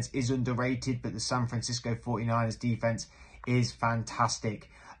Chiefs defense is underrated, but the San Francisco 49ers defense is fantastic.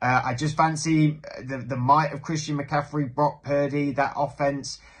 I just fancy the might of Christian McCaffrey, Brock Purdy, that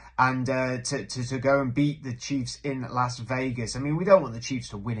offense, and to go and beat the Chiefs in Las Vegas. I mean, we don't want the Chiefs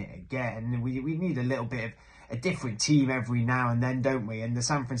to win it again. We need a little bit of a different team every now and then, don't we? And the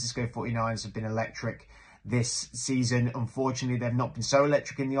San Francisco 49ers have been electric this season. Unfortunately, they've not been so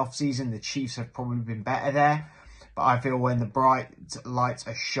electric in the off-season. The Chiefs have probably been better there. But I feel when the bright lights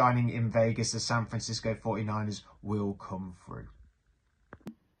are shining in Vegas, the San Francisco 49ers will come through.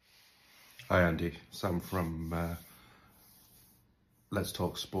 Hi Andy, Sam from Let's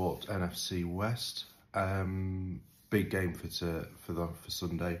Talk Sport NFC West. Big game for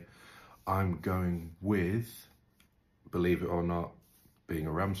Sunday. I'm going with, believe it or not, being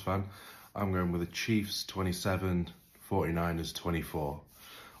a Rams fan, I'm going with the Chiefs 27, 49ers 24.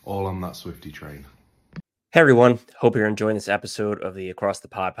 All on that Swifty train. Hey everyone, hope you're enjoying this episode of the Across the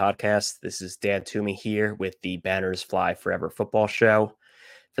Pod podcast. This is Dan Toomey here with the Banners Fly Forever football show.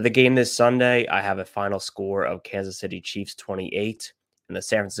 For the game this Sunday, I have a final score of Kansas City Chiefs 28 and the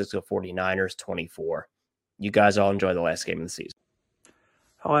San Francisco 49ers 24. You guys all enjoy the last game of the season.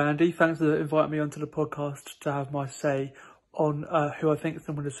 Hi Andy, thanks for inviting me onto the podcast to have my say on who I think is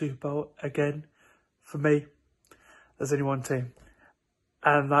going to win the Super Bowl. Again, for me, there's only one team,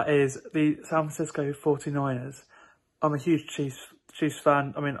 and that is the San Francisco 49ers. I'm a huge Chiefs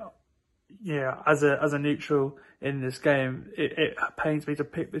fan. I mean, yeah, as a neutral in this game, it pains me to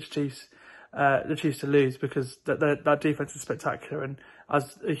pick this the Chiefs to lose, because that defense is spectacular, and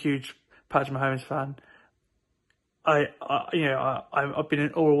as a huge Patrick Mahomes fan, I've been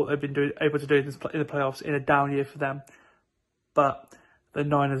in awe what they've been able to do in the playoffs in a down year for them. But the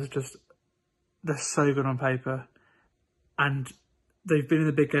Niners they're so good on paper, and they've been in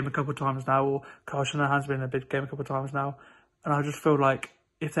the big game a couple of times now, or Kyle Shanahan's been in a big game a couple of times now, and I just feel like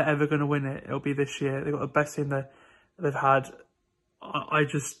if they're ever going to win it, it'll be this year. They've got the best team they've had.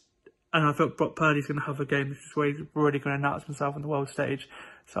 I feel Brock Purdy's going to have a game. This is where he's already going to announce himself on the world stage.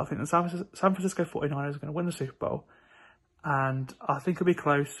 So I think the San Francisco 49ers are going to win the Super Bowl. And I think it'll be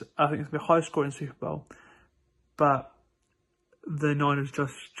close. I think it's going to be a high-scoring Super Bowl. But the Niners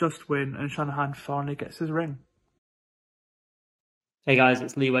just win and Shanahan finally gets his ring. Hey guys,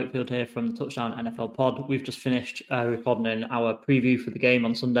 it's Lee Wakefield here from the Touchdown NFL Pod. We've just finished recording our preview for the game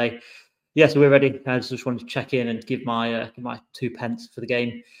on Sunday. So we're ready. I just wanted to check in and give my 2 pence for the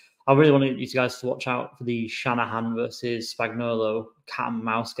game. I really wanted you guys to watch out for the Shanahan versus Spagnuolo cat and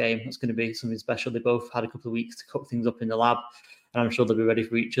mouse game. It's going to be something special. They both had a couple of weeks to cook things up in the lab, and I'm sure they'll be ready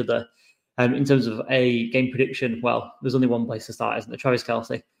for each other. In terms of a game prediction, well, there's only one place to start, isn't there? Travis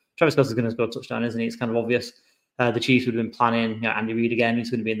Kelce. Travis Kelce is going to score a touchdown, isn't he? It's kind of obvious. The Chiefs would have been planning, Andy Reid again, he's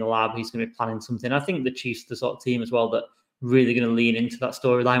going to be in the lab, he's going to be planning something. I think the Chiefs are the sort of team as well that really going to lean into that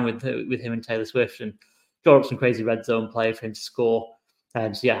storyline with him and Taylor Swift and draw up some crazy red zone play for him to score.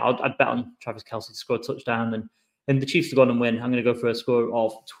 I'd bet on Travis Kelce to score a touchdown and the Chiefs to go on and win. I'm going to go for a score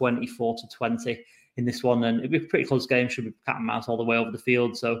of 24-20 in this one, and it'll be a pretty close game. Should be cat and mouse all the way over the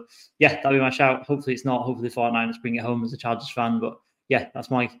field. So that'll be my shout. Hopefully it's not. Hopefully the 49ers bring it home as a Chargers fan. But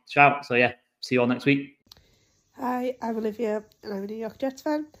that's my shout. So see you all next week. Hi, I'm Olivia and I'm a New York Jets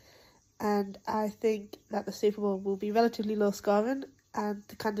fan, and I think that the Super Bowl will be relatively low scoring and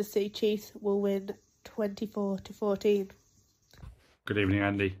the Kansas City Chiefs will win 24-14. Good evening,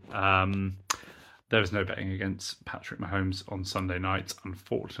 Andy. There is no betting against Patrick Mahomes on Sunday night.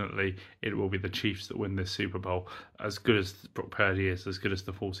 Unfortunately, it will be the Chiefs that win this Super Bowl. As good as Brock Purdy is, as good as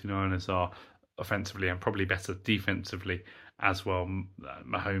the 49ers are offensively and probably better defensively as well,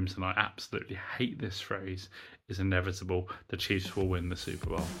 Mahomes, and I absolutely hate this phrase, is inevitable. The Chiefs will win the Super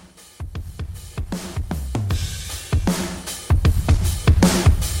Bowl.